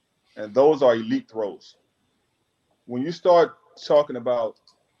 And those are elite throws. When you start talking about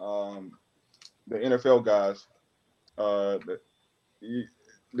the NFL guys, the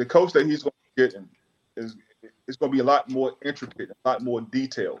coach that he's going to get is going to be a lot more intricate, a lot more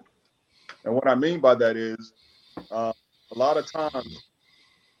detailed. And what I mean by that is a lot of times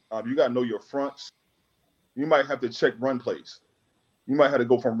you got to know your fronts. You might have to check run plays. You might have to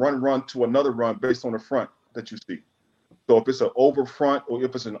go from run to another run based on the front that you see. So if it's an over front, or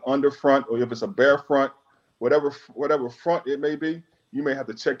if it's an under front, or if it's a bare front, whatever front it may be, you may have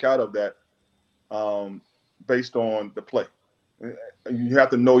to check out of that based on the play. You have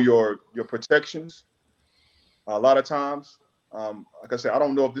to know your protections. A lot of times, like I said, I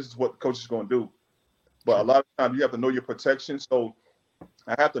don't know if this is what the coach is going to do, but a lot of times you have to know your protections. So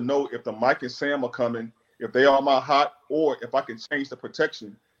I have to know if the Mike and Sam are coming, if they are on my hot, or if I can change the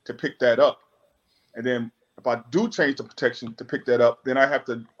protection to pick that up. And then if I do change the protection to pick that up, then I have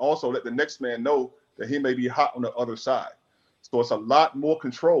to also let the next man know that he may be hot on the other side. So it's a lot more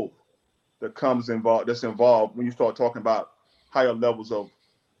control that's involved when you start talking about higher levels of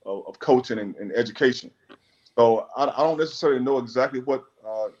coaching and education. So I don't necessarily know exactly what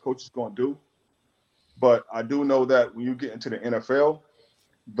coach is going to do, but I do know that when you get into the NFL,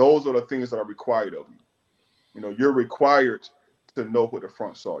 those are the things that are required of you. You know, you're required to know what the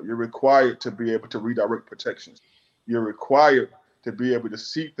fronts are. You're required to be able to redirect protections. You're required to be able to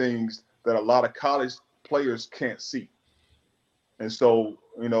see things that a lot of college players can't see. And so,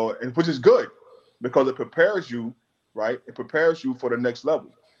 you know, and which is good because it prepares you, right? It prepares you for the next level.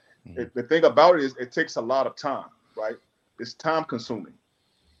 The thing about it is it takes a lot of time, right? It's time consuming.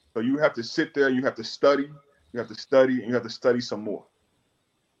 So you have to sit there, you have to study, and you have to study some more.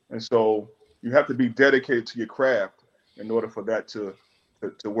 And so you have to be dedicated to your craft in order for that to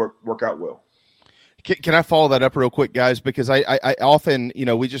work out well. Can I follow that up real quick, guys? Because I often, you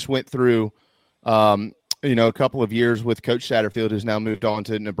know, we just went through, you know, a couple of years with Coach Satterfield, who's now moved on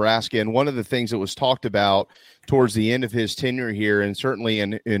to Nebraska. And one of the things that was talked about towards the end of his tenure here, and certainly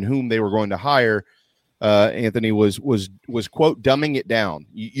in whom they were going to hire, Anthony, was quote, dumbing it down.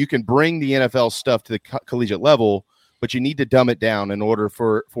 You can bring the NFL stuff to the collegiate level, but you need to dumb it down in order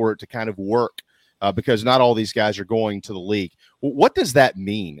for it to kind of work, because not all these guys are going to the league. What does that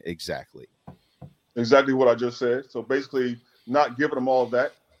mean exactly? Exactly what I just said. So basically, not giving them all of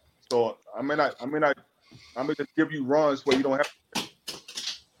that. So I may just give you runs where you don't have to.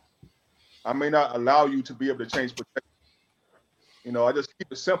 I may not allow you to be able to change protection. You know, I just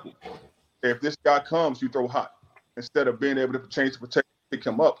keep it simple. If this guy comes, you throw hot. Instead of being able to change the protection, pick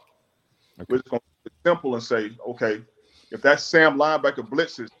him up. Okay. We're just going to keep it simple and say, okay, if that Sam linebacker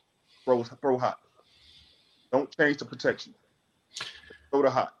blitzes, throw hot. Don't change the protection. Throw the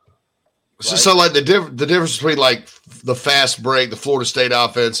hot. Right? So like the difference between like the fast break, the Florida State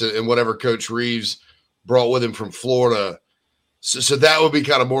offense, and whatever Coach Reeves brought with him from Florida. So that would be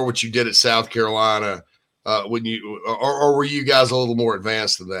kind of more what you did at South Carolina when you, or were you guys a little more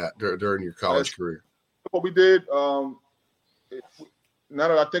advanced than that during your college career? What we did, now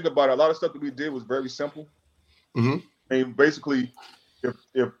that I think about it, a lot of stuff that we did was very simple. Mm-hmm. And basically, if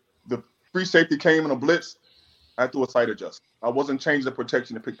the free safety came in a blitz, I threw a sight adjust. I wasn't changing the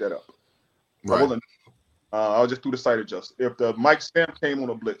protection to pick that up. Right. I wasn't. I just threw the sight adjust. If the Mike Sam came on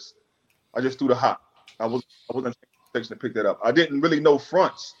a blitz, I just threw the hot. I wasn't changing the protection to pick that up. I didn't really know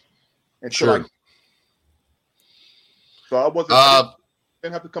fronts until so I wasn't. I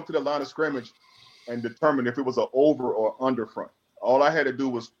didn't have to come to the line of scrimmage and determine if it was an over or under front. All I had to do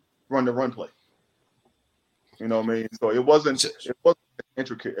was run the run play. You know what I mean? So it wasn't as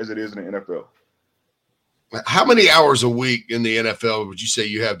intricate as it is in the NFL. How many hours a week in the NFL would you say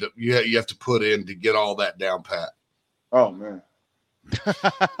you have to put in to get all that down pat? Oh man.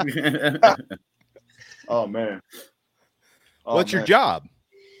 Oh man. What's your job?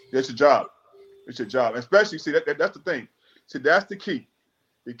 It's your job. It's your job. Especially, see, that's the thing. See, that's the key.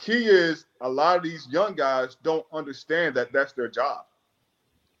 The key is a lot of these young guys don't understand that that's their job.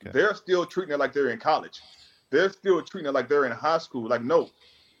 Okay. They're still treating it like they're in college. They're still treating it like they're in high school. Like, no,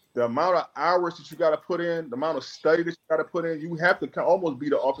 the amount of hours that you got to put in, the amount of study that you got to put in, you have to almost be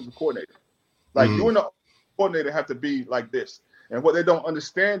the offensive coordinator. Like, you and the coordinator have to be like this. And what they don't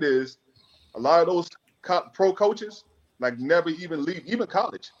understand is a lot of those pro coaches, like, never even leave, even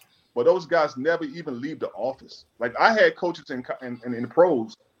college. But those guys never even leave the office. Like, I had coaches in the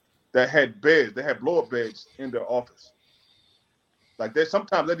pros that had beds, they had blow-up beds in their office. Like,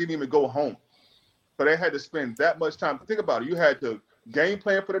 sometimes they didn't even go home. So they had to spend that much time. Think about it. You had to game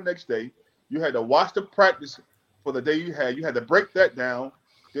plan for the next day. You had to watch the practice for the day you had. You had to break that down.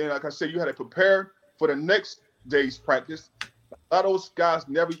 Then, like I said, you had to prepare for the next day's practice. A lot of those guys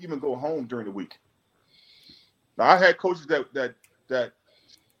never even go home during the week. Now, I had coaches that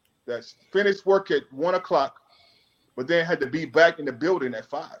finished work at 1 o'clock, but then had to be back in the building at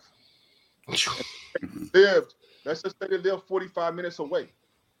 5. Let's just say they lived 45 minutes away.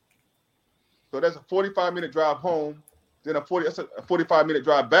 So that's a 45-minute drive home, then a 45-minute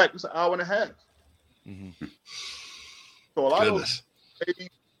drive back. It's an hour and a half. Mm-hmm. So a lot of those,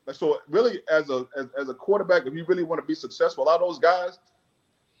 so really as a quarterback, if you really want to be successful, a lot of those guys,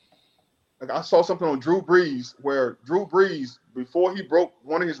 like I saw something on Drew Brees where Drew Brees, before he broke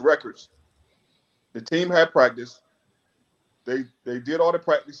one of his records, the team had practice. They did all the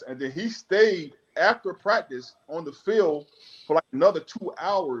practice, and then he stayed after practice on the field for like another 2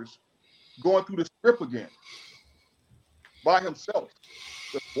 hours going through the script again by himself.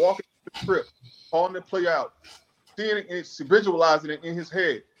 Just walking the script, calling the play out, seeing it and visualizing it in his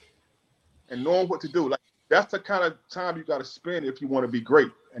head and knowing what to do. Like, that's the kind of time you got to spend if you want to be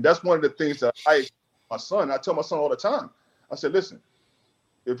great. And that's one of the things that I tell my son all the time. I said, listen,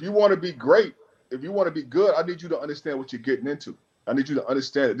 if you want to be great, if you want to be good, I need you to understand what you're getting into. I need you to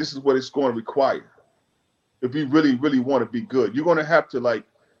understand that this is what it's going to require. If you really, really want to be good, you're going to have to, like,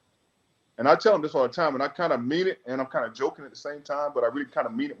 and I tell them this all the time, and I kind of mean it, and I'm kind of joking at the same time, but I really kind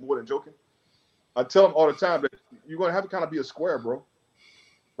of mean it more than joking. I tell them all the time that you're going to have to kind of be a square, bro.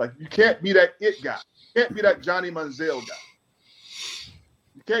 Like, you can't be that it guy. You can't be that Johnny Manziel guy.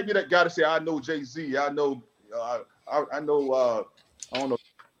 You can't be that guy to say, I know Jay-Z, I know, I don't know,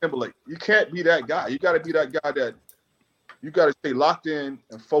 Timberlake. You can't be that guy. You got to be that guy that you got to stay locked in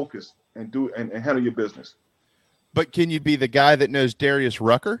and focused and do and handle your business. But can you be the guy that knows Darius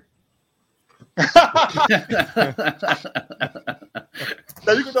Rucker? Now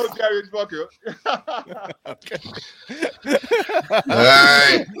you can know Darius Rucker. Okay. All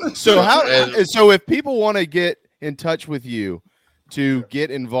right. So if people want to get in touch with you to get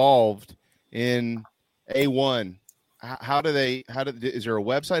involved in A1, is there a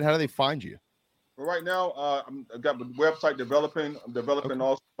website? How do they find you? Well, right now, I've got my website developing. I'm developing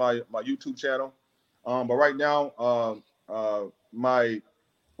also my YouTube channel. But right now, my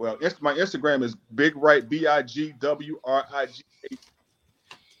Instagram is BigWright, BIGWRIGH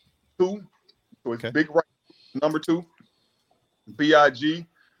 2. So it's Big Right number 2, BIGWRIGHT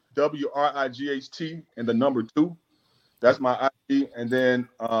and the number 2. That's my IG. And then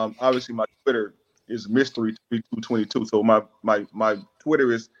obviously my Twitter is Mystery3222. So my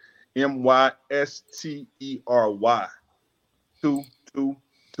Twitter is MYSTERY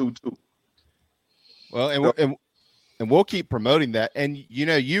 2222. Well, and we'll keep promoting that. And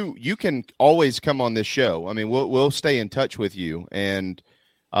you can always come on this show. I mean, we'll stay in touch with you, and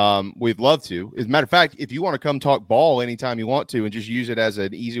we'd love to. As a matter of fact, if you want to come talk ball anytime you want to, and just use it as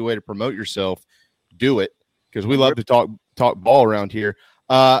an easy way to promote yourself, do it, because we love to talk ball around here.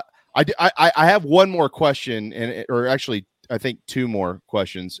 I have one more question, or actually, I think 2 more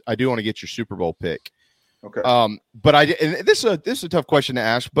questions. I do want to get your Super Bowl pick. Okay. But this is a tough question to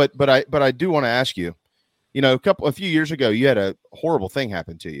ask, but I do want to ask you. A few years ago, you had a horrible thing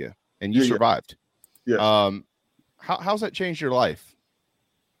happen to you, and you survived. Yeah. How's that changed your life?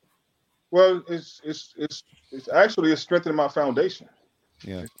 Well, it's actually strengthening my foundation.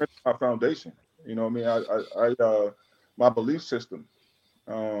 Yeah. It's strengthening my foundation. You know what I mean? I my belief system.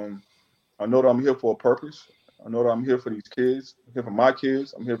 I know that I'm here for a purpose. I know that I'm here for these kids. I'm here for my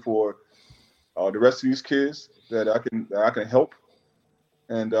kids. I'm here for the rest of these kids that I can help.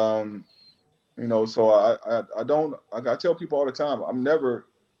 And so I tell people all the time, I'm never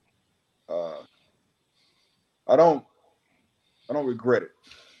I don't regret it.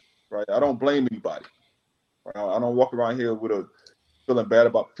 Right? I don't blame anybody. Right? I don't walk around here with feeling bad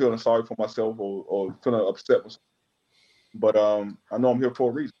about feeling sorry for myself or feeling upset with myself. But I know I'm here for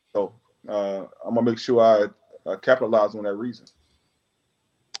a reason. So I'm gonna make sure I capitalize on that reason.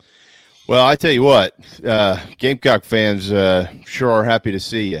 Well, I tell you what, Gamecock fans sure are happy to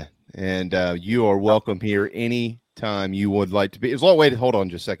see you, and you are welcome here anytime you would like to be. Wait, hold on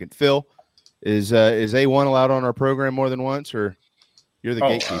just a second. Phil, is A1 allowed on our program more than once, or you're the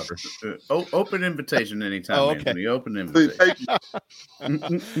gatekeeper? Open invitation anytime, okay. Anthony. Open invitation.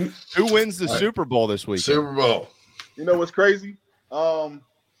 Who wins the Super Bowl this week? Super Bowl. You know what's crazy?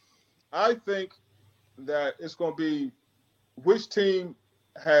 I think that it's going to be which team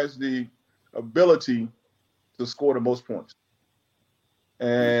has the ability to score the most points.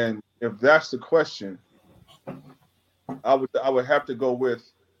 And if that's the question, I would have to go with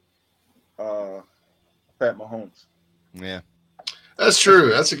Pat Mahomes. Yeah. That's true.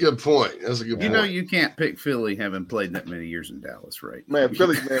 That's a good point. You know, you can't pick Philly having played that many years in Dallas, right? Man,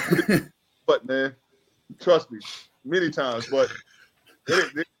 Philly, man. But, man, trust me, many times. But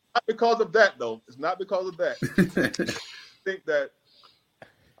it's not because of that, though. It's not because of that.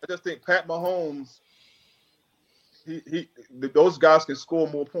 I just think Pat Mahomes, those guys can score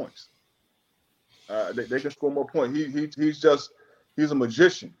more points. They can score more points. He's a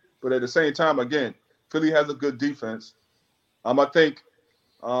magician. But at the same time, again, Philly has a good defense. I think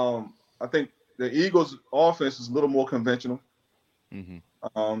the Eagles' offense is a little more conventional. Mm-hmm. I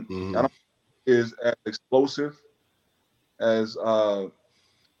don't think it is as explosive as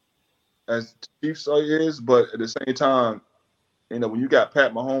Chiefs is, but at the same time, you know, when you got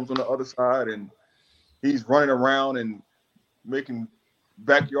Pat Mahomes on the other side and he's running around and making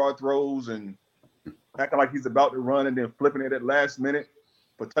backyard throws and acting like he's about to run and then flipping it at last minute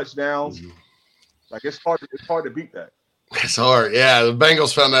for touchdowns, like it's hard to beat that. It's hard. Yeah, the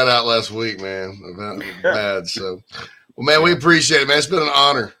Bengals found that out last week, man. Bad. So, well, man, we appreciate it, man. It's been an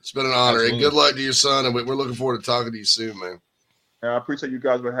honor. And good luck to your son, and we're looking forward to talking to you soon, man. I appreciate you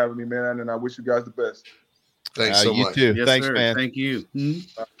guys for having me, man, and I wish you guys the best. Thanks so much. You too. Yes, Thanks, sir. man. Thank you.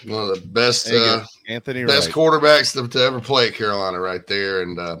 One of the best, Anthony best Wright. quarterbacks to ever play at Carolina, right there,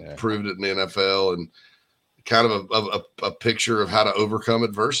 and proved it in the NFL, and kind of a picture of how to overcome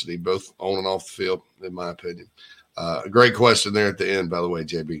adversity, both on and off the field, in my opinion. Great question there at the end, by the way,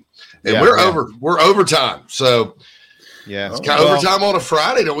 JB. And we're overtime, so. Yeah, it's kind of overtime on a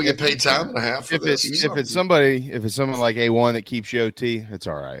Friday. Don't we get paid time and a half for this? If it's someone like A1 that keeps you OT, it's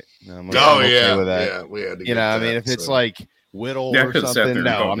all right. I'm with that. Yeah, we had to. You know, I mean, if it's like Whittle or something,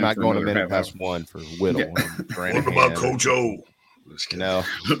 no, I'm not going a minute past one for Whittle. What about Coach O? No,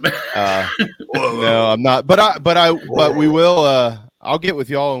 no, I'm not. But we will. I'll get with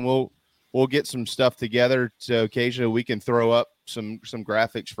y'all and we'll get some stuff together. So occasionally we can throw up some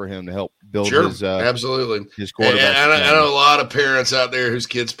graphics for him to help build his absolutely his quarterback. And I know a lot of parents out there whose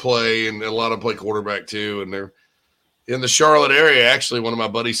kids play, and a lot of play quarterback too. And they're in the Charlotte area. Actually, one of my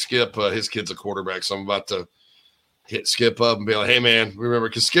buddies, Skip, his kid's a quarterback. So I'm about to hit Skip up and be like, "Hey, man, remember?"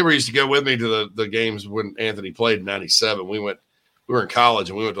 Because Skipper used to go with me to the games when Anthony played in '97. We were in college,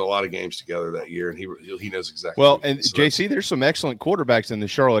 and we went to a lot of games together that year, and he knows exactly. Well, and so JC, there's some excellent quarterbacks in the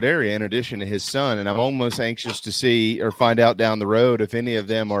Charlotte area in addition to his son, and I'm almost anxious to see or find out down the road if any of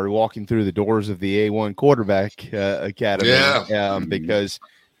them are walking through the doors of the A1 quarterback academy. Because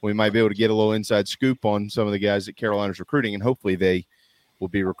we might be able to get a little inside scoop on some of the guys that Carolina's recruiting, and hopefully they will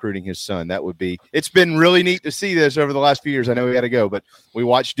be recruiting his son. It's been really neat to see this over the last few years. I know we got to go, but we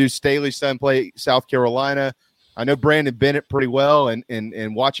watched Deuce Staley's son play South Carolina. I know Brandon Bennett pretty well,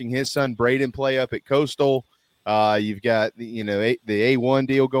 and watching his son Braden play up at Coastal. You've got the A1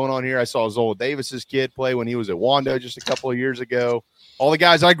 deal going on here. I saw Zola Davis's kid play when he was at Wando just a couple of years ago. All the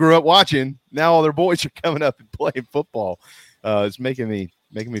guys I grew up watching, now all their boys are coming up and playing football. It's making me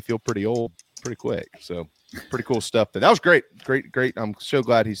feel pretty old pretty quick. So pretty cool stuff. But that was great. I'm so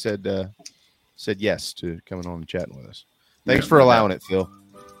glad he said yes to coming on and chatting with us. Thanks for allowing it, Phil.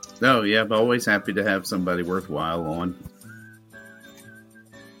 Oh, yeah, I'm always happy to have somebody worthwhile on.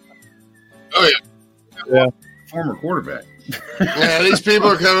 Oh, yeah. Former quarterback. Yeah, these people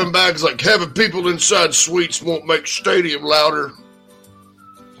are coming back. It's like having people inside suites won't make stadium louder.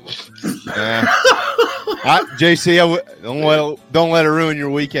 JC, don't let it ruin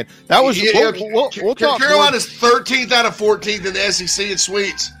your weekend. That was we'll talk. Carolina's 13th out of 14th in the SEC in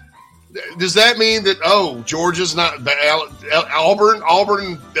suites. Does that mean that Georgia's not Auburn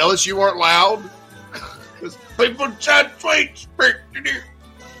and LSU aren't loud? Because people inside suites.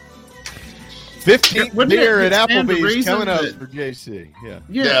 15th beer at Applebee's coming up for JC.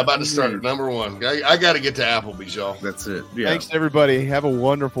 Yeah, about to start number one. I got to get to Applebee's, y'all. That's it. Yeah. Thanks, everybody. Have a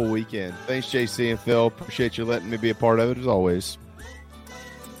wonderful weekend. Thanks, JC and Phil. Appreciate you letting me be a part of it, as always.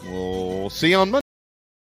 We'll see you on Monday.